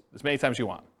financial goals, as many times as you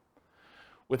want.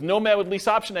 With Nomad with lease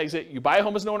option exit, you buy a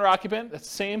home as an owner-occupant, that's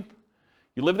the same.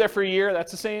 You live there for a year,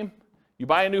 that's the same. You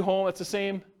buy a new home, that's the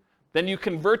same. Then you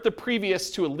convert the previous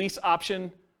to a lease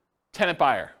option tenant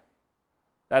buyer.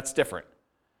 That's different.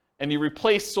 And you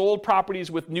replace sold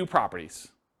properties with new properties.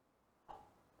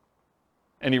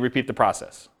 And you repeat the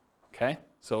process, okay?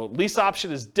 So lease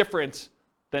option is different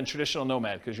than traditional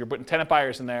Nomad because you're putting tenant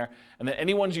buyers in there, and then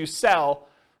any ones you sell,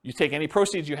 you take any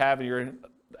proceeds you have, and you're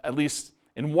at least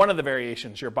in one of the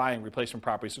variations, you're buying replacement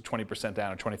properties with 20%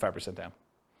 down or 25% down.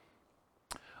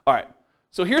 All right,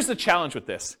 so here's the challenge with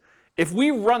this. If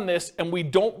we run this and we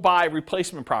don't buy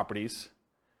replacement properties,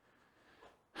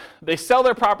 they sell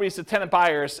their properties to tenant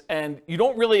buyers, and you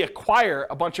don't really acquire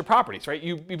a bunch of properties, right?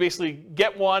 You basically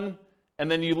get one, and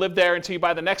then you live there until you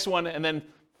buy the next one, and then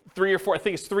 3 or 4, I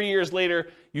think it's 3 years later,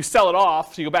 you sell it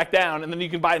off, so you go back down, and then you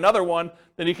can buy another one,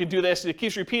 then you can do this, and it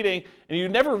keeps repeating, and you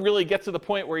never really get to the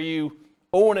point where you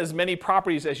own as many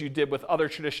properties as you did with other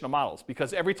traditional models,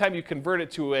 because every time you convert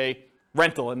it to a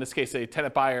rental, in this case a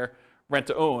tenant buyer, rent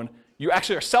to own, you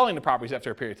actually are selling the properties after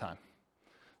a period of time.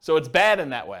 So it's bad in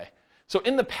that way. So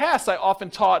in the past, I often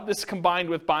taught this combined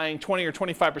with buying 20 or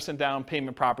 25% down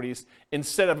payment properties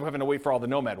instead of having to wait for all the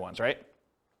Nomad ones, right?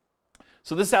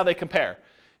 So this is how they compare.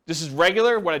 This is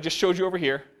regular, what I just showed you over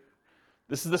here.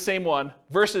 This is the same one,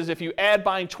 versus if you add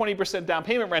buying 20% down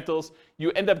payment rentals,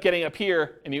 you end up getting up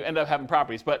here and you end up having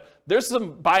properties. But there's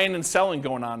some buying and selling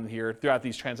going on here throughout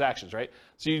these transactions, right?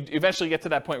 So you eventually get to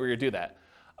that point where you do that.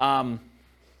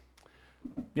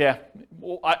 Yeah,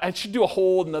 well, I should do a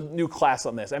whole new class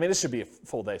on this. I mean, this should be a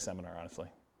full day seminar, honestly,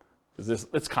 because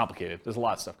it's complicated. There's a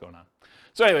lot of stuff going on.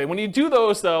 So anyway, when you do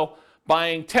those, though,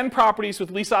 buying 10 properties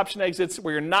with lease option exits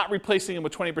where you're not replacing them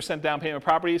with 20% down payment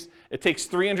properties, it takes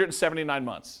 379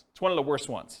 months. It's one of the worst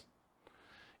ones.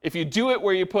 If you do it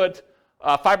where you put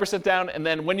 5% down, and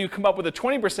then when you come up with a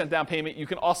 20% down payment, you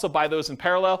can also buy those in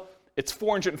parallel, it's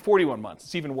 441 months.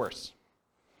 It's even worse.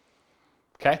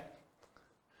 Okay?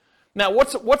 Now,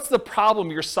 what's the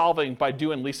problem you're solving by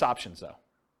doing lease options, though?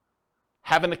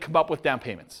 Having to come up with down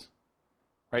payments,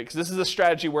 right? Because this is a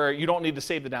strategy where you don't need to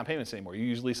save the down payments anymore. You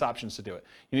use lease options to do it.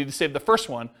 You need to save the first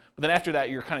one, but then after that,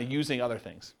 you're kind of using other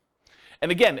things.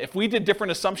 And again, if we did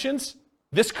different assumptions,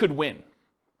 this could win.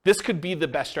 This could be the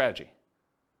best strategy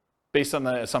based on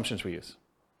the assumptions we use.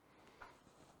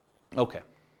 Okay.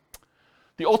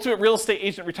 The ultimate real estate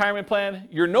agent retirement plan,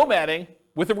 you're nomading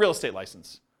with a real estate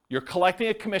license. You're collecting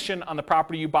a commission on the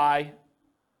property you buy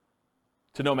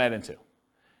to Nomad into.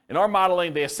 In our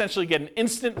modeling, they essentially get an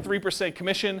instant 3%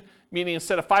 commission, meaning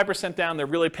instead of 5% down, they're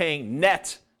really paying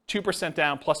net 2%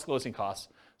 down plus closing costs.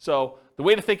 So the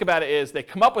way to think about it is they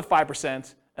come up with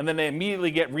 5%, and then they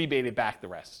immediately get rebated back the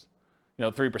rest.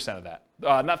 3% of that.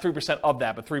 Not 3% of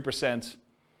that, but 3%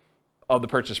 of the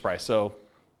purchase price, so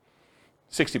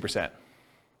 60%.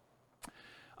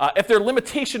 If their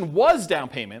limitation was down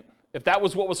payment, if that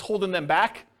was what was holding them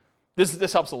back,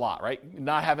 this helps a lot, right?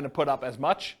 Not having to put up as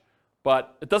much,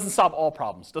 but it doesn't solve all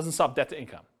problems. It doesn't solve debt to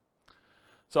income.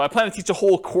 So I plan to teach a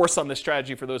whole course on this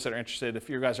strategy for those that are interested. If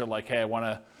you guys are like, hey, I want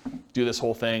to do this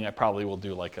whole thing, I probably will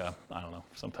do like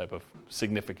some type of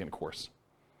significant course.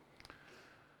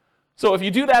 So if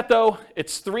you do that though,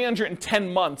 it's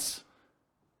 310 months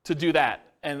to do that.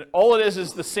 And all it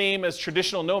is the same as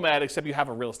traditional Nomad, except you have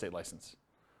a real estate license.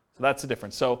 So that's the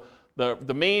difference. So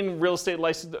the main real estate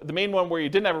license, the main one where you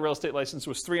didn't have a real estate license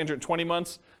was 320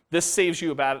 months. This saves you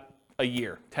about a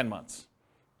year, 10 months,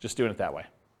 just doing it that way.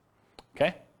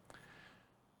 Okay?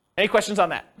 Any questions on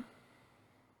that?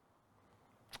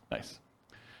 Nice.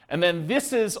 And then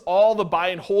this is all the buy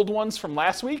and hold ones from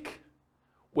last week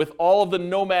with all of the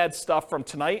Nomad stuff from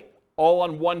tonight, all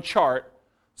on one chart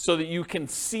so that you can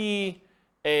see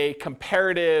a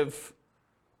comparative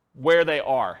where they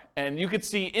are. And you can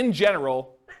see in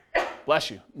general,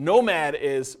 bless you, Nomad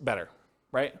is better,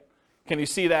 right? Can you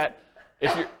see that?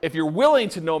 If you're willing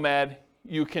to Nomad,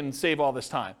 you can save all this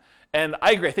time. And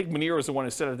I agree. I think Munir was the one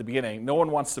who said at the beginning, no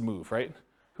one wants to move, right?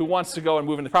 Who wants to go and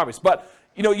move into properties? But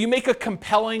you make a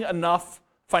compelling enough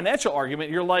financial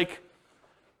argument. You're like,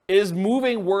 is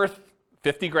moving worth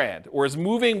 50 grand? Or is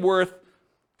moving worth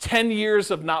 10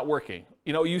 years of not working?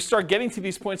 You start getting to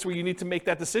these points where you need to make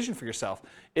that decision for yourself.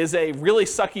 Is a really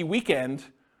sucky weekend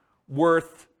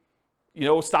worth,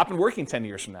 stopping working 10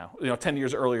 years from now? 10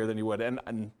 years earlier than you would.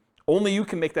 And only you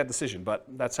can make that decision, but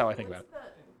that's how I think about it. What's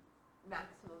the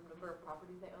maximum number of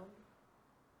properties they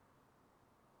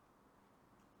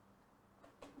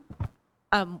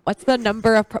own? What's the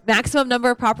maximum number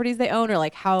of properties they own, or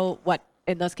like what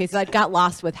in those cases? I got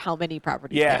lost with how many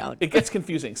properties they own. It gets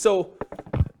confusing. So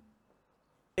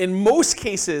in most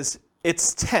cases,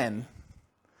 it's 10.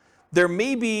 There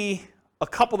may be a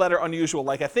couple that are unusual.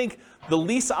 Like I think the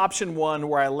lease option one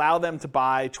where I allow them to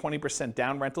buy 20%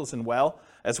 down rentals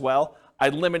as well, I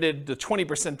limited the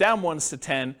 20% down ones to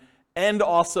 10 and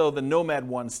also the Nomad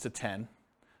ones to 10.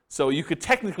 So you could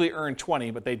technically earn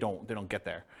 20, but they don't get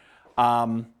there.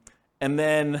 And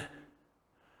then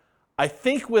I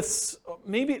think I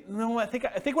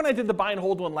think when I did the buy and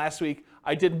hold one last week,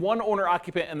 I did one owner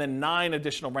occupant and then 9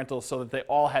 additional rentals so that they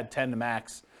all had 10 to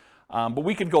max. But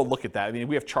we could go look at that. I mean,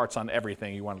 we have charts on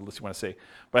everything you want to see.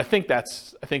 But I think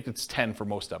it's 10 for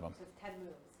most of them. So it's 10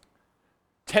 moves.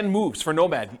 10 moves for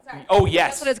Nomad. Sorry. Oh,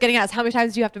 yes. That's what I was getting at. Is how many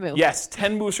times do you have to move? Yes,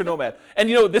 10 moves for Nomad. And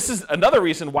this is another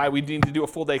reason why we need to do a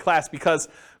full day class, because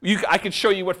I could show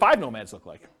you what 5 Nomads look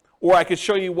like. Or I could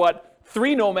show you what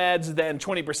 3 Nomads, then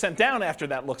 20% down after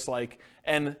that looks like.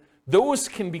 And those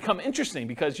can become interesting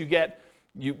because you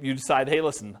decide, hey,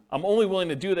 listen, I'm only willing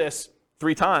to do this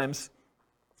 3 times,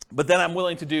 but then I'm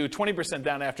willing to do 20%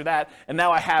 down after that. And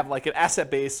now I have like an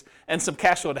asset base and some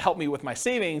cash flow to help me with my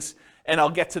savings, and I'll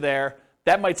get to there.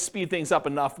 That might speed things up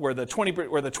enough where the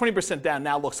 20% down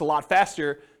now looks a lot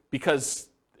faster because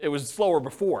it was slower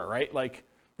before, right? Like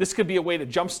this could be a way to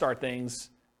jumpstart things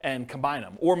and combine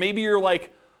them. Or maybe you're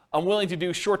like, I'm willing to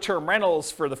do short-term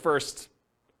rentals for the first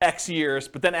X years,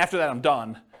 but then after that I'm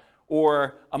done.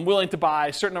 Or I'm willing to buy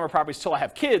a certain number of properties till I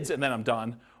have kids and then I'm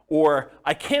done. Or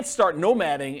I can't start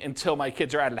nomading until my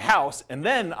kids are out of the house and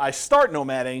then I start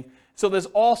nomading. So there's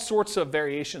all sorts of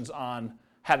variations on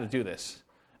how to do this.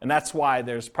 And that's why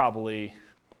there's probably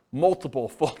multiple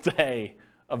full-day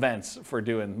events for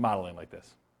doing modeling like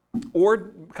this.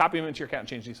 Or copy them into your account and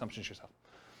change the assumptions yourself.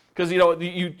 Because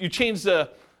you change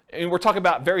and we're talking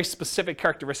about very specific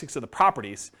characteristics of the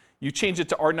properties. You change it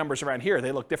to our numbers around here,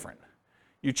 they look different.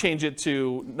 You change it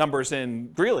to numbers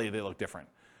in Greeley, they look different.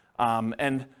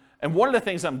 And one of the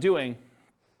things I'm doing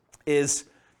is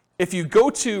if you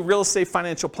go to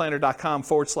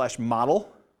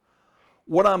realestatefinancialplanner.com/model,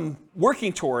 what I'm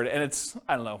working toward, and it's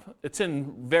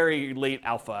in very late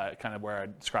alpha, kind of where I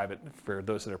describe it for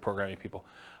those that are programming people.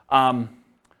 I'm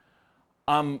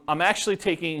actually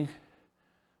taking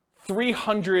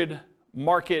 300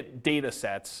 market data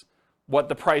sets, what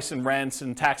the price and rents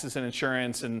and taxes and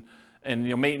insurance and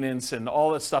maintenance and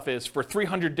all that stuff is for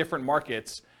 300 different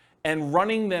markets, and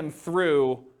running them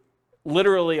through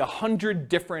literally 100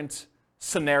 different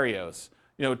scenarios.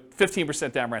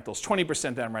 15% down rentals,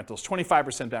 20% down rentals,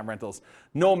 25% down rentals,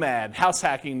 Nomad, house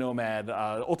hacking Nomad,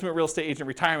 ultimate real estate agent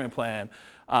retirement plan,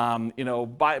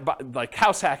 like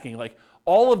house hacking, like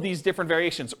all of these different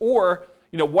variations. Or,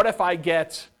 what if I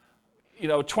get,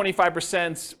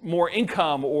 25% more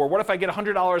income, or what if I get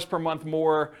 $100 per month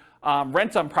more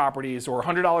rent on properties, or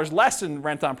 $100 less in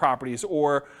rent on properties,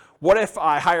 or what if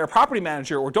I hire a property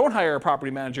manager or don't hire a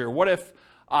property manager? What if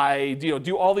I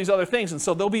do all these other things? And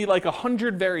so there'll be like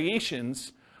 100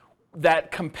 variations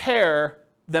that compare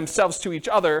themselves to each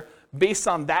other based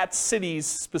on that city's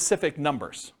specific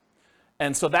numbers.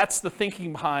 And so that's the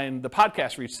thinking behind the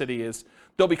podcast for each city is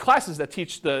there'll be classes that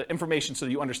teach the information so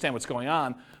that you understand what's going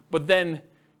on, but then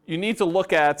you need to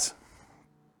look at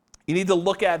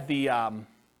the, I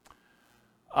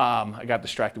got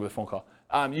distracted with a phone call.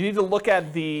 You need to look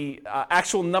at the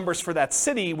actual numbers for that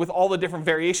city with all the different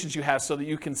variations you have so that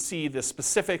you can see the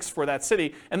specifics for that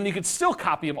city. And then you can still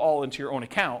copy them all into your own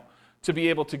account to be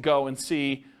able to go and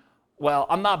see, well,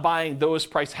 I'm not buying those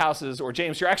price houses, or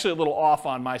James, you're actually a little off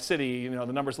on my city, the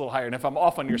number's a little higher. And if I'm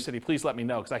off on your city, please let me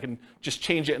know, because I can just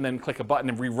change it and then click a button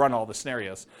and rerun all the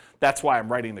scenarios. That's why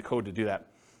I'm writing the code to do that.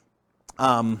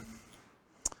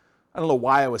 I don't know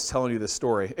why I was telling you this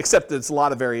story, except that it's a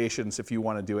lot of variations if you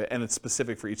want to do it, and it's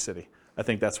specific for each city. I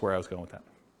think that's where I was going with that.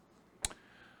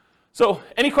 So,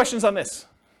 any questions on this?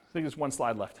 I think there's one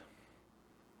slide left.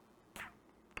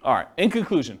 All right, in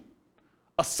conclusion,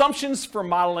 assumptions for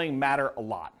modeling matter a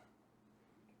lot.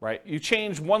 right? You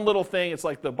change one little thing, it's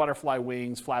like the butterfly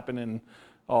wings flapping and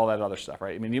all that other stuff,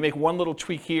 right? I mean, you make one little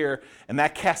tweak here, and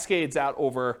that cascades out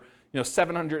over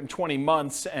 720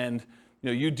 months, and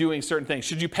you doing certain things.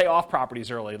 Should you pay off properties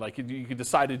early? Like you could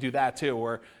decide to do that too.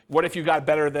 Or what if you got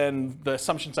better than the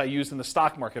assumptions I used in the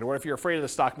stock market? Or what if you're afraid of the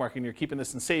stock market and you're keeping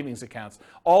this in savings accounts?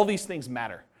 All these things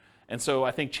matter. And so I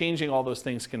think changing all those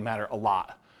things can matter a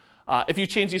lot. If you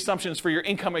change the assumptions for your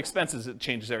income expenses, it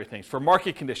changes everything. For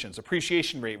market conditions,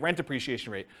 appreciation rate, rent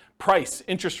appreciation rate, price,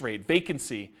 interest rate,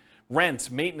 vacancy,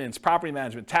 rent, maintenance, property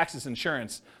management, taxes,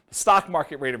 insurance, the stock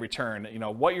market rate of return,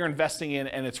 what you're investing in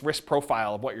and its risk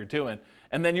profile of what you're doing,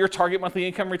 and then your target monthly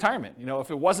income retirement. If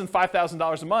it wasn't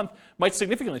 $5,000 a month, might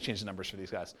significantly change the numbers for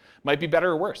these guys. Might be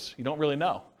better or worse. You don't really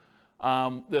know.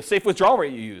 The safe withdrawal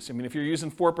rate you use. I mean, if you're using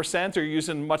 4% or you're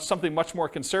using something much more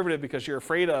conservative because you're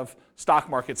afraid of stock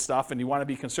market stuff and you want to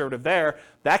be conservative there,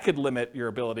 that could limit your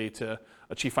ability to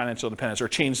achieve financial independence or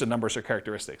change the numbers or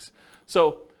characteristics.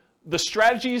 So the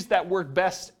strategies that work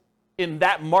best in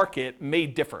that market may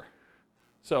differ.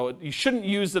 So you shouldn't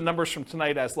use the numbers from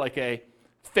tonight as like a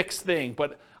fixed thing,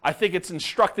 but I think it's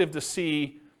instructive to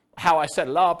see how I set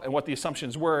it up and what the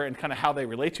assumptions were and kind of how they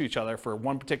relate to each other for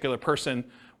one particular person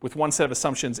with one set of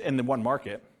assumptions in the one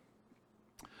market.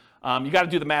 You got to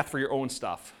do the math for your own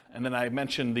stuff. And then I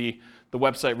mentioned the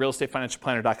website,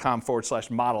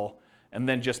 realestatefinancialplanner.com/model, and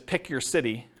then just pick your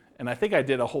city. And I think I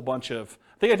did a whole bunch of,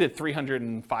 I think I did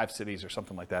 305 cities or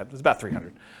something like that. It was about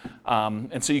 300.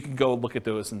 And so you can go look at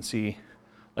those and see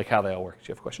like how they all work. Do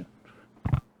you have a question?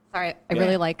 Sorry, I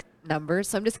really like numbers.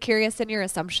 So I'm just curious in your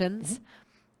assumptions,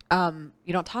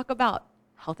 you don't talk about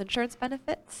health insurance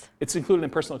benefits? It's included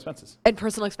in personal expenses. And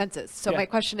personal expenses. So my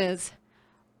question is,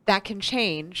 that can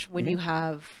change when you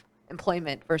have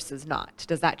employment versus not.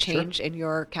 Does that change in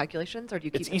your calculations, or do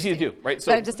you keep it? It's easy to do, right?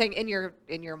 So I'm just saying, in your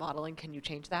modeling, can you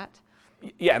change that?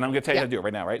 Yeah, and I'm going to tell you how to do it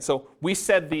right now, right? So we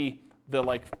said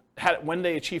when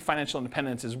they achieve financial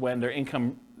independence is when their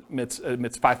income emits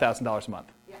 $5,000 a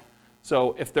month. Yeah.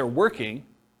 So if they're working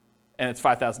and it's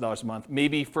 $5,000 a month,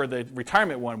 maybe for the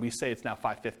retirement one we say it's now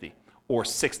 $550 or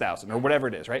 $6,000 or whatever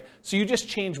it is, right? So you just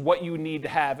change what you need to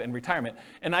have in retirement.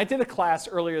 And I did a class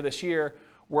earlier this year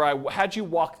where I had you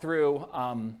walk through,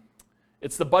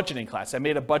 it's the budgeting class. I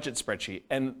made a budget spreadsheet,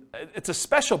 and it's a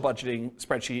special budgeting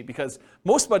spreadsheet because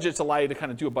most budgets allow you to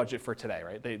kind of do a budget for today,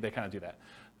 right? They kind of do that.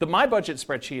 My budget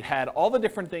spreadsheet had all the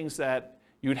different things that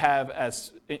you would have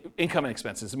as income and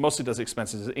expenses. It mostly does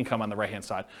expenses, income on the right-hand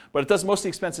side, but it does mostly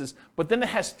expenses, but then it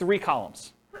has 3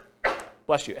 columns.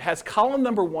 Bless you. It has column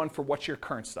number 1 for what's your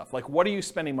current stuff, like what are you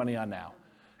spending money on now?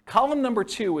 Column number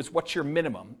 2 is what's your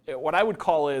minimum. What I would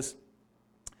call is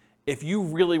if you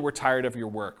really were tired of your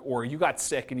work, or you got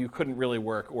sick and you couldn't really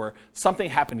work, or something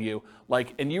happened to you,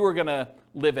 and you were gonna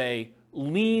live a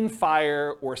lean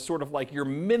fire, or sort of like your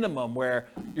minimum where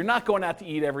you're not going out to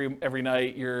eat every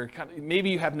night, maybe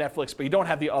you have Netflix, but you don't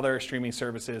have the other streaming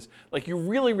services. Like you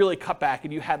really, really cut back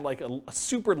and you had like a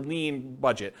super lean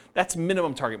budget. That's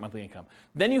minimum target monthly income.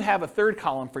 Then you have a 3rd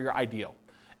column for your ideal.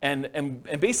 And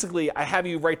basically I have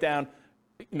you write down,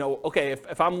 okay,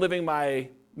 if I'm living my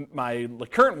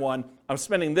current one, I'm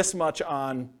spending this much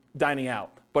on dining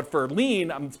out. But for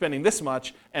lean, I'm spending this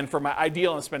much, and for my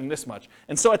ideal, I'm spending this much.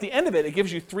 And so at the end of it, it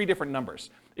gives you 3 different numbers.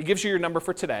 It gives you your number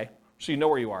for today, so you know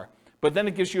where you are. But then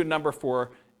it gives you a number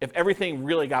for if everything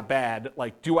really got bad,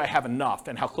 like do I have enough,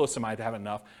 and how close am I to have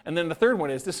enough? And then the 3rd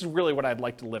one is this is really what I'd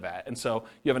like to live at. And so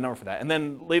you have a number for that. And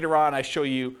then later on, I show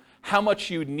you how much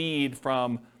you need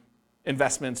from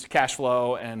investments, cash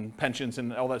flow, and pensions,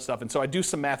 and all that stuff. And so I do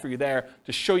some math for you there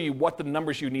to show you what the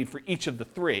numbers you need for each of the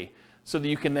 3, so that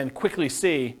you can then quickly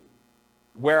see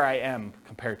where I am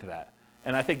compared to that.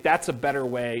 And I think that's a better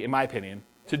way, in my opinion,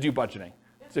 to do budgeting,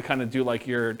 to kind of do like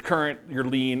your current, your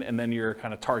lean, and then your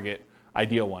kind of target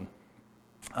ideal one.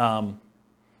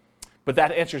 But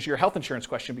that answers your health insurance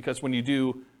question, because when you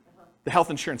do the health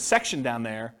insurance section down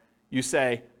there, you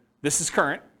say, this is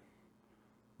current.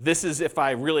 This is if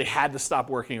I really had to stop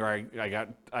working, or I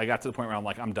got to the point where I'm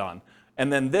like, I'm done.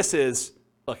 And then this is,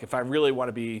 look, if I really want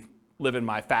to be living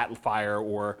my fat fire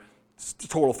or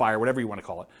total fire, whatever you want to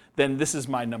call it, then this is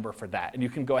my number for that. And you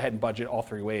can go ahead and budget all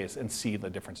 3 ways and see the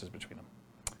differences between them.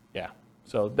 Yeah.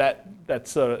 So that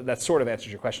sort of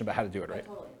answers your question about how to do it, right?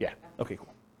 Totally. Yeah. Okay,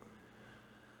 cool.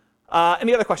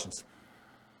 Any other questions?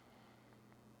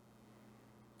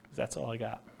 That's all I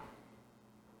got.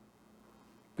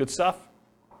 Good stuff?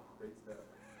 Great stuff.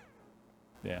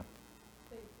 Yeah.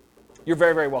 You're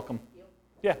very, very welcome.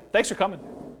 Yeah, thanks for coming.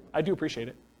 I do appreciate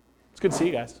it. It's good to see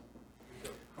you guys.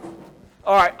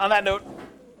 All right, on that note,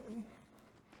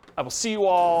 I will see you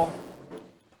all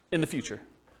in the future.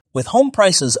 With home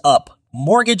prices up,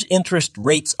 mortgage interest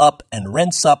rates up, and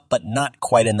rents up but not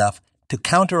quite enough to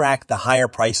counteract the higher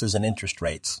prices and interest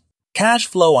rates, cash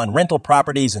flow on rental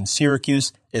properties in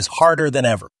Syracuse is harder than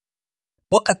ever.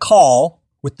 Book a call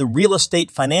with the Real Estate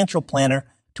Financial Planner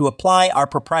to apply our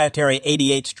proprietary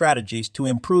 88 strategies to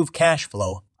improve cash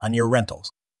flow on your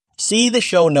rentals. See the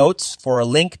show notes for a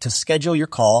link to schedule your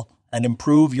call and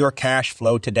improve your cash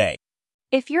flow today.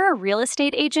 If you're a real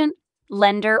estate agent,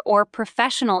 lender, or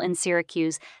professional in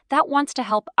Syracuse that wants to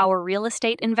help our real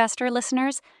estate investor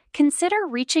listeners, consider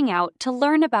reaching out to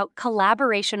learn about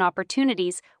collaboration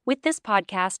opportunities with this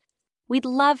podcast. We'd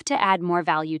love to add more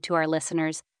value to our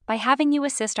listeners by having you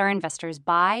assist our investors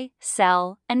buy,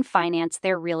 sell, and finance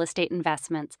their real estate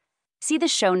investments. See the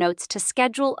show notes to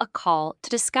schedule a call to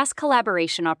discuss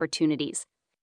collaboration opportunities.